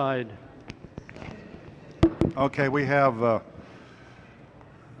each side. Okay, we have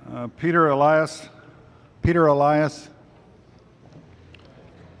Peter Elias. Peter Elias.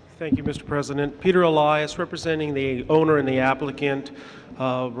 Thank you, Mr. President. Peter Elias, representing the owner and the applicant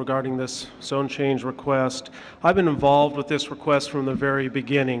regarding this zone change request. I've been involved with this request from the very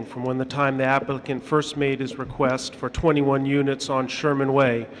beginning, from when the time the applicant first made his request for 21 units on Sherman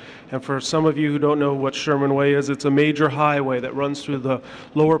Way. And for some of you who don't know what Sherman Way is, it's a major highway that runs through the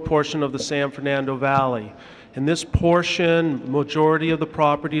lower portion of the San Fernando Valley. In this portion, majority of the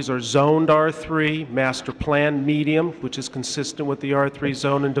properties are zoned R3, master plan medium, which is consistent with the R3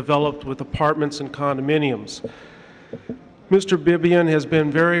 zone and developed with apartments and condominiums. Mr. Bibian has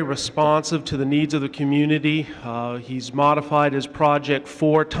been very responsive to the needs of the community. He's modified his project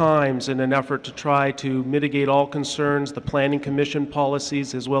 4 times in an effort to try to mitigate all concerns, the Planning Commission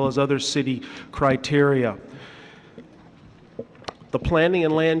policies, as well as other city criteria. The Planning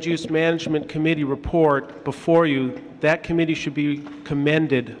and Land Use Management Committee report before you, that committee should be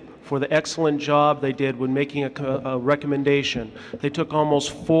commended for the excellent job they did when making a recommendation. They took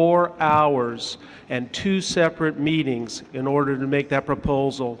almost 4 hours and 2 separate meetings in order to make that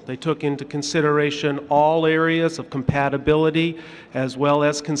proposal. They took into consideration all areas of compatibility as well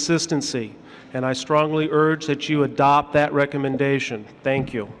as consistency. And I strongly urge that you adopt that recommendation.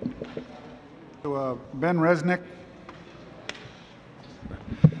 Thank you. Ben Resnick.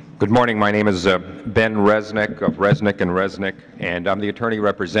 Good morning. My name is Ben Resnick of Resnick & Resnick, and I'm the attorney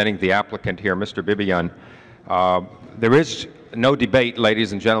representing the applicant here, Mr. Bibian. There is no debate,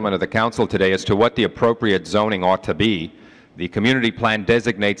 ladies and gentlemen of the council, today as to what the appropriate zoning ought to be. The community plan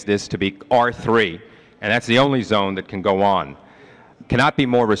designates this to be R3, and that's the only zone that can go on. Cannot be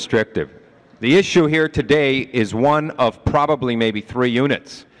more restrictive. The issue here today is one of probably maybe 3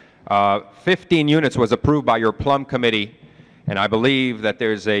 units. 15 units was approved by your Plum Committee, and I believe that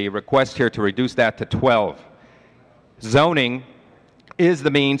there's a request here to reduce that to 12. Zoning is the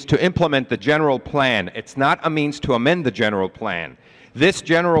means to implement the general plan. It's not a means to amend the general plan. This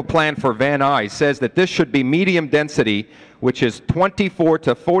general plan for Van Nuys says that this should be medium density, which is 24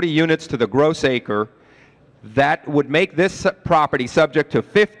 to 40 units to the gross acre. That would make this property subject to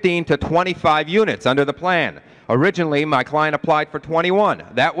 15 to 25 units under the plan. Originally, my client applied for 21.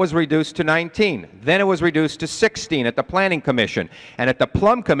 That was reduced to 19. Then it was reduced to 16 at the Planning Commission. And at the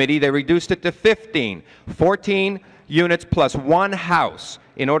Plum Committee, they reduced it to 15. 14 units plus 1 house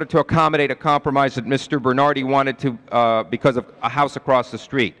in order to accommodate a compromise that Mr. Bernardi wanted to because of a house across the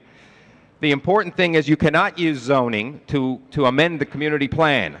street. The important thing is you cannot use zoning to amend the community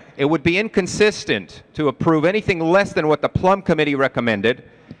plan. It would be inconsistent to approve anything less than what the Plum Committee recommended.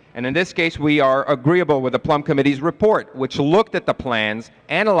 And in this case, we are agreeable with the Plum Committee's report, which looked at the plans,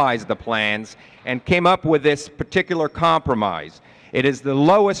 analyzed the plans, and came up with this particular compromise. It is the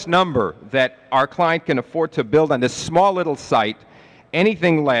lowest number that our client can afford to build on this small little site.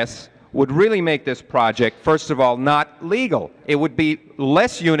 Anything less would really make this project, first of all, not legal. It would be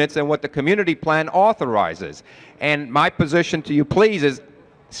less units than what the community plan authorizes. And my position to you, please, is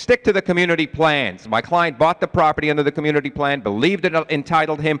stick to the community plans. My client bought the property under the community plan, believed it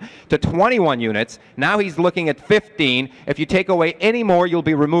entitled him to 21 units. Now he's looking at 15. If you take away any more, you'll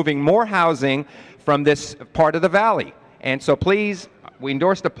be removing more housing from this part of the valley. And so please, we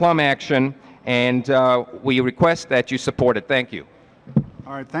endorse the Plum action, and we request that you support it. Thank you.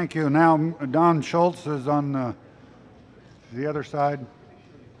 All right, thank you. Now, Don Schultz is on the other side.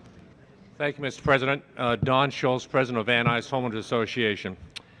 Thank you, Mr. President. Don Schultz, President of Van Nuys Homeowners Association.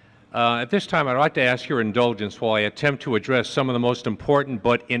 At this time, I'd like to ask your indulgence while I attempt to address some of the most important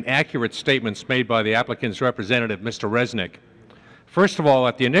but inaccurate statements made by the applicant's representative, Mr. Resnick. First of all,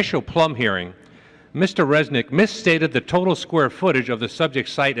 at the initial Plum hearing, Mr. Resnick misstated the total square footage of the subject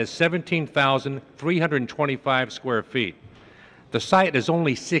site as 17,325 square feet. The site is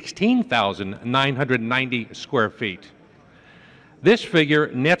only 16,990 square feet. This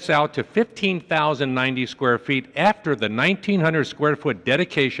figure nets out to 15,090 square feet after the 1,900 square foot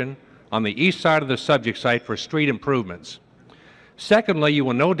dedication on the east side of the subject site for street improvements. Secondly, you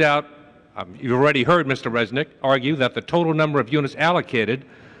will no doubt, you've already heard Mr. Resnick argue that the total number of units allocated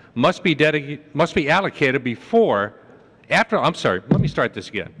must be allocated before, after, I'm sorry, let me start this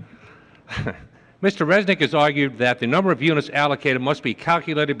again. Mr. Resnick has argued that the number of units allocated must be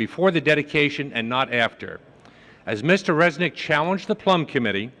calculated before the dedication and not after. As Mr. Resnick challenged the Plum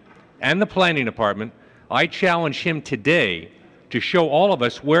Committee and the Planning Department, I challenge him today to show all of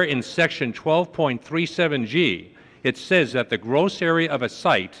us where in Section 12.37G it says that the gross area of a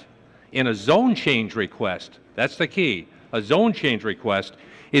site in a zone change request, that's the key, a zone change request,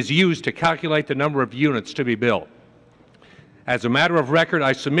 is used to calculate the number of units to be built. As a matter of record,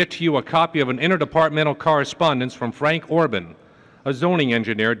 I submit to you a copy of an interdepartmental correspondence from Frank Orban, a zoning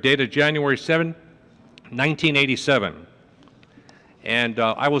engineer, dated January 7, 1987. And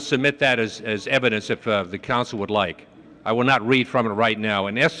I will submit that as evidence if the council would like. I will not read from it right now.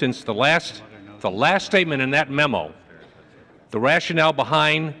 In essence, the last statement in that memo, the rationale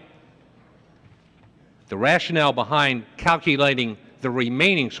behind calculating the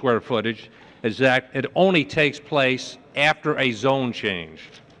remaining square footage is that it only takes place after a zone change.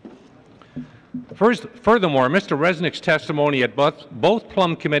 Furthermore, Mr. Resnick's testimony at both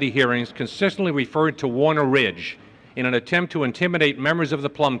Plum Committee hearings consistently referred to Warner Ridge in an attempt to intimidate members of the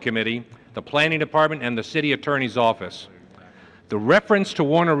Plum Committee, the Planning Department, and the City Attorney's Office. The reference to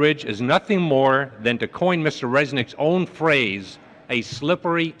Warner Ridge is nothing more than, to coin Mr. Resnick's own phrase, a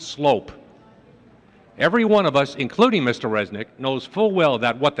slippery slope. Every one of us, including Mr. Resnick, knows full well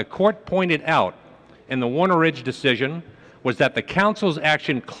that what the court pointed out in the Warner Ridge decision was that the council's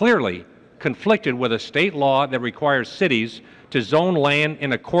action clearly conflicted with a state law that requires cities to zone land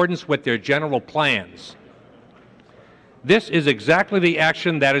in accordance with their general plans. This is exactly the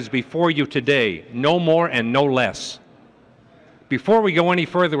action that is before you today, no more and no less. Before we go any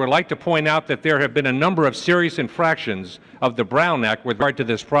further, I'd like to point out that there have been a number of serious infractions of the Brown Act with regard to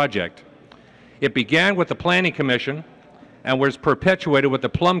this project. It began with the Planning Commission and was perpetuated with the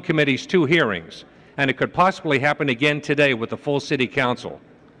Plum Committee's 2 hearings, and it could possibly happen again today with the full City Council.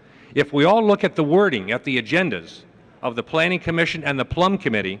 If we all look at the wording, at the agendas of the Planning Commission and the Plum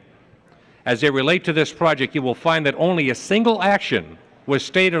Committee, as they relate to this project, you will find that only a single action was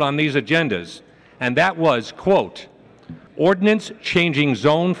stated on these agendas, and that was, quote, ordinance changing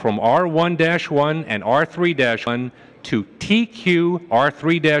zone from R1-1 and R3-1 to TQ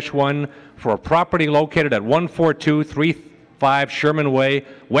R3-1 for a property located at 14235 Sherman Way,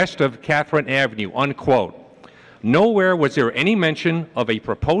 west of Catherine Avenue, unquote. Nowhere was there any mention of a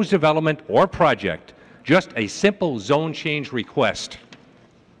proposed development or project, just a simple zone change request.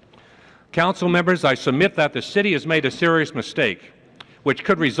 Council members, I submit that the city has made a serious mistake, which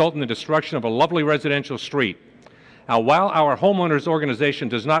could result in the destruction of a lovely residential street. Now, while our homeowners organization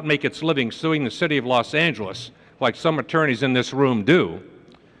does not make its living suing the City of Los Angeles, like some attorneys in this room do,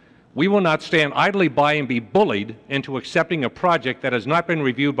 we will not stand idly by and be bullied into accepting a project that has not been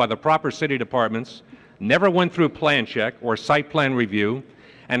reviewed by the proper city departments, never went through plan check or site plan review,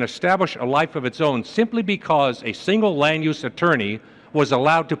 and established a life of its own simply because a single land use attorney was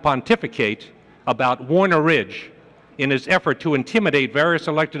allowed to pontificate about Warner Ridge in his effort to intimidate various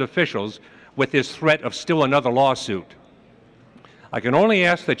elected officials with his threat of still another lawsuit. I can only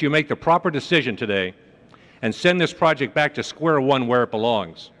ask that you make the proper decision today and send this project back to square one where it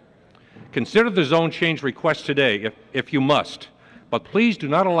belongs. Consider the zone change request today if you must, but please do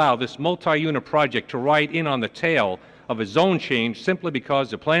not allow this multi-unit project to ride in on the tail of a zone change simply because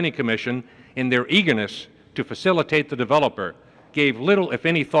the Planning Commission, in their eagerness to facilitate the developer, gave little, if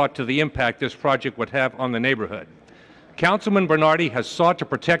any, thought to the impact this project would have on the neighborhood. Councilman Bernardi has sought to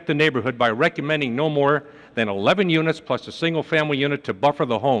protect the neighborhood by recommending no more than 11 units plus a single-family unit to buffer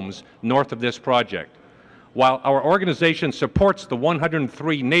the homes north of this project. While our organization supports the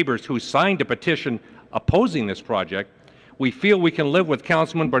 103 neighbors who signed a petition opposing this project, we feel we can live with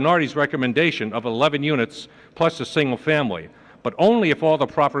Councilman Bernardi's recommendation of 11 units plus a single family, but only if all the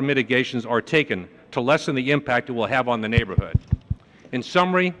proper mitigations are taken to lessen the impact it will have on the neighborhood. In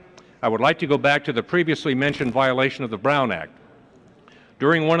summary, I would like to go back to the previously mentioned violation of the Brown Act.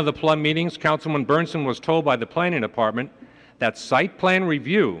 During one of the Plum meetings, Councilman Bernson was told by the Planning Department that site plan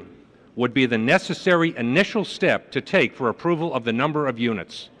review would be the necessary initial step to take for approval of the number of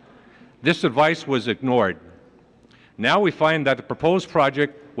units. This advice was ignored. Now we find that the proposed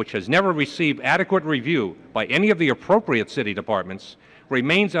project, which has never received adequate review by any of the appropriate city departments,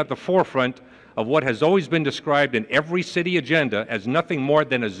 remains at the forefront of what has always been described in every city agenda as nothing more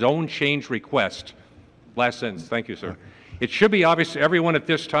than a zone change request. Last sentence. Thank you, sir. It should be obvious to everyone at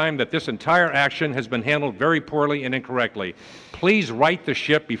this time that this entire action has been handled very poorly and incorrectly. Please right the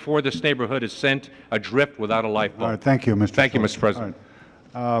ship before this neighborhood is sent adrift without a lifeboat. All right, thank you, Mr. Thank you, Schultz. Mr. President.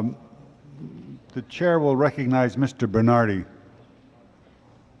 All right. The chair will recognize Mr. Bernardi.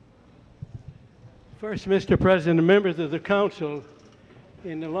 First, Mr. President and members of the council,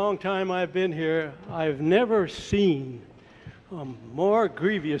 in the long time I've been here, I've never seen a more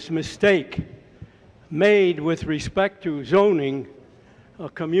grievous mistake made with respect to zoning a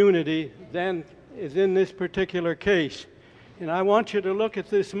community than is in this particular case. And I want you to look at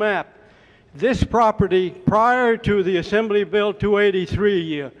this map. This property, prior to the Assembly Bill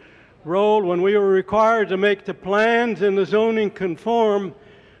 283 rolled, when we were required to make the plans and the zoning conform,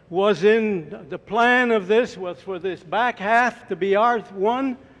 was in the plan of this was for this back half to be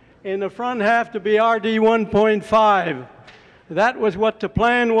R1 and the front half to be RD 1.5. That was what the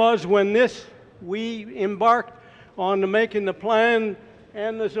plan was when we embarked on making the plan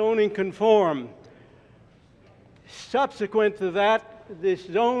and the zoning conform. Subsequent to that, this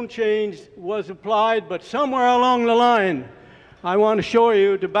zone change was applied, but somewhere along the line, I want to show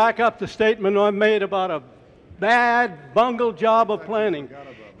you, to back up the statement I made about a bad, bungled job of planning.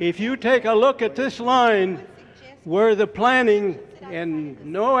 If you take a look at this line where the planning and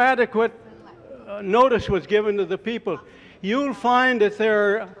no adequate notice was given to the people, you'll find that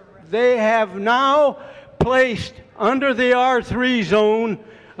they have now placed under the R3 zone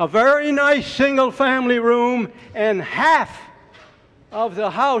a very nice single-family room and half of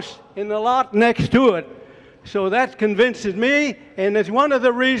the house in the lot next to it. So that convinces me, and it's one of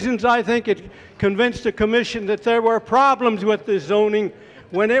the reasons I think it convinced the commission that there were problems with the zoning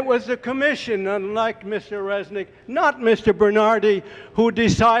when it was the commission, unlike Mr. Resnick, not Mr. Bernardi, who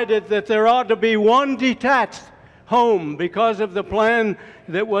decided that there ought to be one detached home because of the plan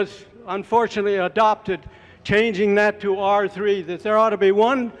that was unfortunately adopted, changing that to R3, that there ought to be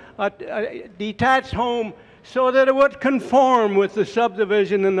one detached home so that it would conform with the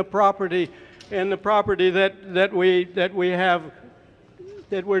subdivision and the property that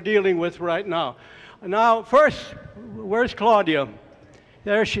we're dealing with right now. Now, first, where's Claudia?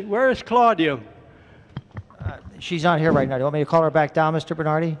 Where is Claudia? She's not here right now. Do you want me to call her back down, Mr.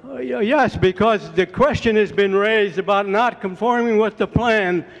 Bernardi? Yes, because the question has been raised about not conforming with the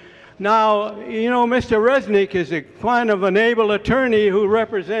plan. Now, you know, Mr. Resnick is a kind of an able attorney who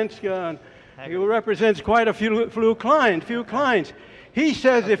represents quite a few clients. He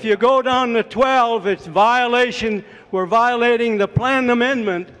says if you go down to 12, it's violation. We're violating the plan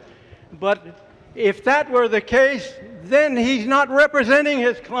amendment. But if that were the case, then he's not representing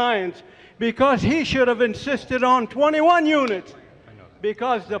his clients, because he should have insisted on 21 units,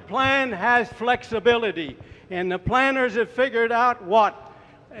 because the plan has flexibility. And the planners have figured out what?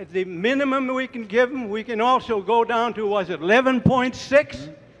 The minimum we can give them, we can also go down to, was it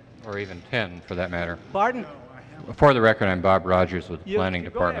 11.6? Or even 10, for that matter. Pardon? For the record, I'm Bob Rogers with the Planning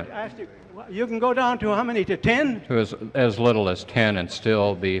Department. You can go down to how many, to 10? To as little as 10 and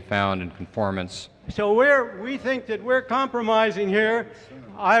still be found in conformance. So we think that we're compromising here.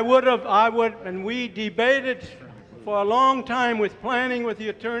 And we debated for a long time with planning, with the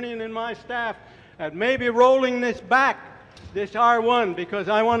attorney and my staff, at maybe rolling this back, this R1, because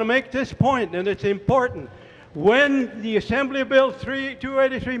I want to make this point, and it's important. When the Assembly Bill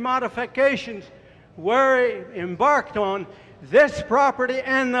 283 modifications were embarked on, this property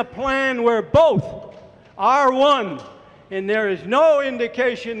and the plan were both R1, and there is no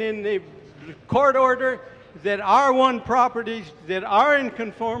indication in the court order that R1 properties that are in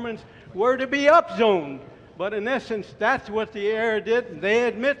conformance were to be upzoned. But in essence, that's what the error did. They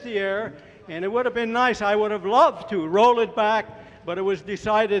admit the error, and it would have been nice. I would have loved to roll it back, but it was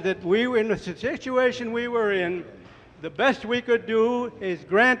decided that we were in the situation we were in. The best we could do is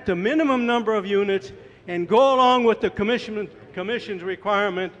grant the minimum number of units and go along with the commission's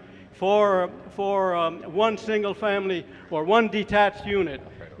requirement for one single family or one detached unit.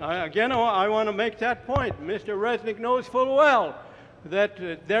 Again, I want to make that point. Mr. Resnick knows full well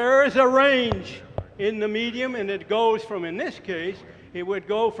that there is a range in the medium, and it goes from, in this case, it would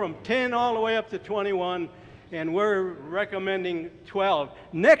go from 10 all the way up to 21, and we're recommending 12.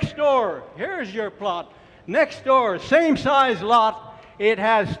 Next door, here's your plot. Next door, same size lot, it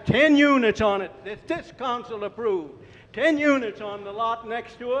has 10 units on it that this council approved. 10 units on the lot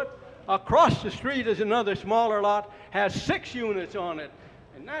next to it. Across the street is another smaller lot, has 6 units on it.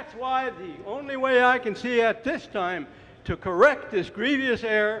 And that's why the only way I can see at this time to correct this grievous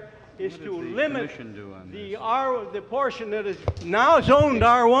error is to limit the portion that is now zoned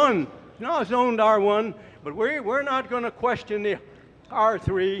R1. Now zoned R1, but we're not going to question the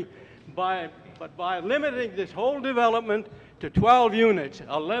R3 but by limiting this whole development to 12 units,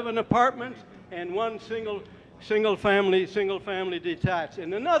 11 apartments, and one single family detached.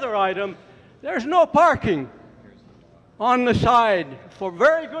 And another item, there's no parking on the side for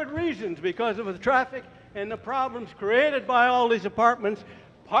very good reasons because of the traffic and the problems created by all these apartments.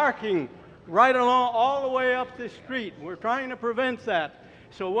 Parking right along all the way up the street. We're trying to prevent that.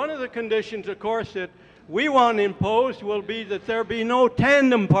 So one of the conditions, of course, that we want imposed will be that there be no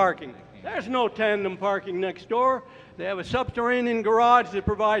tandem parking. There's no tandem parking next door. They have a subterranean garage that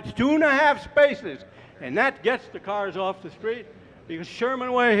provides 2.5 spaces, and that gets the cars off the street because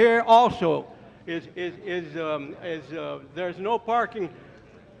Sherman Way here also there's no parking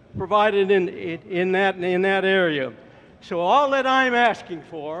provided in that area. So all that I'm asking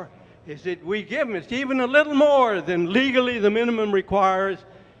for is that we give them, it's even a little more than legally the minimum requires,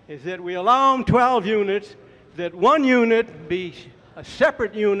 is that we allow them 12 units, that one unit be a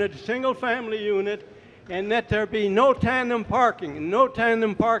separate unit, a single family unit, and that there be no tandem parking. And no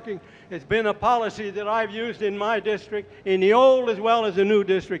tandem parking has been a policy that I've used in my district, in the old as well as the new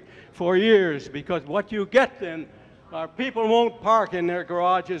district, for years, because what you get then are people won't park in their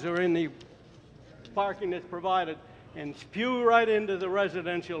garages or in the parking that's provided and spew right into the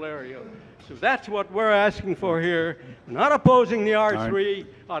residential area. So that's what we're asking for here. We're not opposing the R3.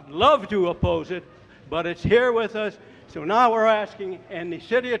 I'd love to oppose it, but it's here with us. So now we're asking, and the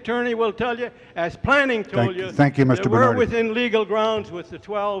city attorney will tell you, as planning told you, thank you, Mr. that we're Bernardi. within legal grounds with the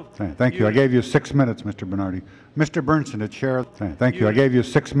 12. Thank you. I gave you 6 minutes, Mr. Bernardi. Mr. Bernson, the chair. Thank you. I gave you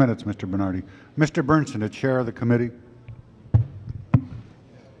 6 minutes, Mr. Bernardi. Mr. Bernson, the chair of the committee.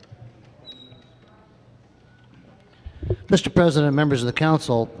 Mr. President, members of the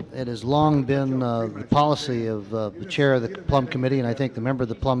council, it has long been the policy of the chair of the Plum Committee, and I think the member of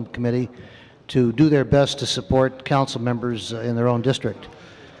the Plum Committee, to do their best to support council members in their own district.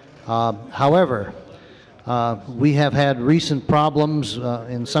 However, we have had recent problems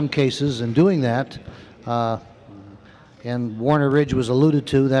in some cases in doing that, and Warner Ridge was alluded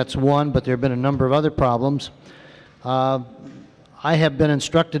to. That's one, but there have been a number of other problems. I have been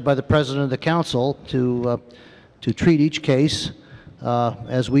instructed by the President of the Council to treat each case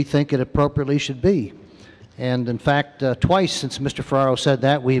as we think it appropriately should be. And in fact, twice since Mr. Ferraro said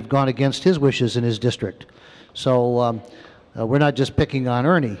that, we've gone against his wishes in his district. So we're not just picking on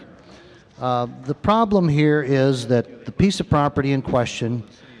Ernie. The problem here is that the piece of property in question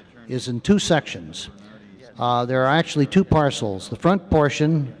is in 2 sections. There are actually 2 parcels. The front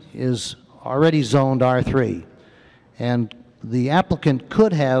portion is already zoned R3, and the applicant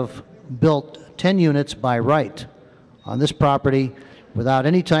could have built 10 units by right on this property without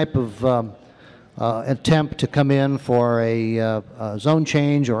any type of attempt to come in for a zone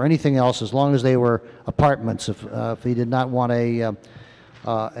change or anything else, as long as they were apartments, if he did not want a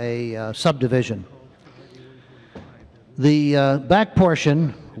subdivision. The back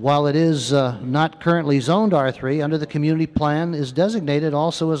portion, while it is not currently zoned R3, under the community plan is designated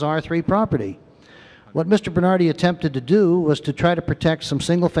also as R3 property. What Mr. Bernardi attempted to do was to try to protect some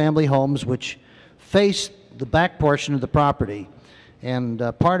single-family homes which face the back portion of the property. And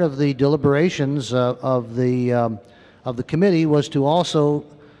part of the deliberations of the committee was to also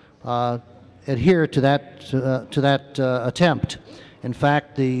adhere to that attempt. In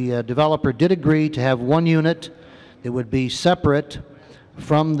fact, the developer did agree to have 1 unit that would be separate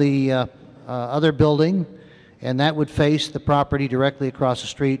from the other building, and that would face the property directly across the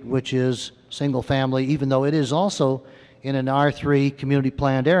street, which is single family, even though it is also in an R3 community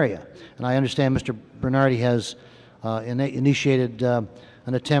planned area. And I understand Mr. Bernardi has initiated an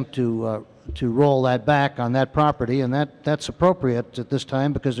attempt to roll that back on that property, and that's appropriate at this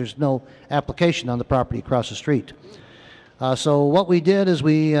time because there's no application on the property across the street. So what we did is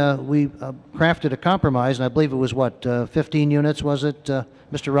we crafted a compromise, and I believe it was, what, 15 units, was it,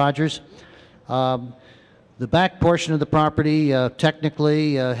 Mr. Rogers? The back portion of the property,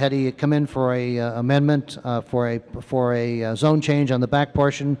 technically, had he come in for a amendment for a zone change on the back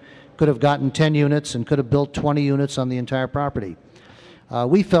portion, could have gotten 10 units and could have built 20 units on the entire property.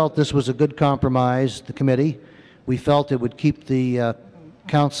 We felt this was a good compromise, the committee. We felt it would keep the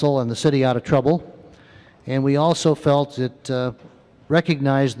council and the city out of trouble. And we also felt it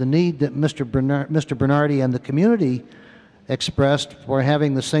recognized the need that Mr. Bernardi and the community expressed for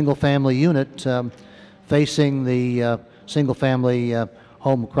having the single-family unit facing the single-family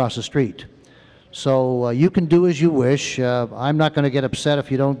home across the street. So you can do as you wish. I'm not going to get upset if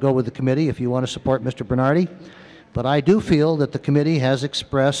you don't go with the committee, if you want to support Mr. Bernardi. But I do feel that the committee has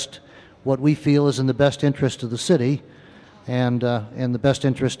expressed what we feel is in the best interest of the city and in the best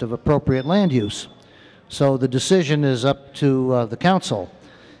interest of appropriate land use. So the decision is up to the council.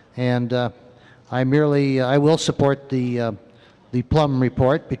 And I will support the Plum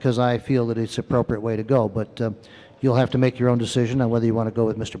report because I feel that it's the appropriate way to go. But you'll have to make your own decision on whether you want to go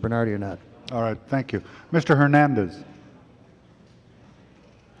with Mr. Bernardi or not. All right, thank you. Mr. Hernandez.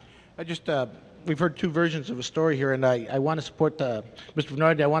 We've heard two versions of a story here, and I want to support Mr.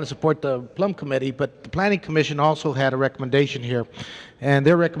 Bernardi. I want to support the Plum Committee, but the Planning Commission also had a recommendation here, and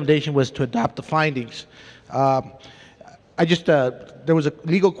their recommendation was to adopt the findings. There was a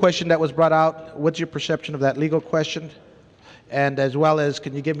legal question that was brought out. What's your perception of that legal question? And as well as,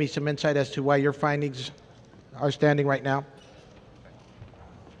 can you give me some insight as to why your findings are standing right now?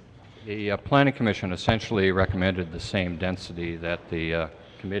 The Planning Commission essentially recommended the same density that the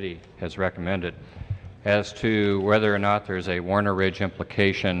committee has recommended. As to whether or not there's a Warner Ridge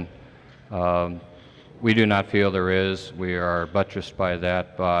implication, we do not feel there is. We are buttressed by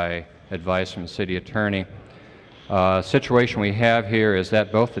that by advice from the city attorney. Situation we have here is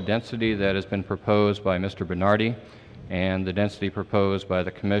that both the density that has been proposed by Mr. Bernardi and the density proposed by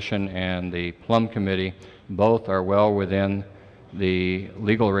the Commission and the Plum Committee both are well within the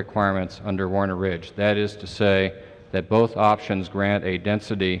legal requirements under Warner Ridge. That is to say that both options grant a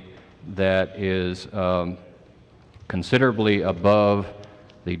density that is considerably above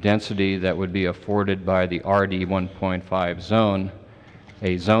the density that would be afforded by the RD 1.5 zone,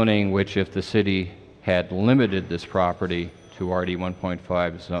 a zoning which, if the city had limited this property to RD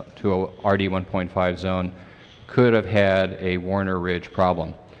 1.5 zone, could have had a Warner Ridge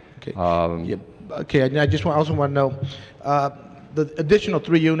problem. Okay. Okay. And I also want to know the additional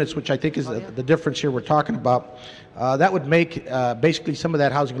 3 units, which I think is the difference here we're talking about. That would make basically some of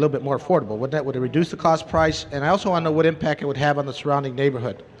that housing a little bit more affordable. Would it reduce the cost price? And I also want to know what impact it would have on the surrounding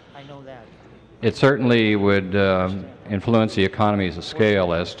neighborhood. I know that. It certainly would influence the economies of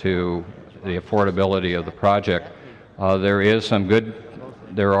scale as to the affordability of the project.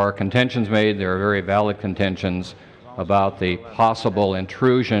 There are contentions made, there are very valid contentions about the possible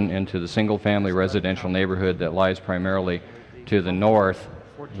intrusion into the single-family residential neighborhood that lies primarily to the north,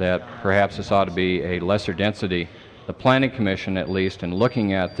 that perhaps this ought to be a lesser density. The Planning Commission, at least, in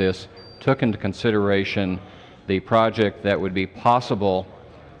looking at this, took into consideration the project that would be possible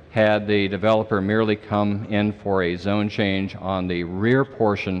had the developer merely come in for a zone change on the rear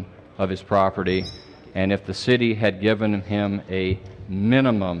portion of his property, and if the city had given him a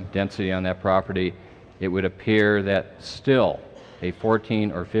minimum density on that property, it would appear that still a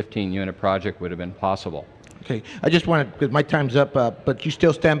 14 or 15 unit project would have been possible. Okay. I just wanted, because my time's up, but you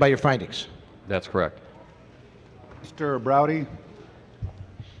still stand by your findings? That's correct. Mr. Browdy.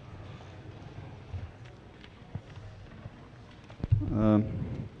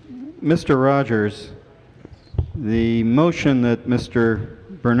 Mr. Rogers, the motion that Mr.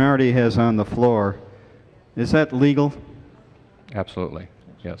 Bernardi has on the floor, is that legal? Absolutely,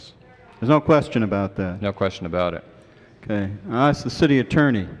 yes. There's no question about that? No question about it. Okay. I'll ask the city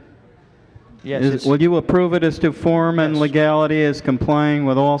attorney. Yes. Will you approve it as to form and legality as complying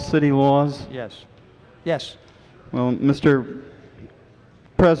with all city laws? Yes. Yes. Well, Mr.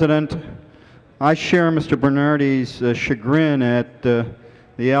 President, I share Mr. Bernardi's chagrin at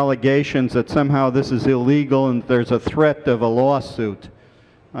the allegations that somehow this is illegal and there's a threat of a lawsuit.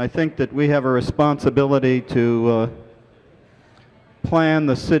 I think that we have a responsibility to plan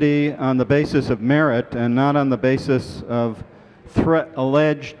the city on the basis of merit and not on the basis of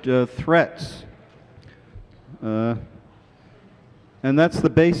alleged threats. And that's the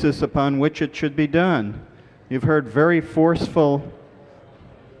basis upon which it should be done. You've heard very forceful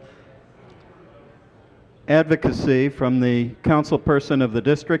advocacy from the councilperson of the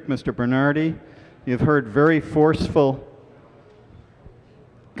district, Mr. Bernardi. You've heard very forceful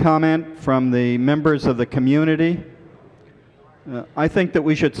comment from the members of the community. I think that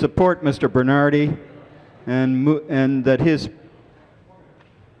we should support Mr. Bernardi and that his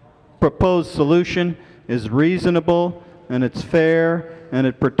proposed solution is reasonable and it's fair and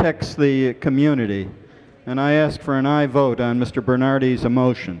it protects the community. And I ask for an aye vote on Mr. Bernardi's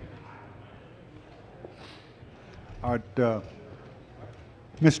motion. All right,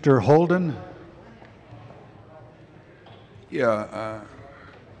 Mr. Holden. Yeah,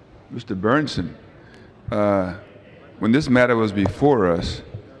 Mr. Bernson, when this matter was before us,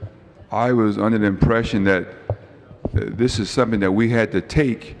 I was under the impression that this is something that we had to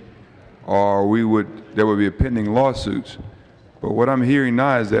take, or there would be pending lawsuits. But what I'm hearing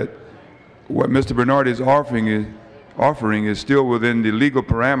now is that what Mr. Bernardi is offering is still within the legal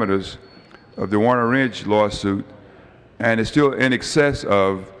parameters of the Warner Ridge lawsuit, and is still in excess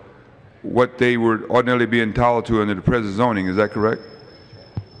of what they would ordinarily be entitled to under the present zoning. Is that correct?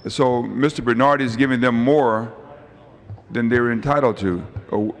 So Mr. Bernardi is giving them more than they're entitled to.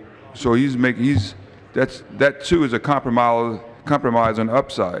 So that too is a compromise on the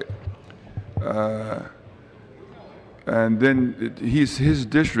upside. And then he's his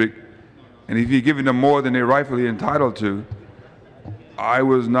district, and if you're giving them more than they're rightfully entitled to, I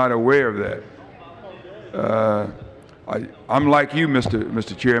was not aware of that. I'm like you,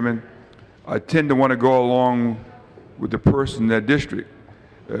 Mr. Chairman. I tend to want to go along with the person in that district.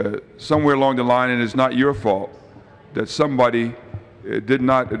 Somewhere along the line, and it's not your fault, that somebody did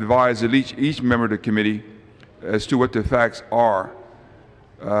not advise at least each member of the committee as to what the facts are.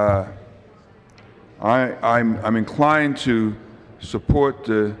 I'm inclined to support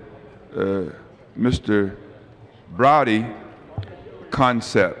the Mr. Browdy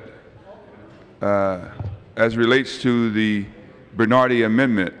concept as relates to the Bernardi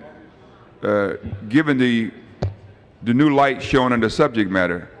amendment, given the new light shown on the subject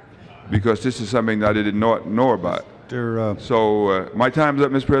matter, because this is something that I didn't know about. So my time's up,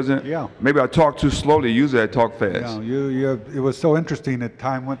 Mr. President. Yeah. Maybe I talk too slowly. Usually I talk fast. Yeah, it was so interesting that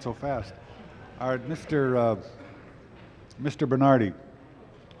time went so fast. All right, Mr. Bernardi.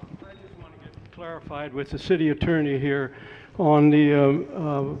 Clarified with the city attorney here on the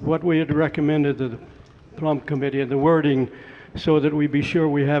what we had recommended to the Plum Committee and the wording, so that we be sure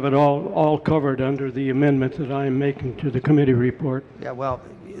we have it all covered under the amendment that I am making to the committee report. Yeah, well,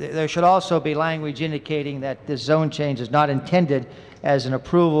 there should also be language indicating that this zone change is not intended as an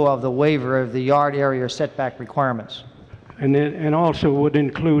approval of the waiver of the yard area setback requirements. And also would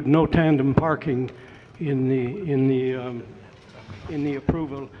include no tandem parking in the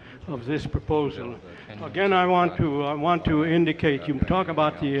approval of this proposal. Again, I want to indicate, you talk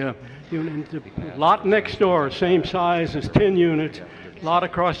about the lot next door, same size as 10 units. Lot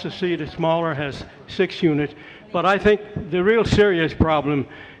across the street is smaller, has 6 units. But I think the real serious problem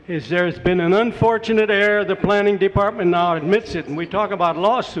is there's been an unfortunate error. The planning department now admits it, and we talk about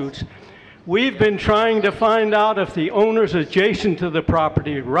lawsuits. We've been trying to find out if the owners adjacent to the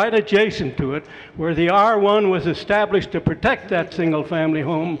property, right adjacent to it, where the R1 was established to protect that single-family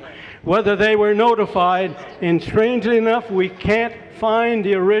home, whether they were notified. And strangely enough, we can't find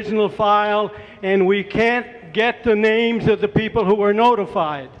the original file, and we can't get the names of the people who were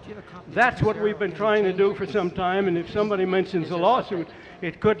notified. That's what we've been trying to do for some time, and if somebody mentions a lawsuit,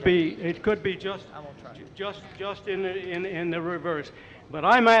 it could be just in the reverse. But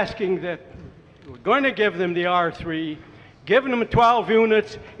I'm asking that we're going to give them the R3. Giving them 12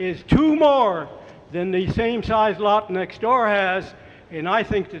 units is 2 more than the same size lot next door has, and I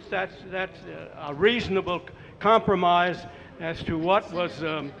think that's a reasonable compromise as to what was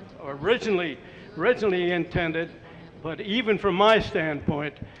originally intended. But even from my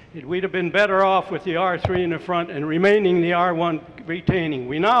standpoint, we'd have been better off with the R3 in the front and remaining the R1 retaining.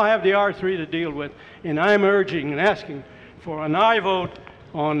 We now have the R3 to deal with, and I'm urging and asking for an aye vote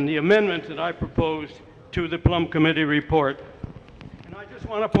on the amendment that I proposed to the Plum Committee report. And I just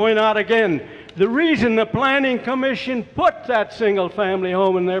want to point out again, the reason the Planning Commission put that single-family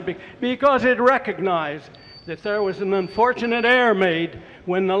home in there because it recognized that there was an unfortunate error made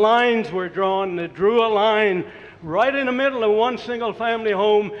when the lines were drawn. They drew a line right in the middle of one single-family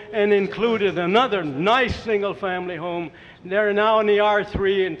home and included another nice single-family home. They're now in the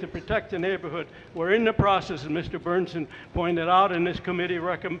R3, and to protect the neighborhood, we're in the process, as Mr. Burnson pointed out, and this committee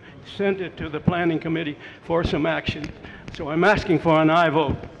sent it to the Planning Committee for some action. So I'm asking for an aye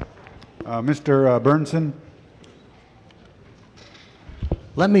vote. Mr. Burnson.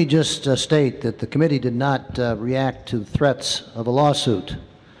 Let me just state that the committee did not react to threats of a lawsuit.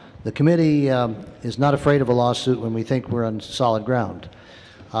 The committee is not afraid of a lawsuit when we think we're on solid ground.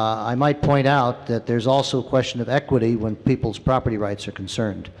 I might point out that there's also a question of equity when people's property rights are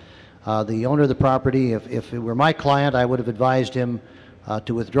concerned. The owner of the property, if it were my client, I would have advised him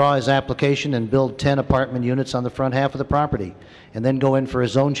to withdraw his application and build 10 apartment units on the front half of the property, and then go in for a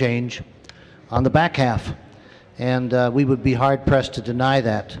zone change on the back half. And we would be hard-pressed to deny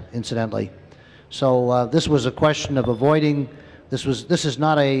that, incidentally. So this was a question of avoiding. This is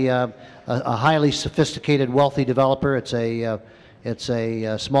not a highly sophisticated, wealthy developer. It's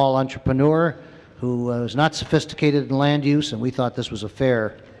a small entrepreneur who is not sophisticated in land use, and we thought this was a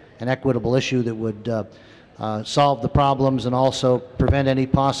fair and equitable issue that would solve the problems and also prevent any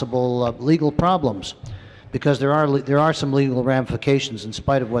possible legal problems, because there are some legal ramifications in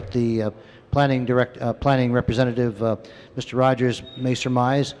spite of what the planning representative, Mr. Rogers, may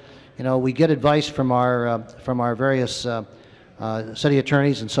surmise. You know, we get advice from our various city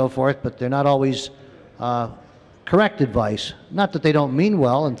attorneys and so forth, but they're not always correct advice. Not that they don't mean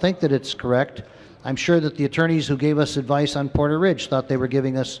well and think that it's correct. I'm sure that the attorneys who gave us advice on Porter Ridge thought they were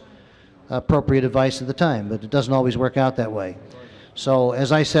giving us appropriate advice at the time, but it doesn't always work out that way. So,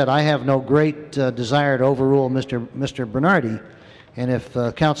 as I said, I have no great desire to overrule Mr. Bernardi, and if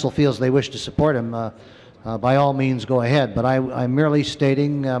council feels they wish to support him, by all means go ahead. But I'm merely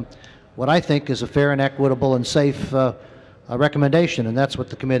stating what I think is a fair and equitable and safe recommendation, and that's what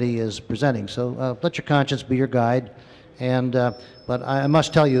the committee is presenting. So let your conscience be your guide. And but I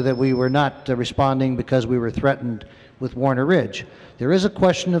must tell you that we were not responding because we were threatened with Warner Ridge. There is a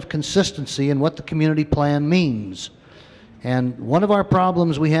question of consistency in what the community plan means. And one of our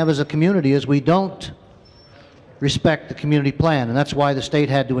problems we have as a community is we don't respect the community plan, and that's why the state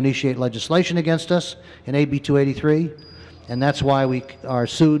had to initiate legislation against us in AB 283, and that's why we are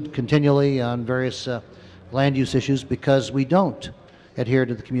sued continually on various land use issues, because we don't adhere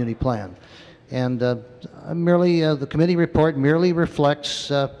to the community plan. And the committee report merely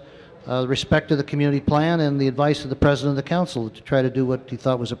reflects respect to the community plan and the advice of the President of the Council to try to do what he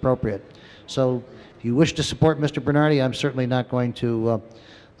thought was appropriate. So if you wish to support Mr. Bernardi, I'm certainly not going to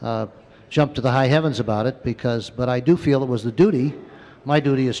jump to the high heavens about it, but I do feel it was my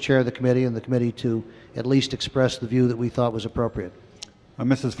duty as chair of the committee and the committee to at least express the view that we thought was appropriate.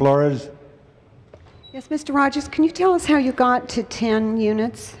 Mrs. Flores. Yes, Mr. Rogers, can you tell us how you got to 10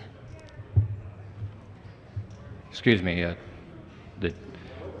 units? Excuse me,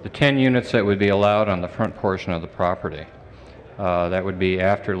 the 10 units that would be allowed on the front portion of the property, that would be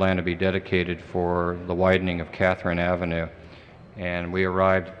after land to be dedicated for the widening of Catherine Avenue. And we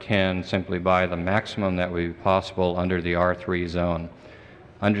arrived at 10 simply by the maximum that would be possible under the R3 zone,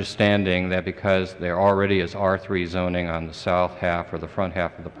 understanding that because there already is R3 zoning on the south half or the front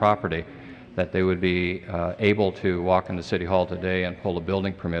half of the property, that they would be able to walk into City Hall today and pull a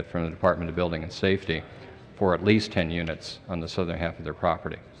building permit from the Department of Building and Safety for at least 10 units on the southern half of their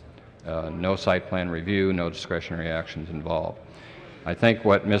property. No site plan review, no discretionary actions involved. I think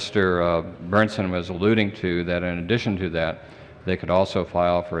what Mr. Bernsen was alluding to, that in addition to that, they could also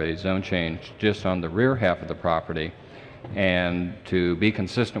file for a zone change just on the rear half of the property, and to be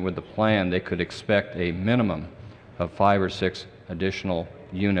consistent with the plan, they could expect a minimum of 5 or 6 additional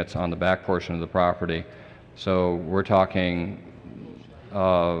units on the back portion of the property. So we're talking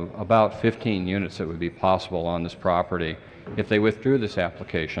about 15 units that would be possible on this property if they withdrew this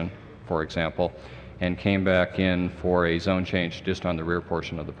application, for example, and came back in for a zone change just on the rear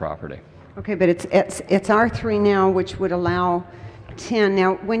portion of the property. Okay, but it's R3 now, which would allow 10.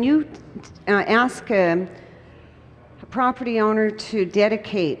 Now, when you ask a property owner to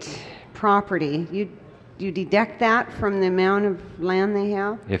dedicate property, you deduct that from the amount of land they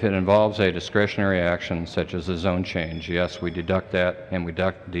have? If it involves a discretionary action such as a zone change, yes, we deduct that, and we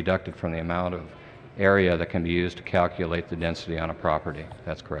deduct it from the amount of area that can be used to calculate the density on a property.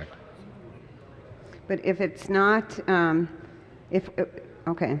 That's correct. But if it's not, if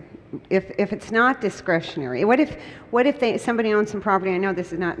it's not discretionary, what if somebody owns some property? I know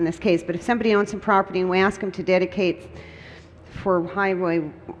this is not in this case, but if somebody owns some property and we ask them to dedicate for highway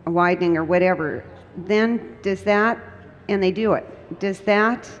widening or whatever, then does that, and they do it, does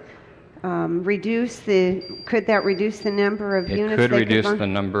that could that reduce the number of units? It could reduce the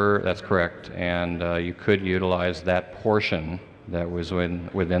number, that's correct, and you could utilize that portion that was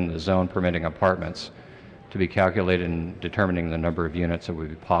within the zone permitting apartments to be calculated in determining the number of units that would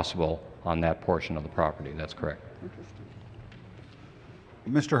be possible on that portion of the property. That's correct.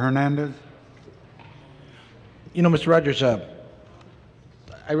 Mr. Hernandez. You know, Mr. Rogers,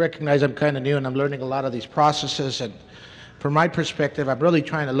 I recognize I'm kind of new and I'm learning a lot of these processes, and from my perspective, I'm really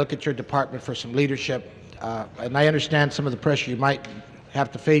trying to look at your department for some leadership, and I understand some of the pressure you might have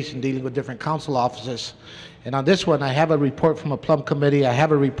to face in dealing with different council offices. And on this one, I have a report from a plum committee, I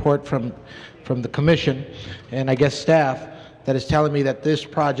have a report from the commission, and I guess staff, that is telling me that this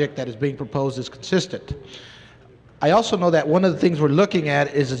project that is being proposed is consistent. I also know that one of the things we're looking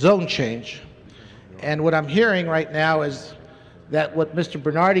at is a zone change, and what I'm hearing right now is that what Mr.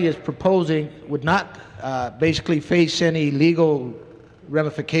 Bernardi is proposing would not basically face any legal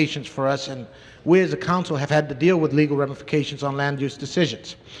ramifications for us, and we as a council have had to deal with legal ramifications on land use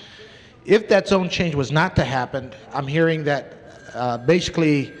decisions. If that zone change was not to happen, I'm hearing that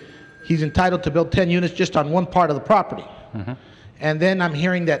basically he's entitled to build 10 units just on one part of the property. Mm-hmm. And then I'm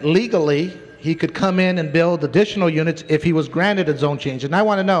hearing that legally he could come in and build additional units if he was granted a zone change. And I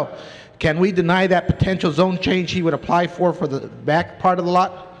want to know, can we deny that potential zone change he would apply for the back part of the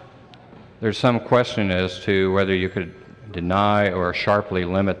lot? There's some question as to whether you could deny or sharply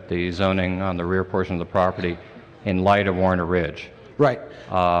limit the zoning on the rear portion of the property in light of Warner Ridge. Right.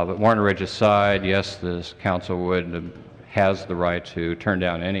 But Warner Ridge aside, yes, this council has the right to turn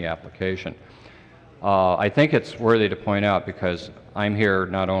down any application. I think it's worthy to point out, because I'm here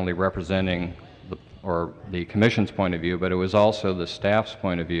not only representing the Commission's point of view, but it was also the staff's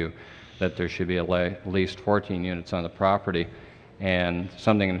point of view that there should be at least 14 units on the property. And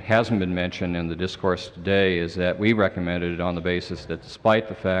something that hasn't been mentioned in the discourse today is that we recommended it on the basis that despite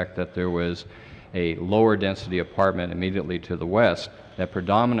the fact that there was a lower density apartment immediately to the west, that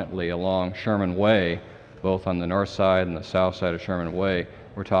predominantly along Sherman Way, both on the north side and the south side of Sherman Way,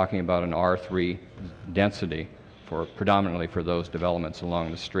 we're talking about an R3 density predominantly for those developments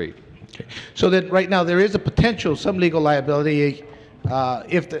along the street. Okay. So that right now there is a potential, some legal liability,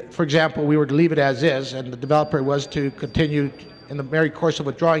 if, for example, we were to leave it as is and the developer was to continue in the merry course of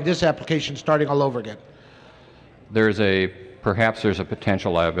withdrawing this application, starting all over again. Perhaps there's a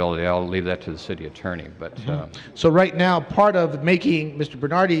potential liability. I'll leave that to the city attorney. But so right now, part of making Mr.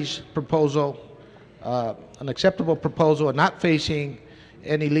 Bernardi's proposal an acceptable proposal and not facing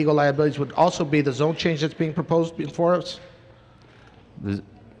any legal liabilities would also be the zone change that's being proposed before us?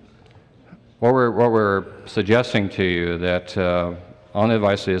 What we're suggesting to you that on the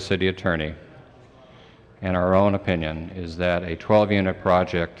advice of the city attorney and our own opinion is that a 12-unit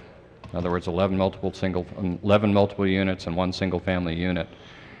project, in other words 11 multiple units and one single family unit,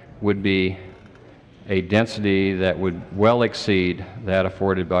 would be a density that would well exceed that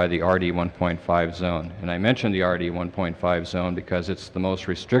afforded by the RD 1.5 zone. And I mentioned the RD 1.5 zone because it's the most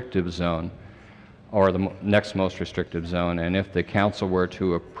restrictive zone, or the next most restrictive zone, and if the council were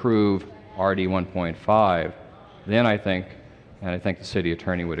to approve RD 1.5, then I think, and I think the city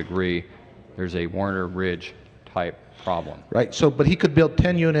attorney would agree, there's a Warner Ridge type problem. Right, so, but he could build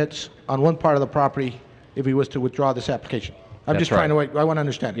 10 units on one part of the property if he was to withdraw this application. I'm That's just trying right. to, I want to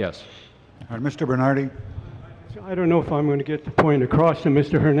understand. Yes. All right, Mr. Bernardi. So I don't know if I'm going to get the point across to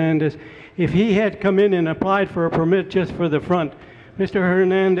Mr. Hernandez. If he had come in and applied for a permit just for the front, Mr.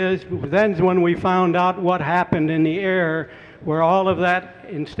 Hernandez, that's when we found out what happened in the air, where all of that,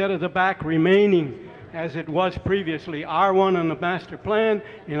 instead of the back remaining as it was previously, R1 on the master plan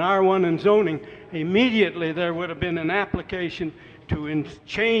and R1 in zoning, immediately there would have been an application to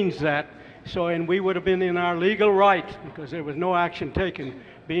change that. So, and we would have been in our legal rights because there was no action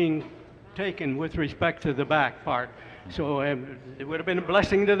being taken with respect to the back part. So it would have been a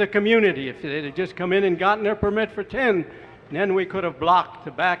blessing to the community if they had just come in and gotten their permit for 10. Then we could have blocked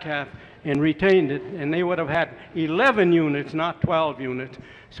the back half and retained it, and they would have had 11 units, not 12 units.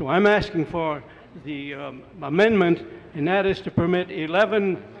 So I'm asking for the amendment, and that is to permit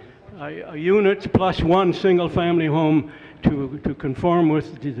 11 units plus one single-family home to conform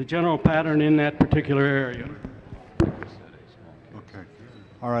with the general pattern in that particular area. Okay.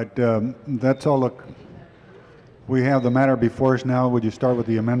 All right, that's all. Look, we have the matter before us now. Would you start with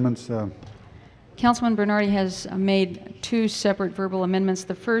the amendments? Councilman Bernardi has made two separate verbal amendments.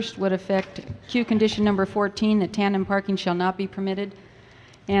 The first would affect Q condition number 14, that tandem parking shall not be permitted.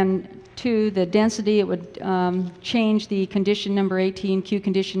 And two, the density, it would change the condition number 18, Q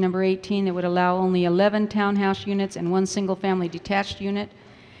condition number 18, that would allow only 11 townhouse units and one single-family detached unit.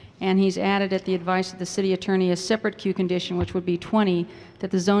 And he's added, at the advice of the city attorney, a separate Q condition, which would be 20, that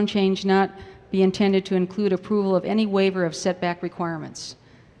the zone change not be intended to include approval of any waiver of setback requirements.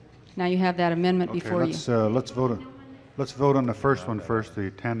 Now you have that amendment before you. Let's vote on the first one first,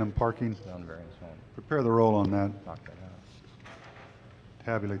 the tandem parking. Prepare the roll on that.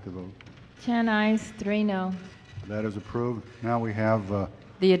 Tabulate the vote. 10 ayes, 3 no. That is approved. Now we have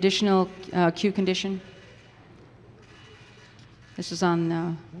the additional Q condition. This is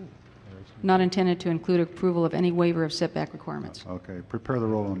on not intended to include approval of any waiver of setback requirements. okay. Prepare the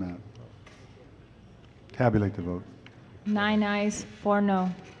roll on that. Tabulate the vote. 9 ayes, 4 no.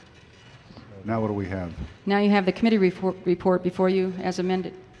 Now what do we have? Now you have the committee report before you as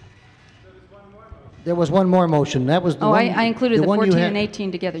amended. There was one more motion. That was the one. I included the one 14 you had. and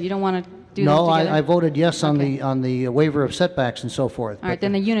 18 together. You don't want to do No, them together? I voted yes on the waiver of setbacks and so forth. All right,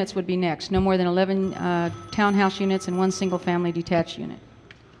 then the units would be next. No more than 11 townhouse units and one single-family detached unit.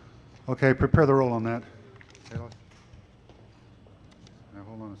 Okay, prepare the roll on that. Now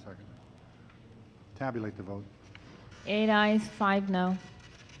hold on a second. Tabulate the vote. 8 ayes, 5 no.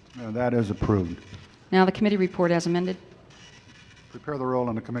 That is approved. Now the committee report as amended. Prepare the roll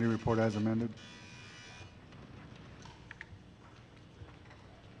on the committee report as amended.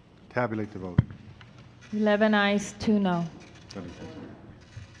 Tabulate the vote. 11 ayes, 2 no.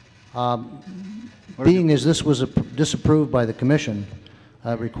 Being as this was disapproved by the commission,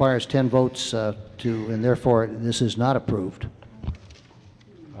 requires 10 votes and therefore this is not approved.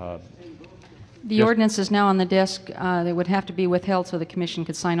 The ordinance is now on the desk. It would have to be withheld so the commission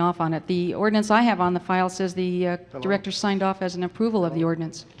could sign off on it. The ordinance I have on the file says the director signed off as an approval of the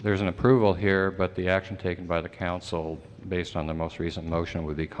ordinance. There's an approval here, but the action taken by the council based on the most recent motion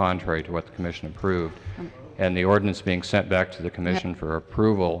would be contrary to what the commission approved. And the ordinance being sent back to the commission for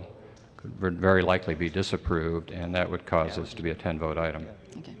approval could very likely be disapproved, and that would cause this to be a 10-vote item.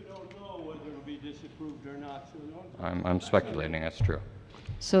 Okay. I'm speculating that's true.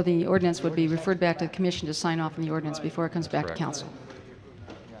 So the ordinance would be referred back to the commission to sign off on the ordinance before it comes back Correct. to council.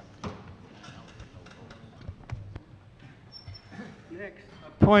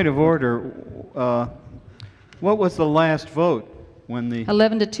 Point of order. What was the last vote when the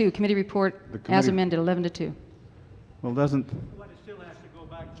 11 to 2, committee report committee- as amended, 11 to 2. well doesn't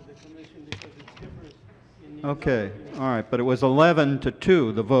okay, all right, but it was 11 to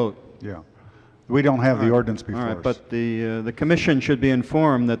 2 the vote. Yeah. We don't have All the right. ordinance before All right, us. but the commission should be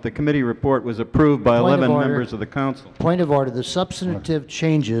informed that the committee report was approved by Point of 11 order. members of the council. Point of order, the substantive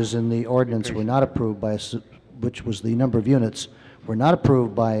changes in the ordinance were not approved by, which was the number of units, were not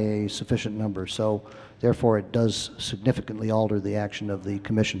approved by a sufficient number, so therefore it does significantly alter the action of the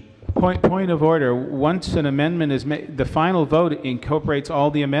commission. Point of order. Once an amendment is made, the final vote incorporates all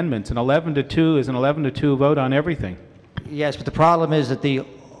the amendments. An 11 to 2 is an 11 to 2 vote on everything. Yes, but the problem is that the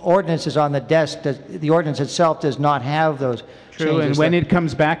ordinance is on the desk. The ordinance itself does not have those True, changes. and when it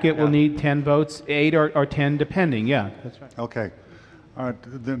comes back, it will need 10 votes, 8 or 10, depending. Yeah, that's right. Okay. All right.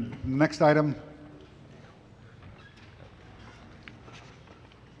 The next item.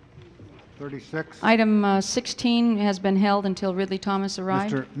 36. Item 16 has been held until Ridley Thomas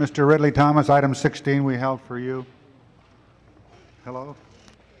arrived. Mr. Ridley Thomas, item 16 we held for you. Hello?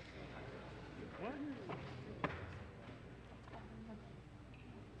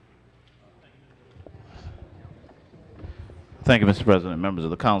 Thank you, Mr. President, members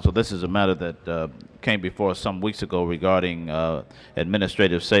of the council. This is a matter that came before us some weeks ago regarding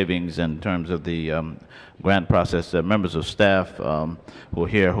administrative savings in terms of the grant process. Members of staff who are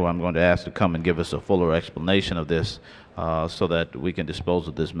here, who I'm going to ask to come and give us a fuller explanation of this so that we can dispose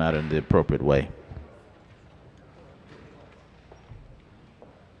of this matter in the appropriate way.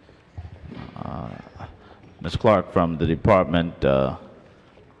 Ms. Clark from the department, I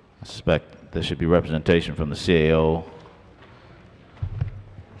suspect there should be representation from the CAO.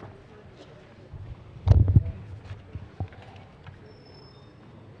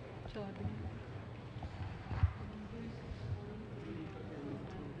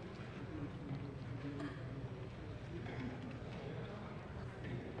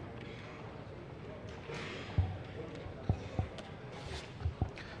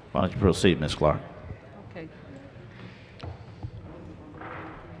 Why don't you proceed, Ms. Clark? Okay.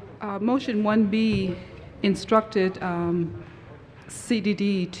 Motion 1B instructed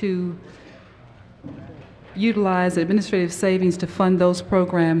CDD to utilize administrative savings to fund those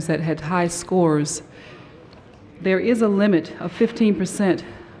programs that had high scores. There is a limit of 15%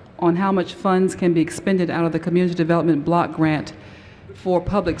 on how much funds can be expended out of the Community Development Block Grant for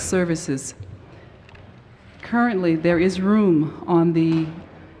public services. Currently, there is room on the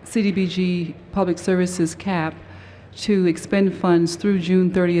CDBG Public Services cap to expend funds through June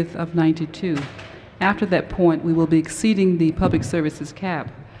 30th of '92. After that point, we will be exceeding the public services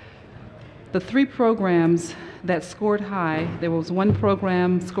cap. The 3 programs that scored high, there was one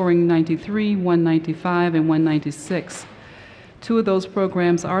program scoring 93, 195, and 196. 2 of those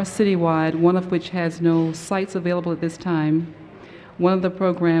programs are citywide, one of which has no sites available at this time. One of the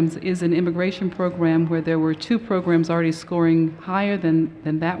programs is an immigration program where there were 2 programs already scoring higher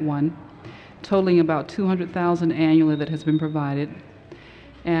than that one, totaling about $200,000 annually that has been provided.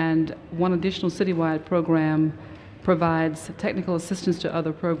 And one additional citywide program provides technical assistance to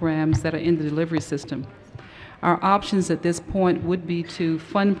other programs that are in the delivery system. Our options at this point would be to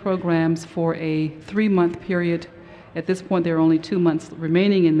fund programs for a 3-month period. At this point, there are only 2 months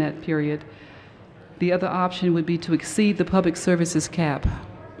remaining in that period. The other option would be to exceed the public services cap.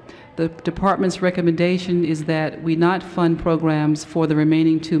 The department's recommendation is that we not fund programs for the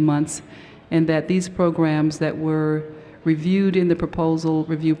remaining 2 months, and that these programs that were reviewed in the proposal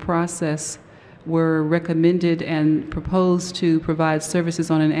review process were recommended and proposed to provide services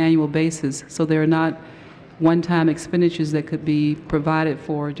on an annual basis, so they're not one-time expenditures that could be provided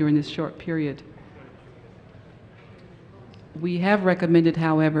for during this short period. We have recommended,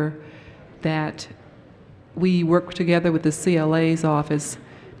 however, that we work together with the CLA's office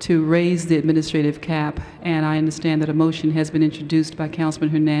to raise the administrative cap, and I understand that a motion has been introduced by Councilman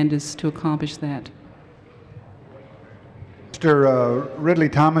Hernandez to accomplish that. Mr. Ridley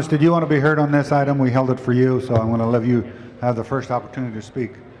Thomas, did you want to be heard on this item? We held it for you, so I'm going to let you have the first opportunity to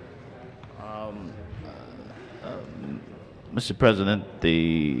speak. Mr. President,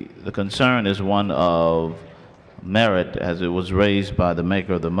 the concern is one of merit as it was raised by the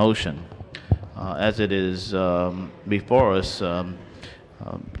maker of the motion. As it is before us,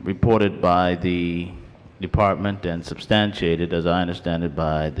 reported by the department and substantiated, as I understand it,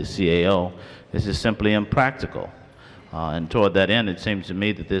 by the CAO, this is simply impractical. And toward that end, it seems to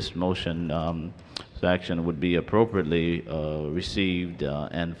me that this motion action would be appropriately received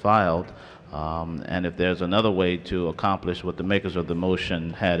and filed. And if there's another way to accomplish what the makers of the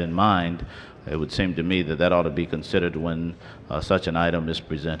motion had in mind, it would seem to me that that ought to be considered when such an item is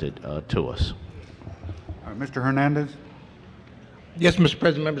presented to us. Mr. Hernandez? Yes, Mr.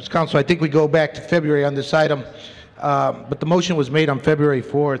 President, members of the council, I think we go back to February on this item, but the motion was made on February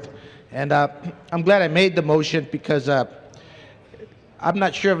 4th. And I'm glad I made the motion because I'm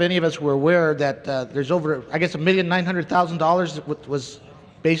not sure if any of us were aware that there's over, I guess, $1,900,000 that was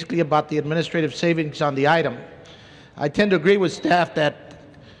basically about the administrative savings on the item. I tend to agree with staff that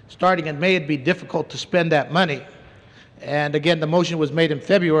starting in May it'd be difficult to spend that money. And again, the motion was made in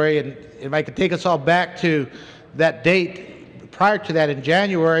February, and if I could take us all back to that date, prior to that in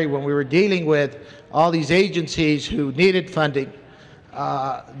January when we were dealing with all these agencies who needed funding,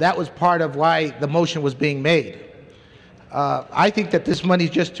 that was part of why the motion was being made. I think that this money is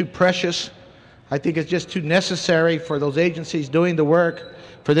just too precious. I think it's just too necessary for those agencies doing the work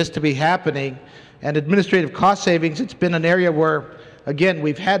for this to be happening. And administrative cost savings, it's been an area where, again,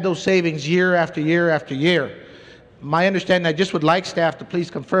 we've had those savings year after year after year. My understanding, I just would like staff to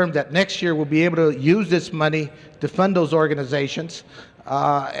please confirm that next year we'll be able to use this money to fund those organizations,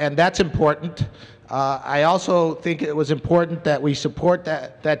 and that's important. I also think it was important that we support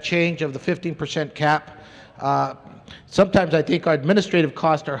that change of the 15% cap. Sometimes I think our administrative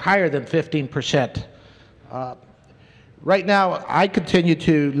costs are higher than 15%. Right now, I continue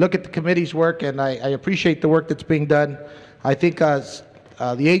to look at the committee's work, and I appreciate the work that's being done. I think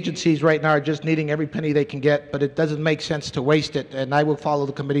the agencies right now are just needing every penny they can get, but it doesn't make sense to waste it, and I will follow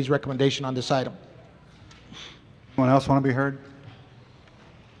the committee's recommendation on this item. Anyone else want to be heard?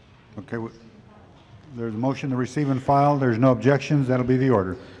 Okay. There's a motion to receive and file. There's no objections. That'll be the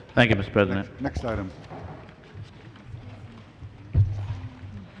order. Thank you, Mr. President. Next item.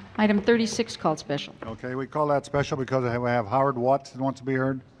 Item 36 called special. Okay, we call that special because we have Howard Watts that wants to be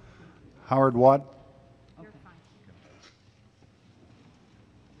heard. Howard Watt.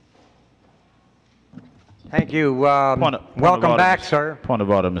 Thank you. Welcome back, sir. Point of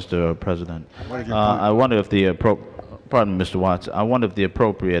order, Mr. President. I wonder if the pardon me, Mr. Watts. I wonder if the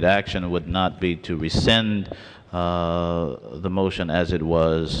appropriate action would not be to rescind the motion as it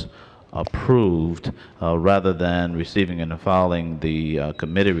was approved, rather than receiving and filing the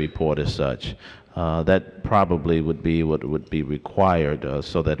committee report as such. That probably would be what would be required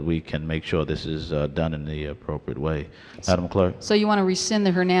so that we can make sure this is done in the appropriate way. Madam Clerk? So you want to rescind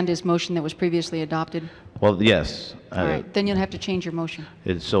the Hernandez motion that was previously adopted? Well, yes. All right, then you'll have to change your motion.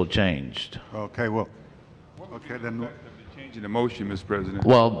 It's so changed. Okay, well, okay, then. Changing the motion, Mr. President.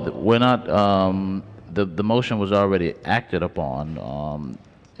 Well, we're not, the motion was already acted upon,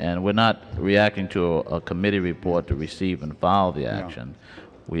 and we're not reacting to a committee report to receive and file the action.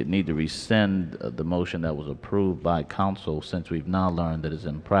 We need to rescind the motion that was approved by council, since we've now learned that it's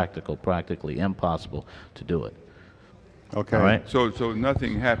impractical, practically impossible to do it. Okay. All right? So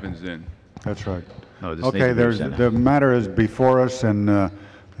nothing happens then? That's right. No, this okay, the matter is before us, and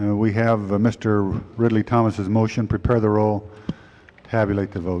we have Mr. Ridley Thomas's motion. Prepare the roll.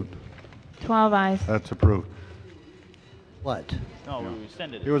 Tabulate the vote. 12 ayes. That's approved. What? No, we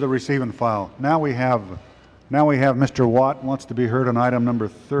rescinded it. It was a receive and file. Now we have Mr. Watt wants to be heard on item number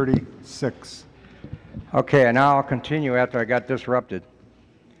 36. Okay, and now I'll continue after I got disrupted.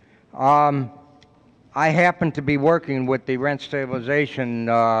 I happen to be working with the rent stabilization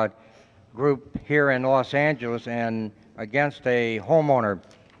group here in Los Angeles and against a homeowner,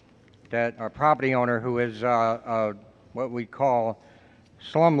 a property owner who is what we call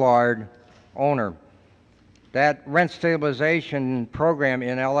slumlord owner. That rent stabilization program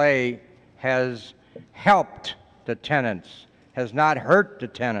in LA has helped the tenants, has not hurt the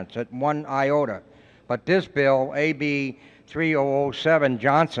tenants at one iota. But this bill, AB 3007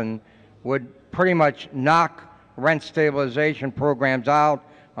 Johnson, would pretty much knock rent stabilization programs out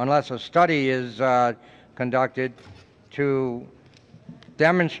unless a study is conducted to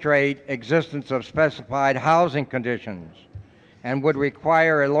demonstrate existence of specified housing conditions, and would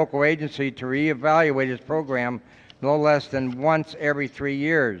require a local agency to reevaluate its program no less than once every 3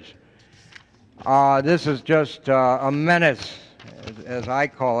 years. This is just a menace, as I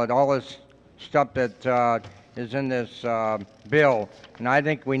call it, all this stuff that is in this bill. And I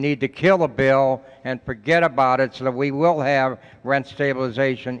think we need to kill the bill and forget about it so that we will have rent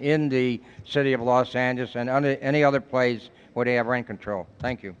stabilization in the city of Los Angeles and any other place where they have rent control.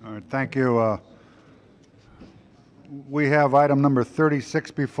 Thank you. All right, thank you. We have item number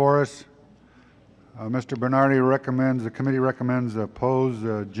 36 before us. Mr. Bernardi recommends, the committee recommends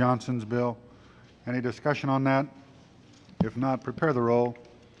oppose Johnson's bill. Any discussion on that? If not, prepare the roll.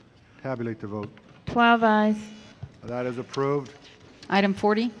 Tabulate the vote. 12 ayes. That is approved. Item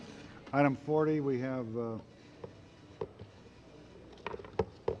 40. Item 40, we have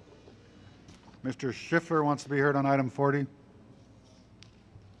Mr. Schiffler wants to be heard on item 40.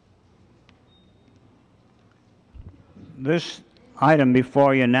 This item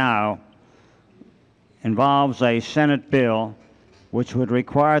before you now involves a Senate bill which would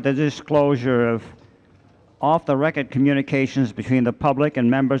require the disclosure of off-the-record communications between the public and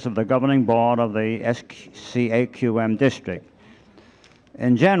members of the governing board of the SCAQM district.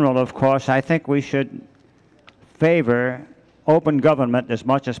 In general, of course, I think we should favor open government as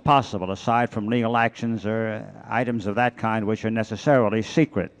much as possible, aside from legal actions or items of that kind which are necessarily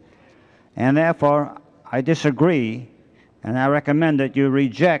secret. And therefore, I disagree, and I recommend that you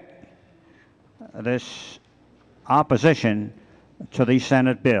reject this opposition to the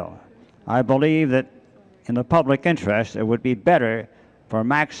Senate bill. I believe that in the public interest, it would be better for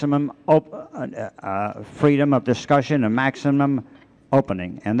maximum freedom of discussion and maximum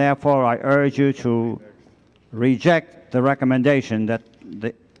opening. And therefore, I urge you to reject the recommendation that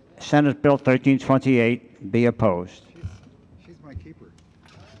the Senate Bill 1328 be opposed. She's my keeper.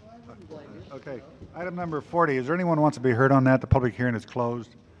 Okay. Item number 40. Is there anyone who wants to be heard on that? The public hearing is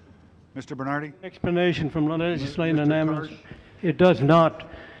closed. Mr. Bernardi? Explanation from legislative unanimous. It does not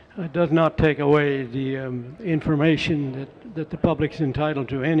take away the information that the public is entitled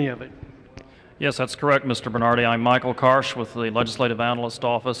to, any of it. Yes, that's correct, Mr. Bernardi. I'm Michael Karsh with the Legislative Analyst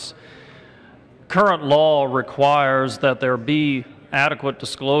Office. Current law requires that there be adequate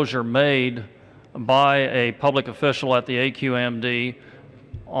disclosure made by a public official at the AQMD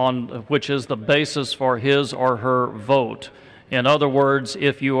on which is the basis for his or her vote. In other words,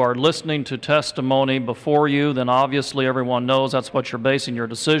 if you are listening to testimony before you, then obviously everyone knows that's what you're basing your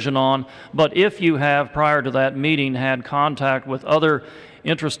decision on. But if you have, prior to that meeting, had contact with other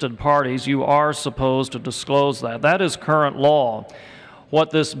interested parties, you are supposed to disclose that. That is current law.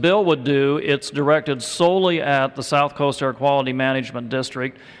 What this bill would do, it's directed solely at the South Coast Air Quality Management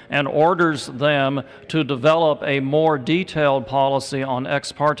District and orders them to develop a more detailed policy on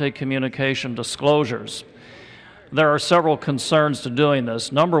ex parte communication disclosures. There are several concerns to doing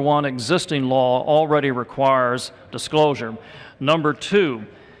this. Number one, existing law already requires disclosure. Number two,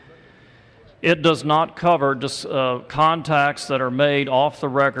 it does not cover contacts that are made off the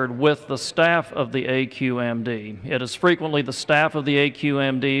record with the staff of the AQMD. It is frequently the staff of the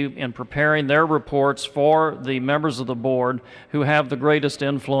AQMD in preparing their reports for the members of the board who have the greatest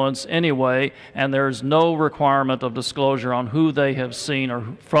influence anyway, and there is no requirement of disclosure on who they have seen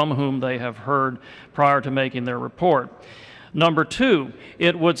or from whom they have heard prior to making their report. Number two,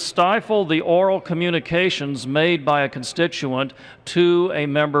 it would stifle the oral communications made by a constituent to a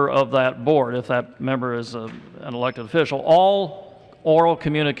member of that board, if that member is an elected official. All oral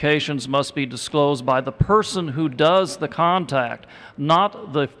communications must be disclosed by the person who does the contact,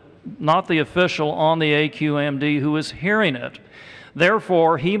 not the official on the AQMD who is hearing it.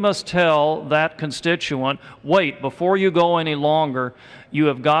 Therefore, he must tell that constituent, wait, before you go any longer, you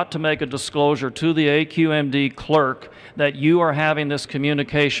have got to make a disclosure to the AQMD clerk that you are having this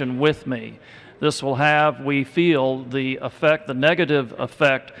communication with me. This will have, we feel, the negative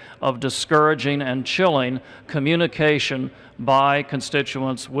effect of discouraging and chilling communication by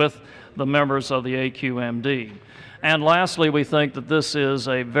constituents with the members of the AQMD. And lastly, we think that this is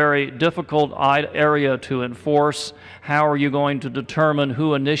a very difficult area to enforce. How are you going to determine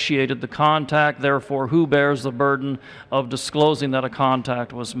who initiated the contact, therefore who bears the burden of disclosing that a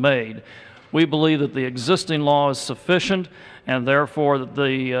contact was made? We believe that the existing law is sufficient, and therefore that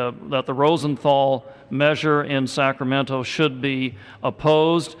the Rosenthal measure in Sacramento should be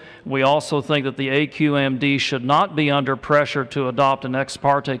opposed. We also think that the AQMD should not be under pressure to adopt an ex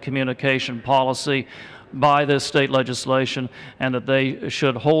parte communication policy by this state legislation, and that they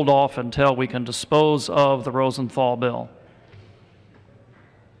should hold off until we can dispose of the Rosenthal bill.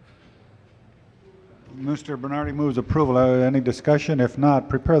 Mr. Bernardi moves approval. Any discussion? If not,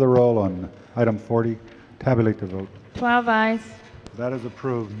 prepare the roll on item 40. Tabulate the vote. 12 ayes. That is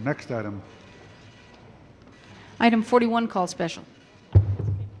approved. Next item. Item 41, call special.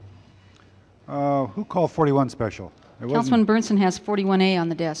 Who called 41 special? It wasn't Councilman Burnson has 41A on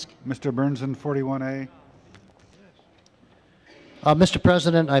the desk. Mr. Burnson, 41A. Mr.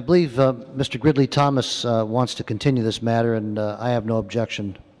 President, I believe Mr. Gridley Thomas wants to continue this matter, and I have no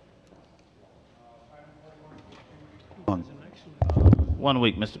objection. 1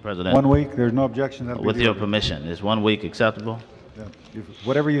 week, Mr. President. 1 week, there's no objection. That'll be With the your order. permission, is 1 week acceptable? Yeah,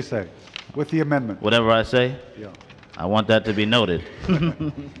 whatever you say, with the amendment. Whatever I say? Yeah. I want that to be noted.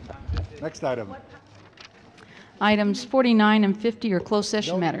 Next item. Items 49 and 50 are closed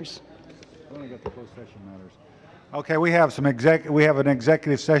session matters. We only got the closed session matters. Okay, we have an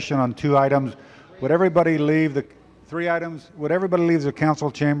executive session on 2 items. Would everybody leave the 3 items? Would everybody leave the council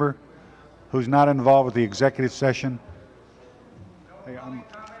chamber who's not involved with the executive session? Hey,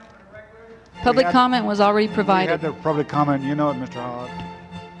 Public comment was already We provided. had the public comment. You know it, Mr. Hogg.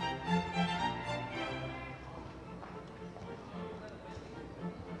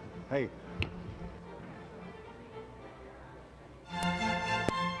 Hey.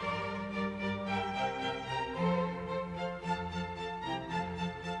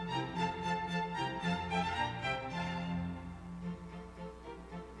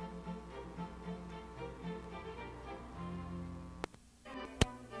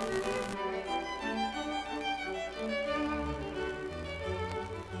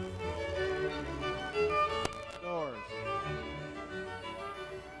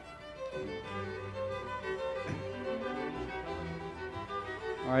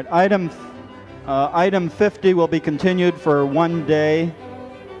 All right, item 50 will be continued for 1 day.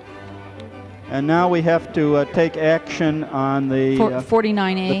 And now we have to take action on the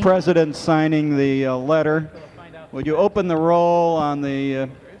 49A. the president signing the letter. Would you open the roll on the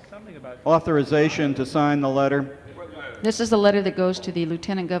authorization to sign the letter? This is the letter that goes to the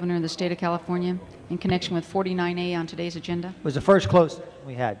Lieutenant Governor of the State of California in connection with 49A on today's agenda. It was the first closed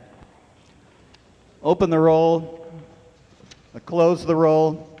we had. Open the roll. Close the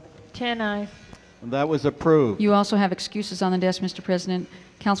roll. 10 ayes. That was approved. You also have excuses on the desk, Mr. President.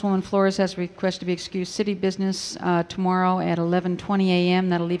 Councilwoman Flores has a request to be excused. City business tomorrow at 11:20 a.m.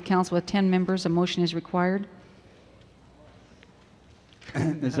 That'll leave council with 10 members. A motion is required.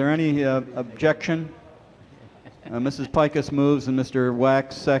 Is there any objection? Mrs. Pikus moves and Mr.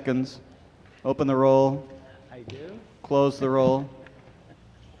 Wax seconds. Open the roll. I do. Close the roll.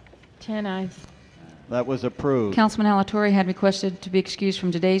 10 ayes. That was approved. Councilman Alatorre had requested to be excused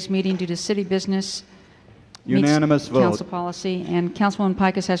from today's meeting due to city business. meets Unanimous vote. Council policy. And Councilwoman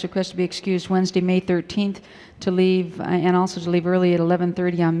Pikus has requested to be excused Wednesday, May 13th, to leave, and also to leave early at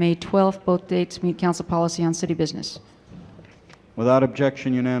 11:30 on May 12th. Both dates meet council policy on city business. Without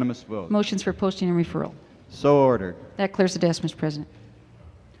objection, unanimous vote. Motions for posting and referral. So ordered. That clears the desk, Mr. President.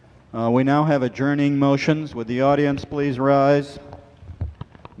 We now have adjourning motions. Would the audience please rise?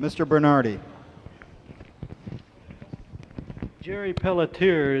 Mr. Bernardi. Jerry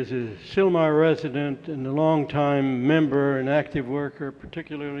Pelletier is a Sylmar resident and a longtime member and active worker,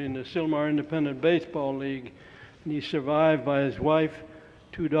 particularly in the Sylmar Independent Baseball League. And he's survived by his wife,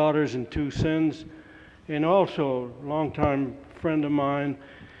 2 daughters and 2 sons, and also a longtime friend of mine,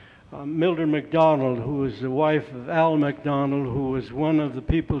 Mildred McDonald, who was the wife of Al McDonald, who was one of the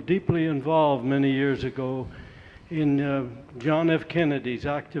people deeply involved many years ago in John F. Kennedy's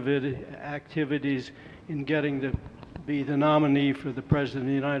activities in getting to be the nominee for the President of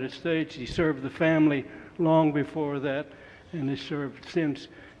the United States. He served the family long before that, and has served since.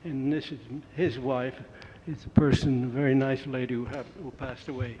 And this is his wife. It's a person, a very nice lady who passed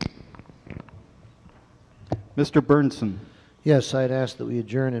away. Mr. Burnson. Yes, I'd ask that we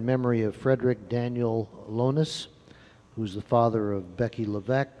adjourn in memory of Frederick Daniel Lonis, who's the father of Becky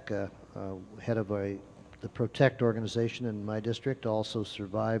Levesque, head of the Protect organization in my district, also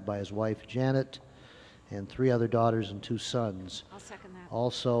survived by his wife Janet and 3 other daughters and 2 sons. I'll second that.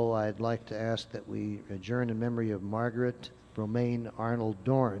 Also, I'd like to ask that we adjourn in memory of Margaret Romaine Arnold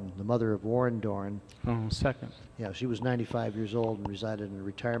Dorn, the mother of Warren Dorn. Oh, second. Yeah, she was 95 years old and resided in a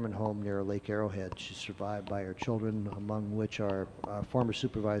retirement home near Lake Arrowhead. She's survived by her children, among which are former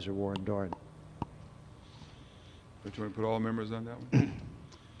supervisor Warren Dorn. But you want to put all members on that one?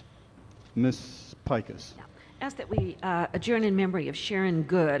 Ms. Pikus. Ask that we adjourn in memory of Sharon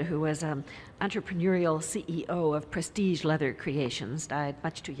Good, who was entrepreneurial CEO of Prestige Leather Creations, died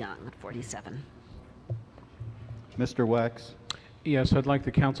much too young at 47. Mr. Wax. Yes, I'd like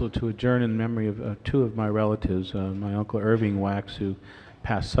the council to adjourn in memory of 2 of my relatives, my Uncle Irving Wax, who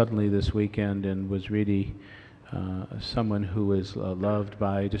passed suddenly this weekend and was really someone who was loved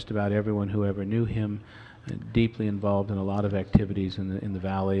by just about everyone who ever knew him, deeply involved in a lot of activities in the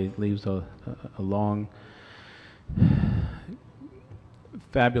valley. Leaves a long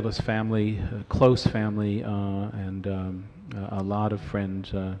fabulous family, close family, and a lot of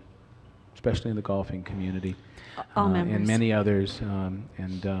friends, especially in the golfing community. All members. And many others.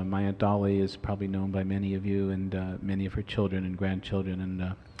 My Aunt Dolly is probably known by many of you and many of her children and grandchildren. And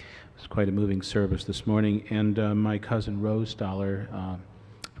it was quite a moving service this morning. And my cousin Rose Dollar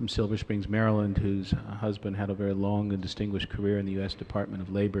from Silver Springs, Maryland, whose husband had a very long and distinguished career in the U.S. Department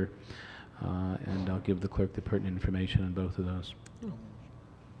of Labor. And I'll give the clerk the pertinent information on both of those.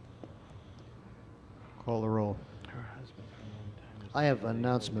 Call the roll. I have an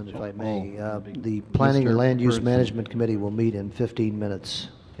announcement, if I may. The Planning and Land Use Management Committee will meet in 15 minutes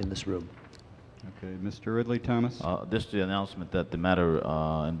in this room. Okay, Mr. Ridley Thomas. This is the announcement that the matter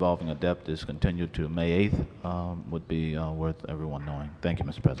involving ADEPT is continued to May 8th would be worth everyone knowing. Thank you,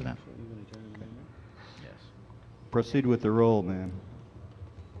 Mr. President. Yes. Proceed with the roll, ma'am.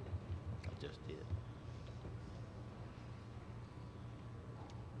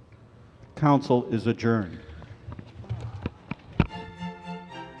 Council is adjourned.